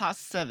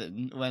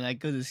 7:30 when I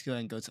go to school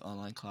and go to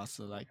online class.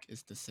 So like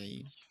it's the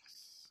same.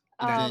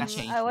 It didn't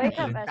change I for wake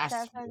me. up at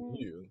That's 7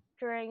 you.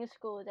 during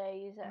school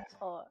days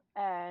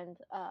and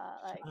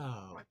like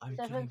Oh, I'm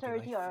gonna be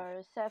 7:30 like...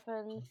 or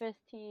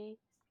 7:50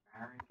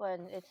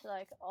 when it's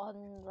like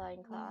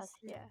online class,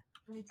 yeah.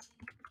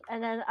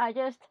 And then I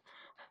just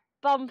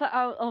bump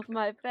out of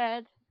my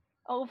bed,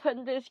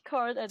 open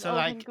Discord and So,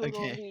 open like,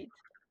 Google okay. Meet.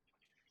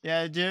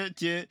 Yeah, do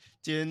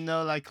you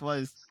know like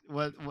what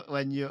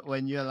when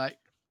you're like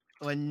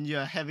when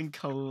you're having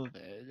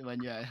COVID,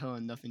 when you're at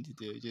home, nothing to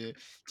do,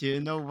 do you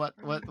know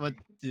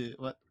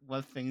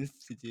what things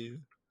to do?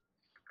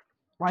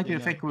 Why Do do you you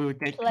know? think we would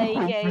get Play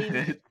games.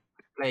 COVID?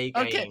 Play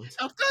Okay, games.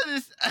 of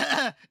course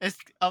it's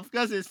of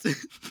course it's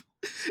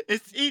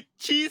it's eat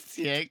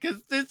cheesecake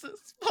because this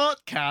is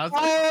podcast.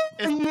 Oh,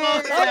 It's yeah.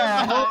 sponsored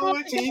by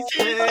Oh,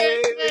 Cheesecake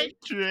cheesecake!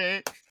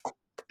 Factory.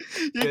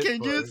 You Good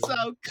can for use you.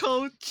 our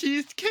code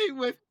cheesecake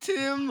with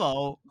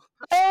Timo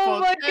Oh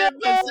for my god!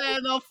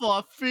 10% off for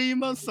a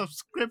 3-month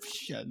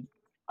subscription.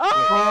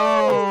 Wait,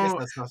 Oh! is Oh,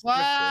 this a subscription?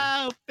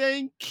 Wow,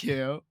 thank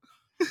you.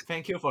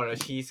 Thank you for the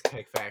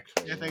Cheesecake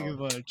Factory. Yeah, thank you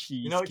for the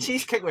You know, cheesecake.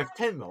 cheesecake with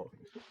Timo.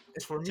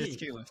 It's for me.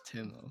 Cheesecake with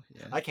Timo.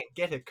 Yeah. I can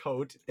get a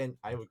code, then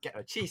I will get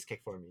a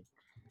cheesecake for me.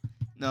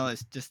 No,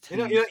 it's just You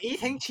know, Tim's.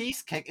 eating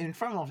cheesecake in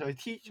front of the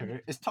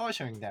teacher is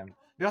torturing them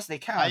because they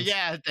can't.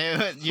 Yeah,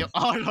 you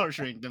are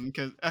torturing them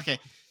because okay,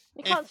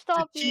 They if can't the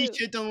stop you.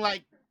 teacher don't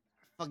like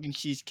fucking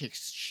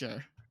cheesecakes,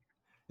 sure.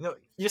 You know,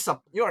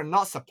 you are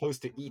not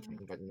supposed to eating,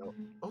 but you know,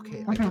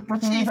 okay, I what get do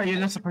the you mean cheese. that you're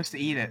not supposed to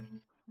eat it?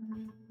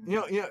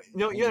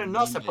 You're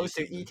not Mm, supposed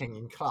to eating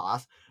in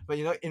class, but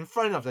you know, in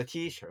front of the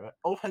teacher,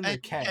 open the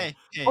can. Hey,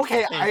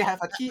 Okay, hey, I have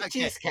a okay,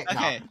 cheesecake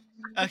okay,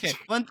 now. okay.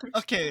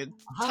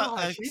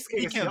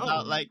 Cheesecake is Speaking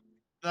about yum.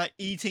 like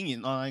eating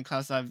in online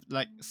class, I've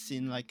like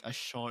seen like a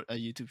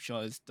YouTube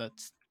short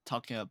that's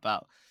talking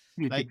about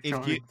like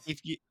YouTube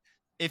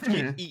if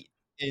you eat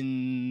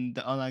in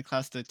the online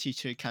class, the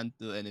teacher can't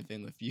do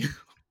anything with you.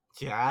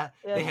 Yeah,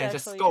 they Yes, can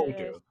just actually, scold yes.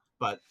 you,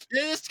 but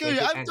Yeah, that's They good.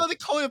 do I'm gonna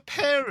call your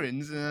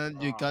parents,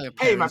 and you got your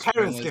hey, my parents' phone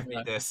parents as give me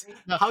well. this.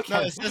 No, How no,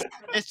 can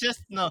it's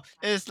just no.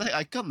 It's like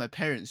I got my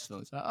parents'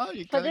 phone. So, oh,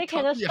 you But gotta they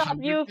call cannot me stop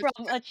you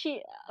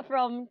 100%.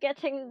 from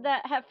getting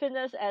that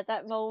happiness at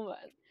that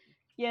moment.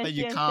 Yes, But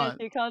you yes, yes.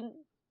 can't. You can't.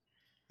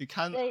 You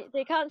can't.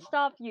 They can't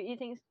stop you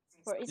eating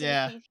for eating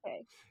Yeah.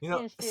 cheesecake. you know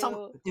can some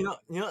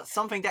still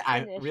something that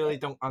I finish really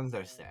it. don't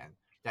understand,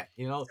 that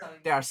you know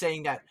they are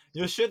saying that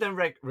you shouldn't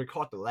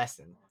record the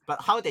lesson,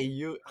 but how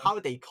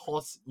they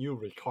cause you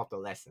record the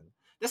lesson,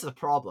 that's the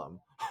problem.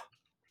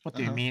 What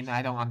do you Uh-huh. mean?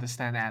 I don't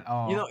understand at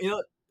all.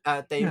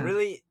 They Hmm.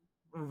 really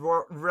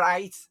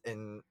write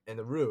in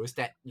the rules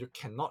that you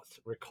cannot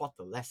record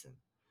the lesson,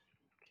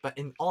 but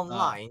in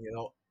online,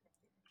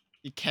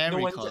 You can no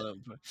one record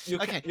them.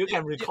 Okay. you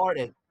can record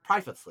it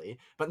privately,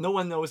 but no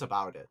one knows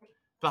about it.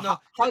 But No,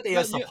 how they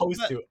are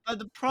supposed to but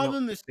the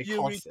problem is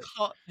record it?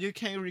 you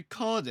can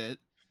record it,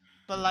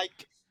 but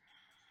like,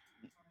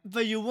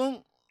 but you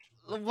won't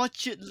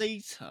watch it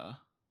later.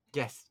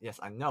 Yes,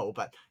 I know,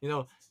 but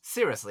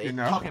seriously, You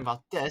know? talking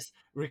about this,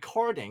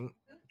 recording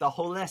the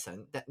whole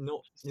lesson, that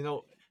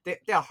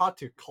they are hard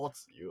to coach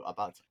you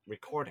about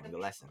recording the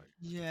lesson.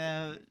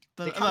 Yeah,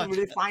 They but can't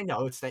really find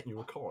out that you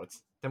record.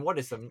 Then what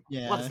is the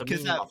yeah,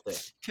 meaning of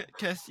this?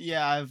 cause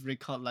yeah, I've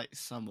recorded like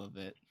some of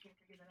it.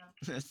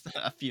 There's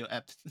a few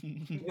apps.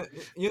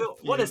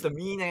 What is the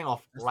meaning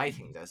of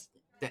writing this,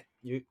 that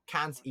you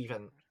can't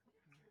even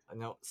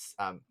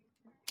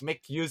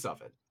make use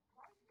of it?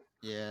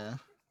 Yeah.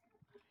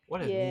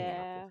 What is the meaning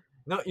of Yeah. it?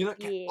 No,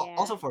 Yeah.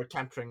 also for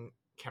capturing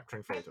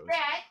photos.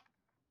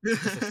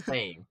 It's the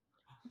same.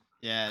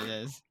 Yeah, it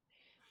is.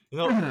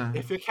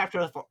 If you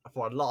capture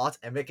for a lot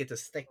and make it to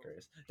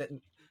stickers,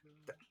 then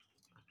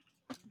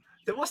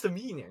what's the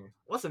meaning?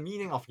 What's the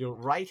meaning of your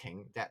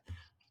writing that,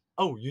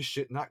 oh, you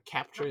should not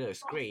capture the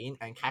screen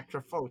and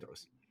capture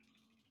photos,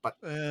 but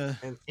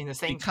in the They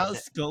same can't time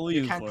scold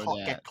you you can't for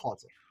that. get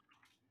caught.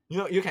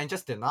 You can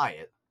just deny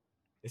it.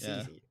 It's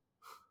Yeah. easy.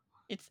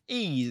 It's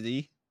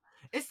easy.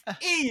 It's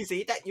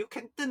easy that you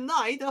can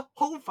deny the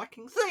whole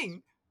fucking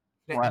thing.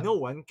 That What? no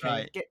one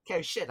can Right.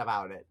 care shit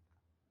about it.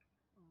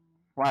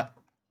 What?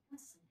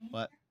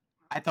 What?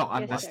 I don't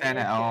Yes, sir, understand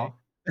yes, at sir. all.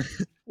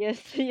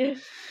 Yes,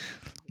 yes.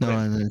 No, Wait.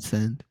 I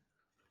understand.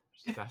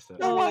 That's it.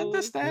 No, I Oh.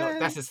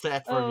 understand. That's a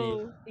sad for me.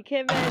 Oh, the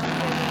cameraman.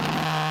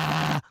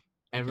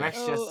 And Okay.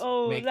 Rex just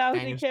Oh, make now the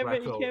Daniel's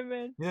cameraman, the workload.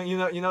 cameraman.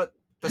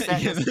 The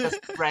sadness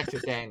just spread to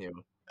Daniel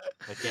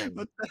again,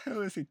 What the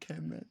hell is a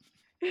cameraman?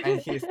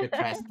 and he's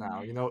depressed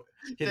now.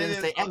 He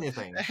didn't say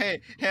anything.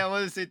 Hey, I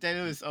want to say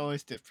Daniel is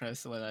always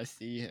depressed when I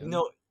see him.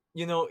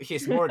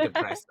 He's more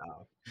depressed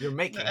now. You're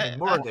making him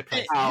more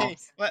depressed. Hey,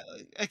 well,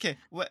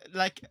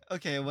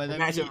 okay, when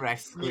Imagine I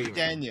Rex meet screaming.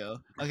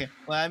 Daniel, when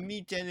I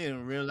meet Daniel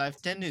in real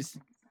life, Daniel is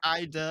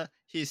either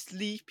he's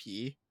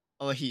sleepy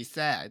or he's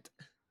sad.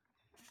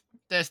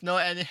 There's no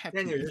any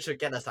happiness. Daniel, you should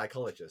get a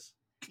psychologist.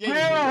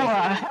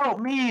 Yeah, Help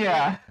me!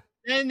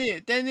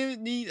 Daniel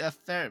need a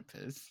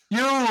therapist. You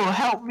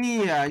help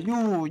me!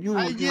 You.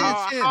 Yeah,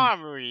 Tim. How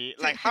are we?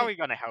 Like, how are we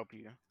gonna help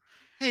you?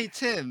 Hey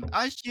Tim,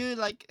 aren't you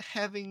like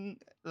having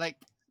like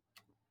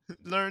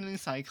learning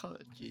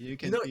psychology? You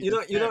can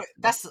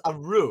that's a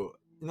rule.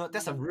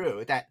 That's a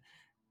rule that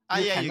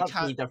you you cannot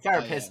can't be the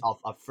therapist of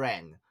a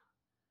friend.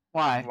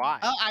 Why? Why?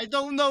 I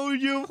don't know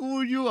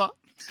who you are.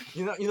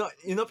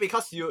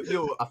 Because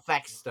you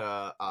affects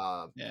the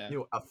Yeah.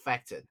 you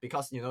affect it,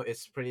 because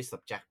it's pretty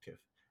subjective,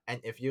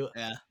 and if you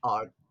Yeah.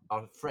 are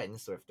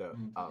friends with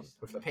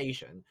the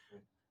patient,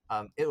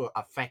 it will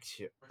affect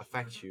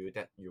you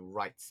that you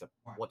write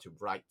what you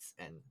write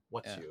and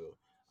what Yeah. you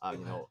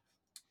you know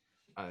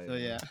So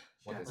yeah.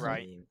 what does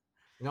Right. it mean?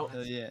 You know,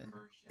 So yeah.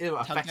 it will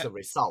affect the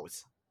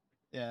results.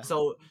 Yeah.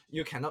 So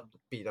you cannot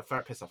be the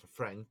therapist of a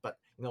friend, but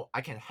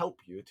I can help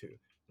you to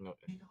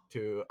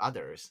to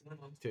others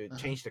to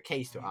change the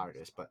case to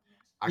others. But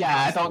Yeah,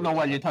 I can't don't know do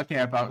what it. you're talking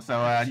about. So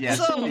yes,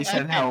 So please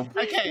send help.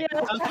 okay,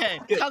 Yeah. okay.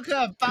 Good. Talking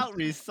about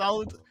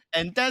result,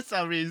 and that's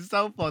a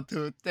result for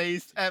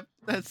today's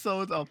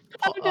episode of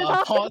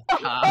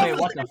podcast. Wait,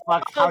 what the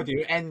fuck? How do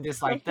you end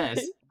this like this?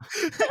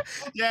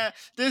 Yeah,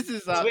 this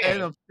is the Swear.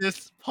 end of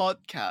this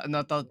podcast.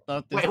 Not this.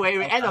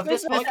 Wait, end of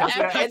this This podcast.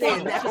 We're ending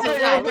in This is episode the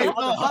 9. Wait,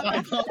 what the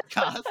episode of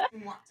fuck?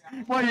 my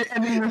podcast. Why are you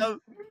ending this?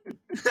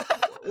 So,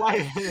 Why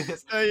is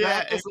this? so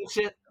yeah, Episode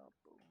shit.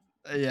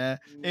 yeah.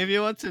 If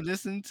you want to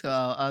listen to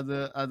our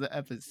other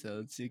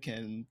episodes, you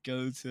can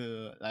go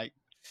to like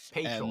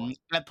Patreon.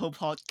 Apple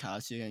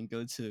Podcasts. You can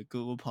go to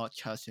Google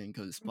Podcasts. You can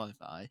go to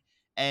Spotify,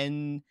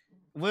 and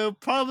we'll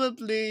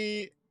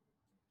probably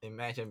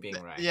Imagine being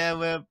right. yeah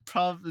we'll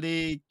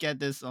probably get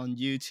this on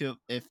YouTube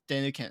if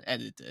Daniel can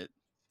edit it.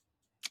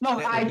 No,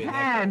 That I would be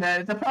can.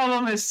 The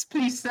problem is,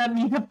 please send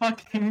me the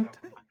fucking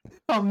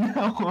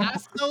thumbnail.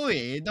 Ask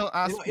Zoe, don't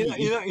ask me.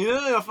 You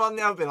know the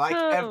thumbnail be like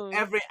Oh.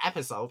 every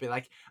episode be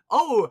like,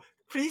 oh,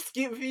 please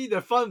give me the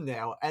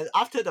thumbnail, and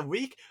after the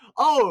week,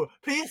 oh,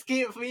 please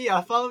give me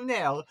a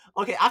thumbnail.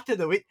 Okay, after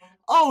the week,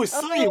 oh,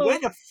 sorry, Oh. where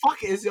the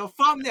fuck is your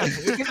thumbnail?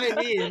 Can you give it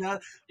me in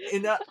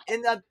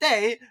a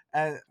day?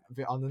 And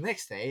on the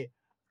next day,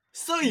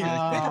 sorry, where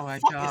Oh the my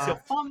fuck is your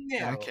God.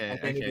 thumbnail? Okay, And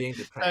then you're okay. being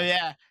So depressed.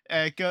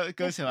 yeah, go Yes,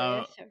 to sir, our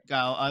yes, sir.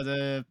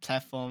 other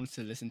platforms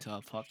to listen to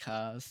our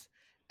podcast.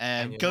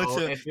 And Go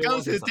if you go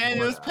want to to support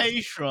Daniel's us,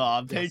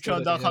 Patreon, yes, go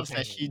to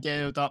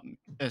Daniel's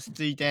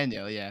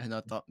patreon.com/cdaniel. Yeah,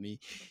 not .me.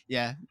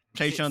 Yeah,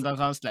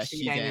 patreon.com/cdaniel.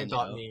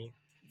 cdaniel.me,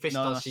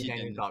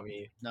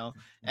 fish.cdaniel.me. No,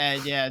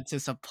 and yeah, to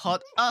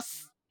support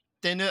us.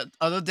 Daniel,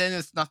 although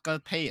Daniel's not gonna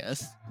pay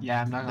us.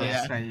 Yeah, I'm not gonna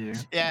Yeah. say you.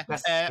 Yeah.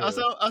 That's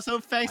Also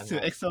thanks I'm to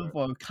not EXO sure.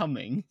 for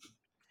coming.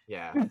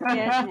 Yeah.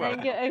 Yes,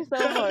 thank you,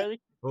 EXO,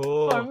 for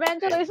Oh,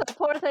 mentally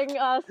supporting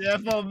us. Yeah,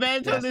 for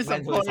mentally yes,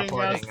 mentally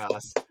supporting us.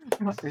 us.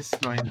 What is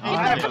going Thank I on?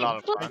 have you. a lot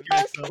of fun.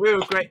 Thank you,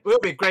 EXO. We'll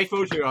be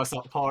grateful to your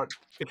support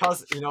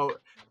because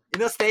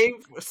staying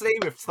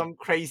with some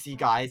crazy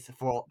guys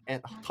for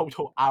a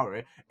total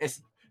hour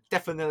is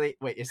definitely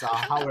it's an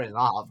hour and a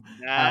half.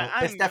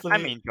 It's I'm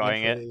definitely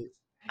enjoying it. mentally-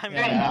 I'm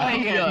Yeah.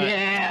 enjoying it.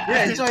 Yeah.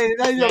 Yeah, enjoy it.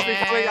 Then you're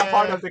becoming a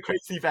part Yeah. of the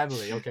crazy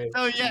family. Okay.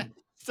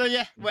 So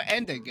yeah, we're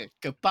ending it.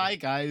 Goodbye,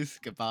 guys.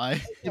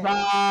 Goodbye. Bye.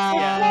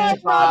 Bye,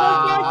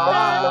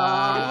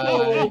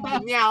 motherfucker. Bye.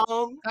 Meow.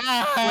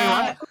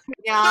 Ah,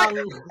 Meow. what?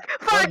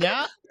 Meow.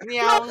 Yeah?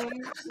 Meow.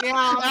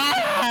 Meow.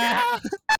 Ah.